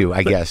have to,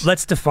 I guess.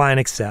 Let's define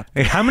accept.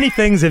 How many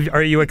things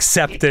are you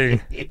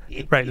accepting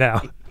right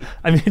now?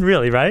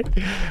 Really, right?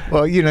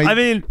 Well,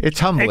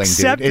 it's humbling,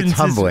 dude. It's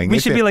humbling. We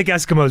should be like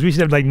Eskimos. We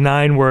should have like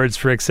 9 words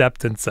for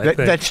acceptance, I think.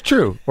 That's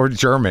true. Or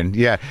German,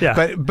 yeah.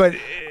 But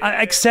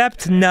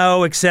accept,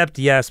 no, accept,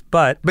 yes,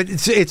 but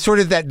it's sort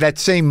of that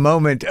same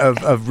moment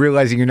of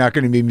realizing you're not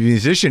going to be a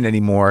musician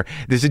anymore.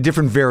 There's a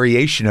different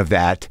variation of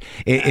that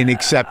in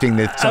accepting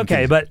that something.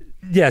 Okay, but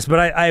yes, but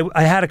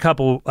I had a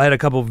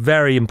couple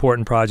very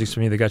important projects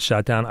for me that got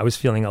shot down. I was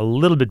feeling a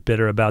little bit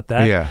bitter about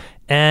that. Yeah.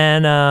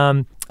 And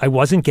I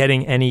wasn't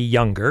getting any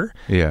younger.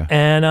 Yeah.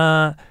 And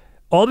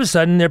all of a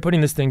sudden they're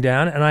putting this thing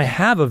down, and I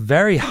have a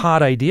very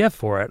hot idea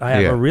for it. I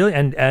have a really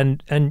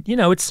and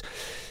it's,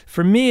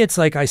 for me, it's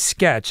like I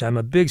sketch. I'm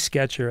a big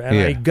sketcher, and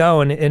I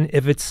go and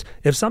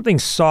if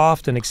something's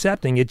soft and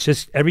accepting, it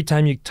just every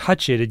time you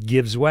touch it, it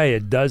gives way.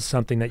 It does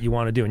something that you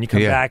want to do, and you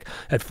come back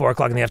at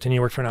 4:00 in the afternoon,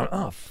 you work for an hour.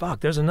 Oh fuck,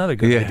 there's another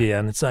good idea,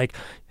 and it's like.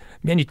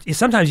 Man, you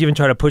sometimes even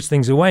try to push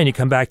things away, and you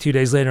come back 2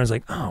 days later, and it's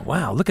like, oh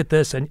wow, look at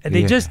this, and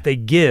they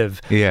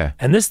give,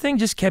 and this thing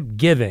just kept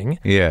giving,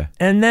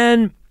 and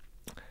then,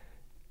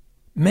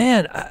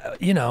 man,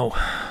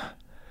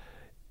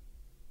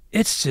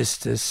 it's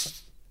just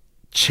this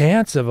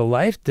chance of a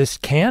life, this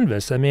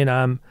canvas.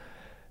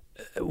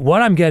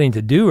 What I'm getting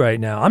to do right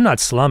now, I'm not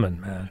slumming,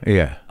 man.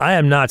 Yeah. I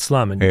am not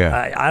slumming.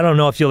 Yeah. I don't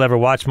know if you'll ever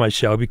watch my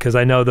show, because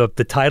I know the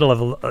title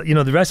of,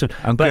 the rest of it.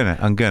 I'm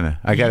gonna.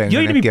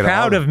 You're going to be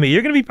proud of me.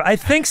 You're going to be, I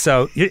think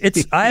so.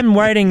 I'm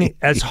writing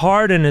as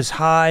hard and as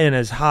high and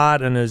as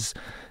hot and as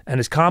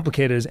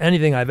complicated as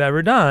anything I've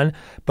ever done,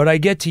 but I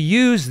get to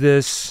use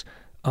this,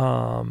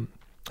 odd,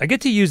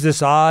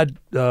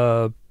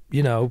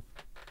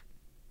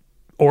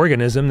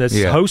 organism,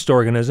 this host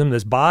organism,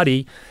 this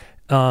body.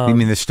 You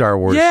mean the Star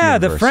Wars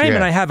universe? The frame,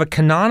 and I have a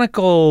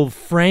canonical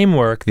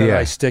framework that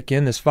I stick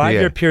in, this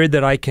 5-year period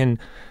that I can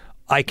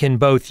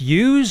both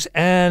use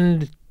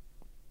and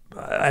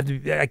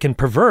I can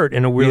pervert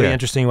in a really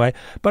interesting way.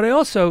 But I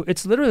also,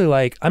 it's literally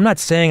like, I'm not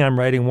saying I'm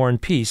writing War and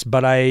Peace,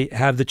 but I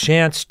have the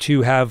chance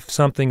to have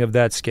something of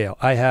that scale.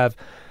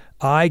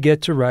 I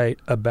get to write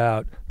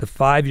about the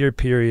 5-year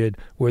period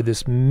where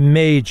this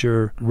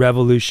major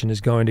revolution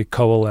is going to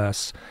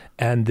coalesce,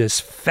 and this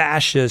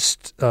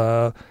fascist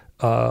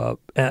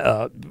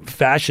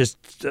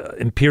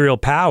imperial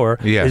power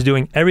is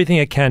doing everything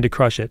it can to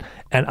crush it,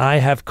 and I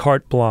have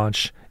carte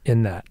blanche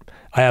in that.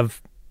 I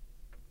have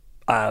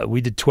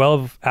we did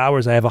 12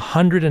 hours. I have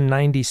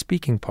 190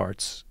 speaking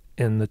parts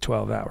in the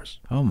 12 hours.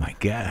 Oh my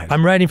God!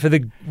 I'm writing for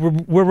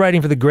we're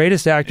writing for the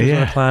greatest actors on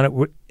the planet,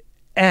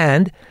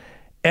 and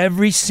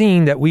every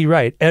scene that we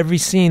write, every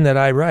scene that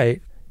I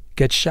write,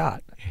 gets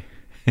shot.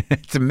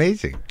 It's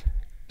amazing.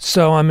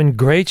 So I'm in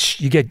great.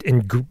 You get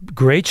in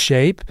great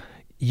shape.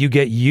 You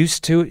get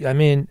used to it. I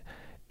mean,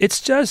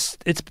 there's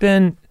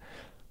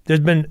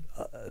been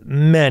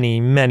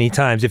many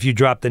times if you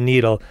drop the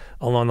needle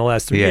along the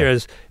last 3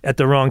 years at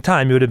the wrong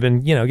time, you would have been,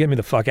 get me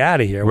the fuck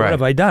out of here. What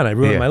have I done? I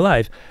ruined my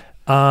life.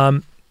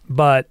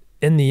 But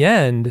in the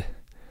end,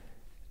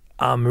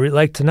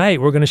 like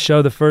tonight, we're going to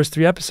show the first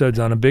 3 episodes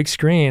on a big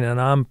screen, and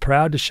I'm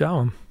proud to show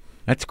them.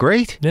 That's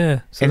great.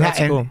 Yeah, so that's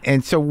cool.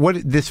 And so, what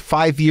this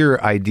 5-year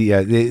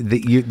idea?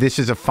 This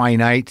is a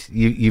finite.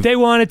 They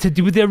wanted to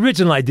do. The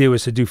original idea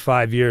was to do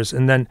 5 years,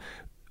 and then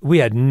we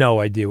had no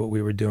idea what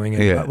we were doing.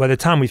 And by the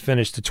time we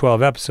finished the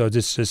 12 episodes,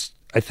 it's just.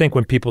 I think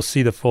when people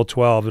see the full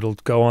 12, it'll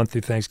go on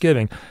through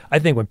Thanksgiving. I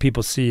think when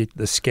people see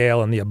the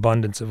scale and the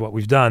abundance of what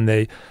we've done,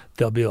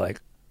 they'll be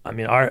like, I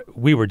mean, our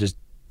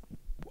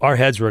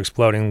heads were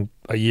exploding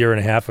a year and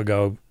a half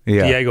ago.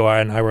 Diego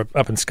and I were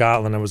up in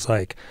Scotland, and it was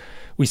like.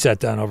 We sat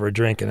down over a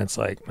drink, and it's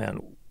like, man,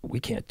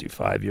 we can't do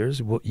 5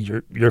 years.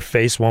 Your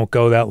face won't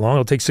go that long.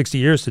 It'll take 60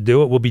 years to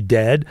do it. We'll be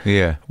dead.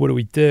 Yeah. What do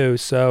we do?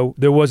 So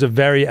there was a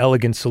very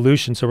elegant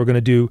solution. So we're going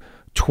to do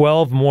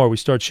 12 more. We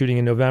start shooting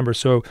in November.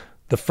 So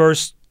the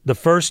first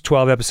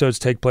 12 episodes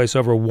take place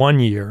over 1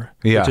 year,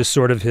 which is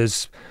sort of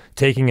his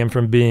taking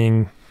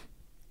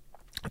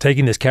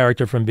this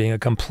character from being a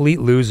complete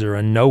loser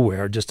and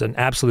nowhere, just an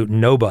absolute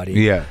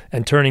nobody,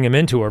 and turning him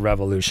into a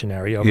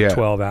revolutionary over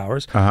 12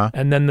 hours.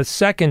 And then the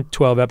second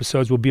 12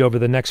 episodes will be over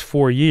the next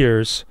 4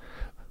 years,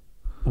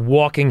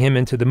 walking him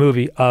into the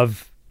movie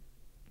of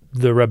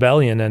the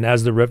rebellion, and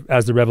as the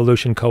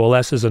revolution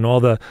coalesces and all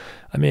the,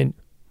 I mean,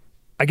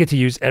 I get to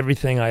use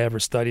everything I ever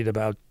studied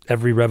about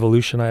every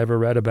revolution I ever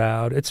read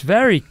about. It's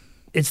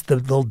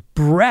the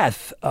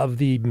breadth of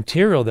the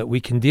material that we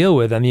can deal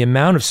with, and the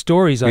amount of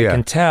stories I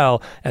can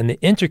tell, and the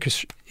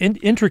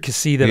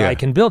intricacy that I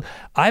can build.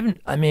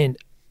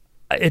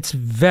 It's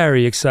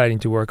very exciting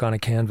to work on a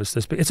canvas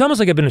this big. It's almost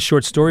like I've been a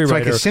short story writer.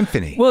 It's like a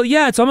symphony. Well,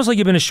 yeah, it's almost like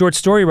you've been a short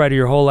story writer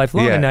your whole life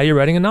long, and now you're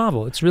writing a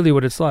novel. It's really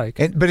what it's like.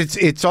 But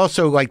it's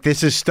also like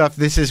this is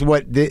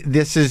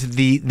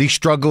the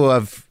struggle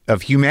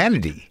of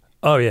humanity.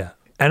 Oh yeah,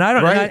 and I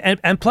don't. Right?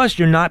 And plus,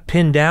 you're not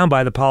pinned down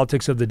by the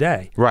politics of the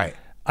day. Right.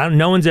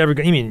 No one's ever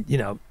going. I mean,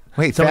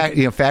 Wait,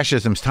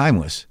 fascism's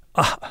timeless.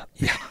 Right.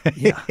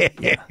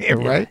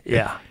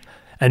 Yeah.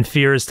 And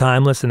fear is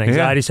timeless, and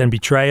anxiety and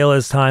betrayal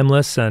is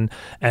timeless, and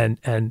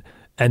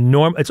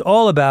norm. It's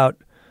all about.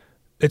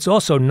 It's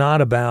also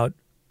not about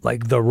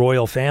like the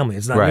royal family.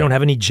 It's not. We don't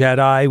have any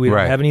Jedi. We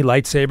don't have any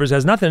lightsabers. It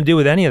has nothing to do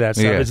with any of that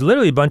stuff. Yeah. It's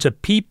literally a bunch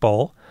of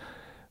people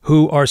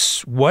who are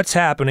what's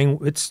happening.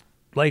 It's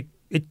like.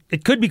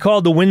 It could be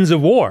called the Winds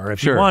of War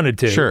if you wanted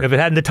to. Sure. If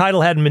the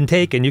title hadn't been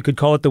taken, you could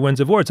call it the Winds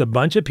of War. It's a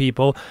bunch of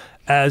people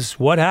as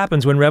what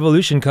happens when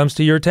revolution comes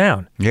to your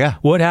town. Yeah.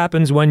 What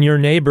happens when your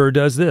neighbor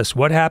does this?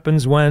 What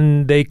happens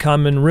when they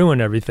come and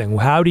ruin everything?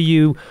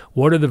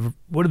 What are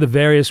the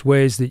various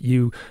ways that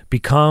you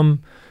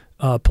become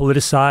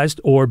politicized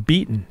or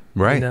beaten?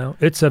 Right.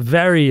 It's a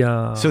very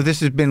So this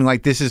has been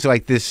like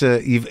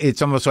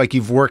it's almost like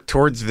you've worked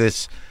towards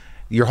this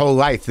your whole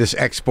life, this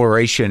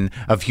exploration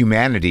of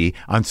humanity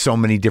on so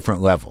many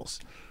different levels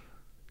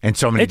and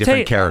so many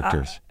different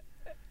characters.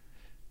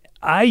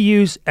 I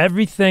use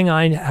everything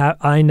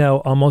I know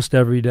almost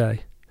every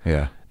day.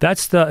 Yeah.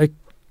 That's this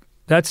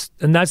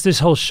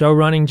whole show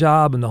running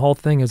job, and the whole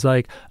thing is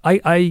like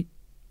I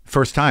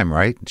first time,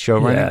 right? Show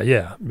running?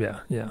 Yeah.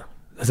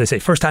 As they say,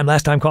 first time,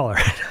 last time caller.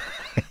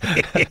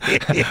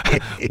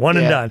 One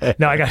and done.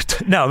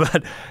 No,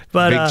 but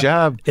big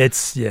job.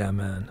 It's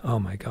man. Oh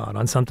my God,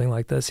 on something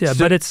like this. Yeah,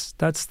 so, but it's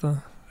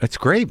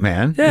great,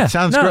 man. Yeah, it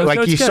sounds great.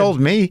 Like you sold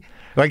me.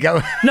 Like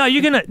no,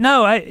 you're gonna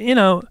no.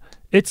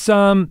 It's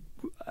I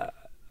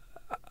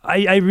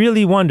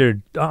really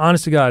wondered,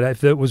 honest to God,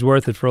 if it was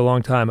worth it for a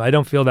long time. I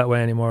don't feel that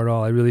way anymore at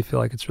all. I really feel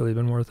like it's really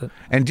been worth it.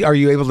 And are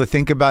you able to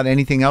think about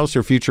anything else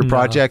or future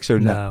projects or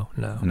no?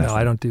 No,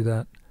 I don't do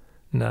that.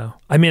 No,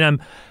 I mean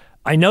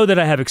I know that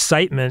I have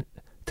excitement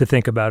to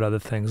think about other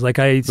things. Like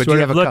I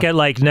sort of look at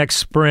like next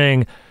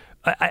spring.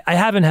 I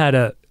haven't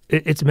had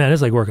it's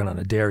like working on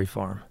a dairy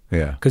farm.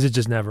 Yeah. Because it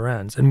just never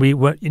ends. And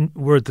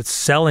we're at the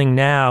selling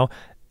now,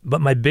 but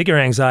my bigger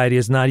anxiety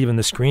is not even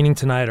the screening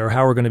tonight or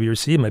how we're going to be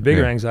received. My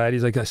bigger anxiety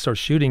is like I start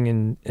shooting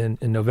in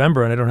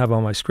November and I don't have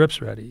all my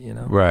scripts ready,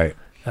 Right.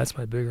 That's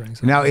my bigger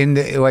anxiety. Now,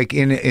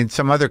 in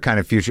some other kind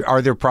of future,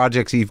 are there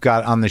projects you've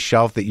got on the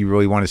shelf that you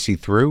really want to see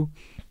through?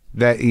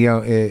 That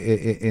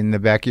in the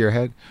back of your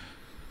head?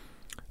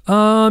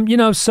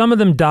 Some of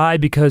them die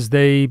because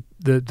the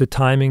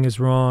timing is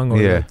wrong, or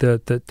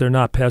that they're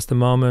not past the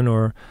moment,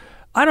 or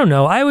I don't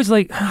know. I always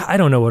I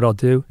don't know what I'll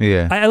do.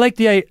 Yeah, I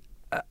like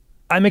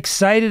I'm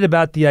excited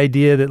about the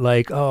idea that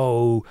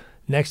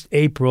next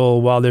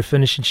April while they're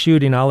finishing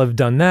shooting, I'll have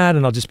done that,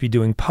 and I'll just be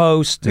doing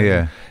post.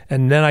 And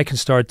then I can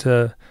start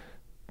to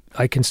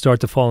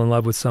fall in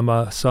love with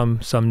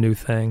some new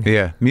thing.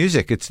 Yeah,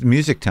 music. It's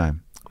music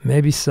time.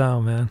 Maybe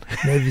so, man.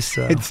 Maybe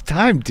so. It's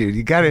time, dude.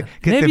 You got to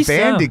get the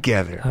band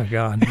together. Oh,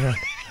 God. Yeah.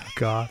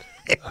 God.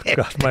 Oh,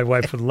 God. My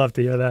wife would love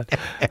to hear that.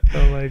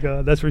 Oh, my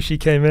God. That's where she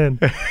came in.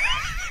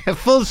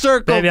 Full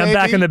circle, baby. I'm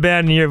back in the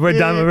band, and we're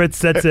done.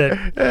 That's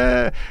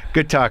it.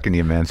 Good talking to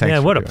you, man. Thanks. Yeah,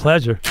 what a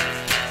pleasure.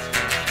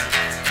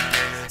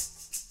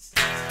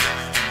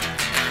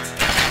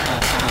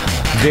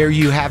 There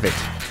you have it.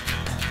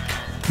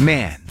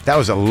 Man, that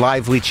was a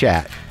lively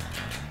chat.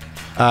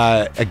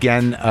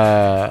 Again,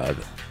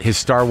 his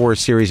Star Wars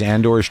series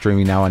Andor is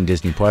streaming now on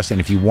Disney+. And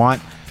if you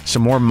want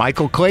some more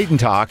Michael Clayton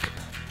talk,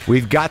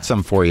 we've got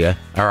some for you,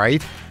 all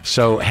right?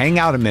 So hang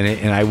out a minute,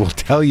 and I will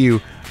tell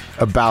you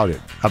about it.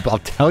 I'll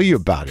tell you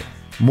about it.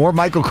 More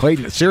Michael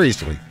Clayton.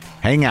 Seriously,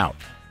 hang out.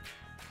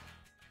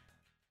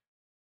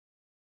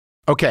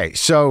 Okay,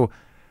 so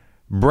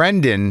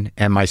Brendan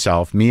and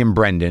myself, me and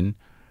Brendan,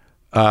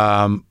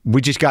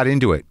 we just got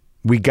into it.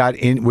 We got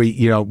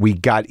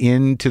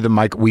into the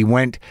Michael. We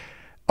went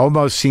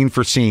almost scene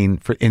for scene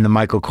in the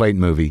Michael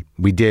Clayton movie.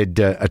 We did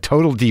a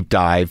total deep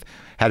dive,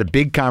 had a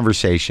big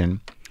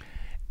conversation,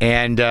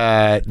 and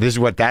this is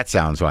what that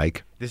sounds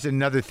like. This is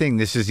another thing.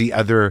 This is the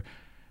other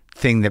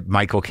thing that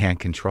Michael can't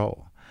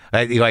control.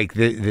 Like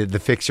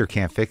the fixer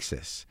can't fix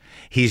this.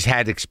 He's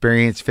had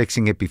experience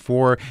fixing it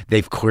before.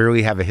 They've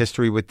clearly have a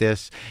history with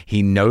this.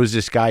 He knows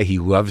this guy. He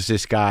loves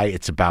this guy.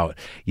 It's about,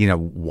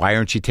 why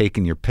aren't you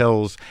taking your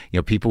pills?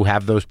 People who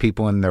have those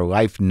people in their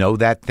life know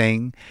that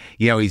thing.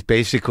 He's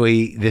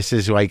basically, this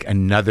is like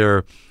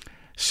another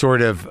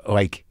sort of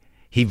like,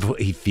 he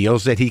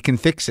feels that he can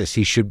fix this.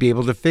 He should be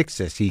able to fix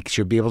this. He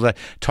should be able to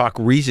talk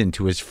reason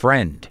to his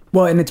friend.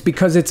 Well, and it's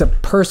because it's a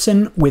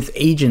person with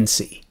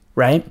agency.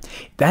 Right?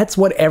 That's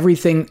what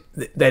everything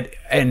that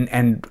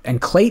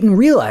and Clayton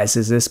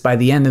realizes this by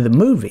the end of the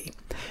movie,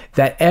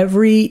 that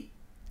every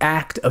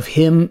act of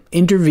him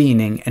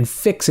intervening and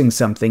fixing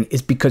something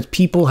is because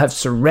people have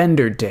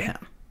surrendered to him.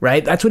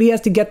 Right? That's what he has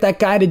to get that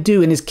guy to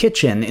do in his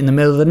kitchen in the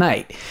middle of the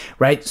night.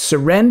 Right?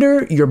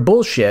 Surrender your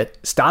bullshit.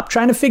 Stop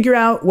trying to figure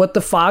out what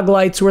the fog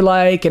lights were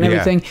like and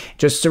everything.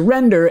 Just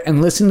surrender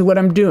and listen to what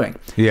I'm doing.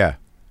 Yeah.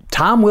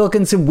 Tom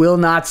Wilkinson will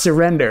not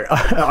surrender.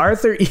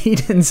 Arthur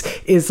Edens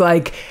is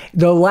like,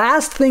 the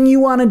last thing you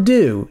want to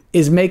do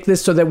is make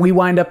this so that we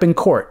wind up in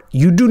court.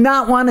 You do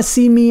not want to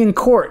see me in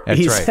court. That's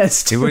he right.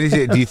 says to what is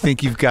it? Do you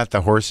think you've got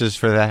the horses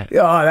for that?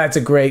 Oh, that's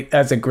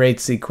a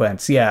great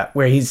sequence. Yeah,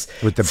 where he's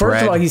with the first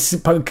bread. of all, he's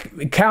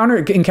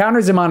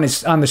encounters him on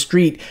the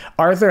street.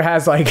 Arthur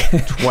has like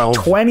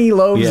 20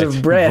 loaves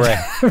of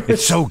bread.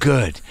 It's so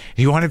good.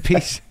 You want a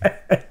piece?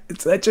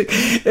 It's such a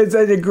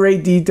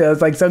great detail.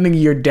 It's like something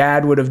your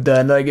dad would have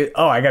done. Like,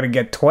 oh, I got to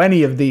get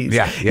 20 of these.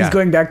 Yeah. He's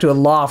going back to a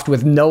loft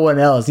with no one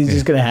else. He's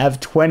just going to have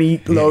 20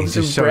 loaves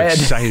of bread. He's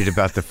so excited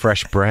about the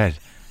fresh bread.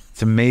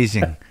 It's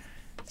amazing.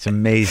 It's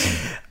amazing.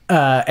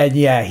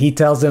 And he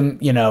tells him,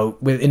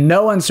 in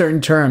no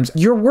uncertain terms,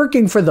 you're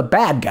working for the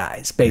bad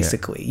guys,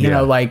 basically. You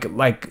know, like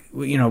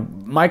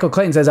Michael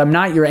Clayton says, I'm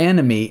not your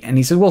enemy. And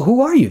he says, well,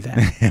 who are you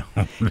then?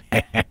 Oh,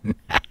 man.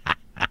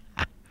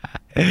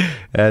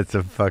 That's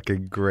a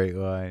fucking great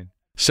line.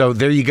 So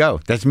there you go.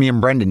 That's me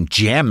and Brendan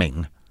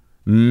jamming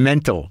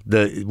mental.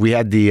 We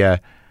had the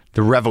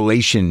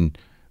Revelation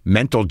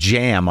mental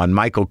jam on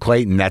Michael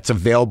Clayton. That's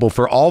available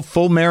for all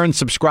Full Marin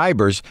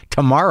subscribers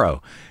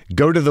tomorrow.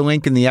 Go to the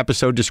link in the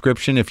episode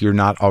description if you're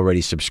not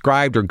already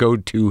subscribed, or go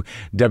to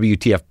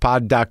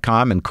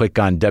WTFpod.com and click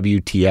on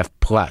WTF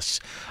Plus.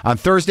 On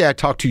Thursday, I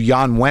talked to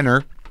Jan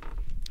Wenner.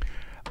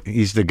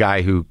 He's the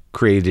guy who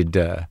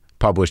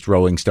published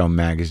Rolling Stone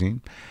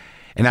magazine.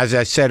 And as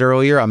I said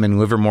earlier, I'm in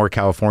Livermore,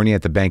 California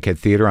at the Bankhead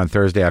Theater on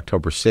Thursday,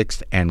 October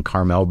 6th, and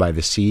Carmel by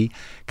the Sea,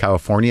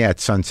 California at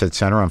Sunset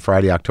Center on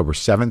Friday, October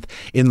 7th.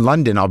 In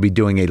London, I'll be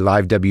doing a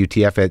live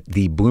WTF at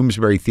the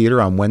Bloomsbury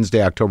Theater on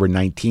Wednesday, October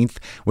 19th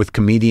with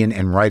comedian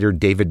and writer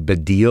David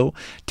Baddiel.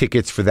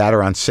 Tickets for that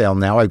are on sale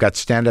now. I've got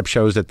stand-up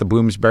shows at the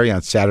Bloomsbury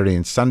on Saturday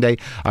and Sunday,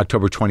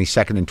 October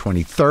 22nd and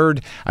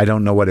 23rd. I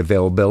don't know what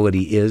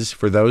availability is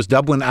for those.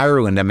 Dublin,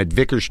 Ireland, I'm at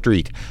Vicar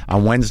Street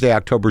on Wednesday,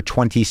 October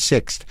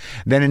 26th.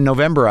 Then in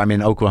November, I'm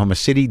in Oklahoma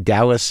City,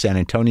 Dallas, San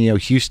Antonio,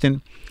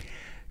 Houston.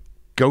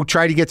 Go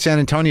try to get San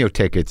Antonio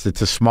tickets.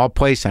 It's a small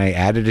place, and I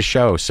added a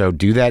show, so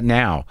do that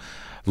now.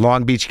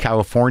 Long Beach,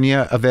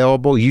 California,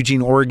 available.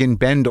 Eugene, Oregon,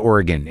 Bend,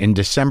 Oregon. In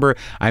December,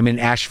 I'm in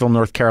Asheville,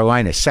 North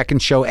Carolina.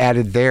 Second show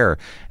added there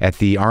at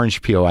the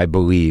Orange Peel, I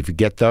believe.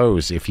 Get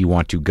those if you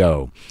want to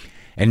go.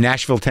 And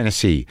Nashville,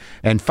 Tennessee.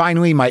 And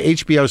finally, my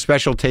HBO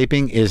special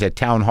taping is at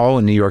Town Hall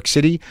in New York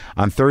City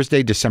on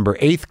Thursday, December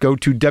 8th. Go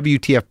to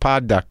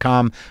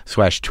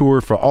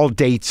WTFpod.com/tour for all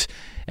dates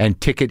and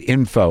ticket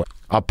info.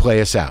 I'll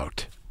play us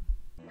out.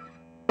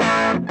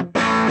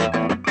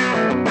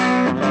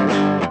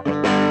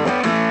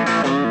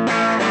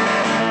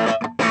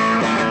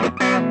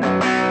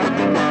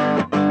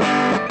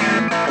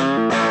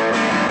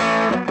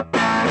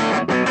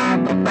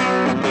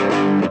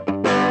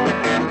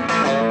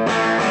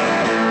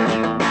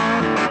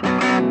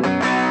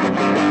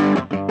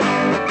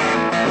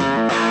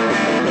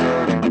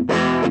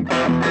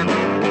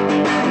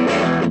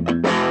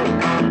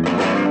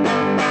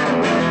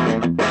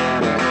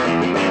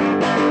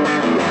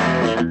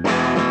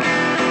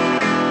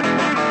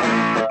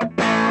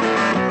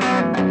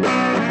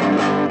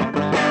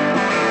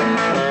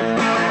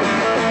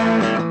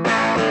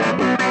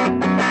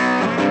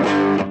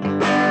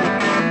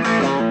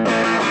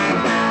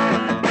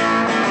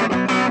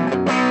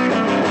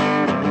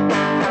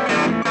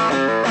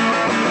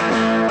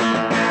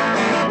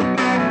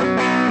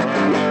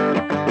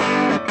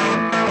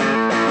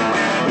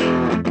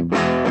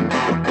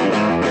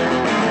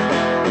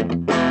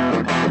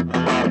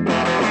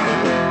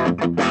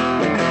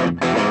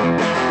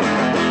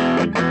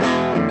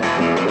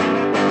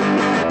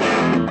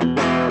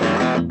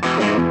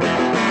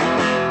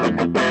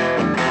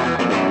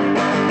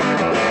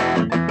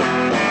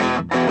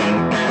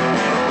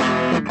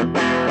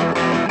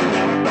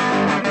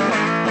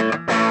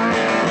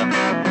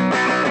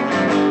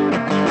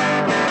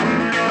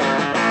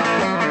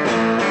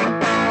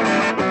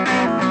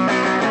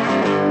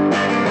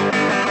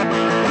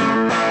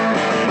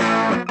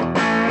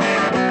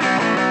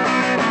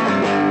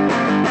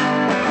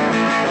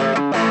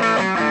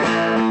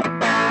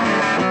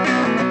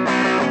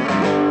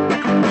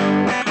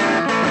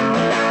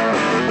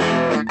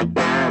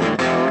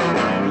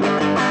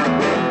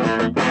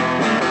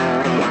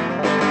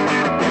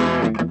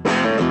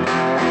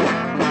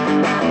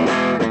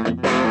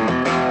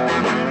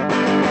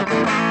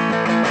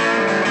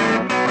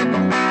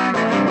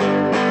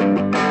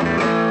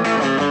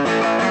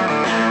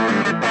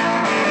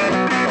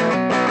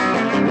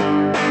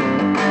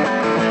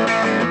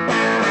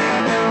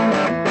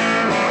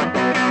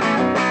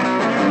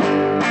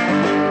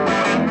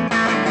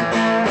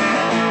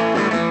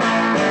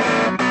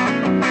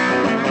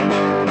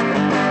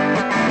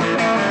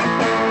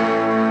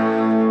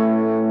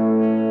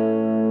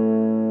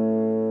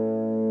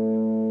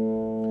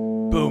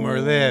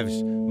 Boomer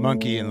lives.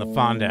 Monkey and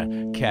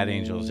LaFonda. Cat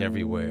angels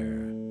everywhere.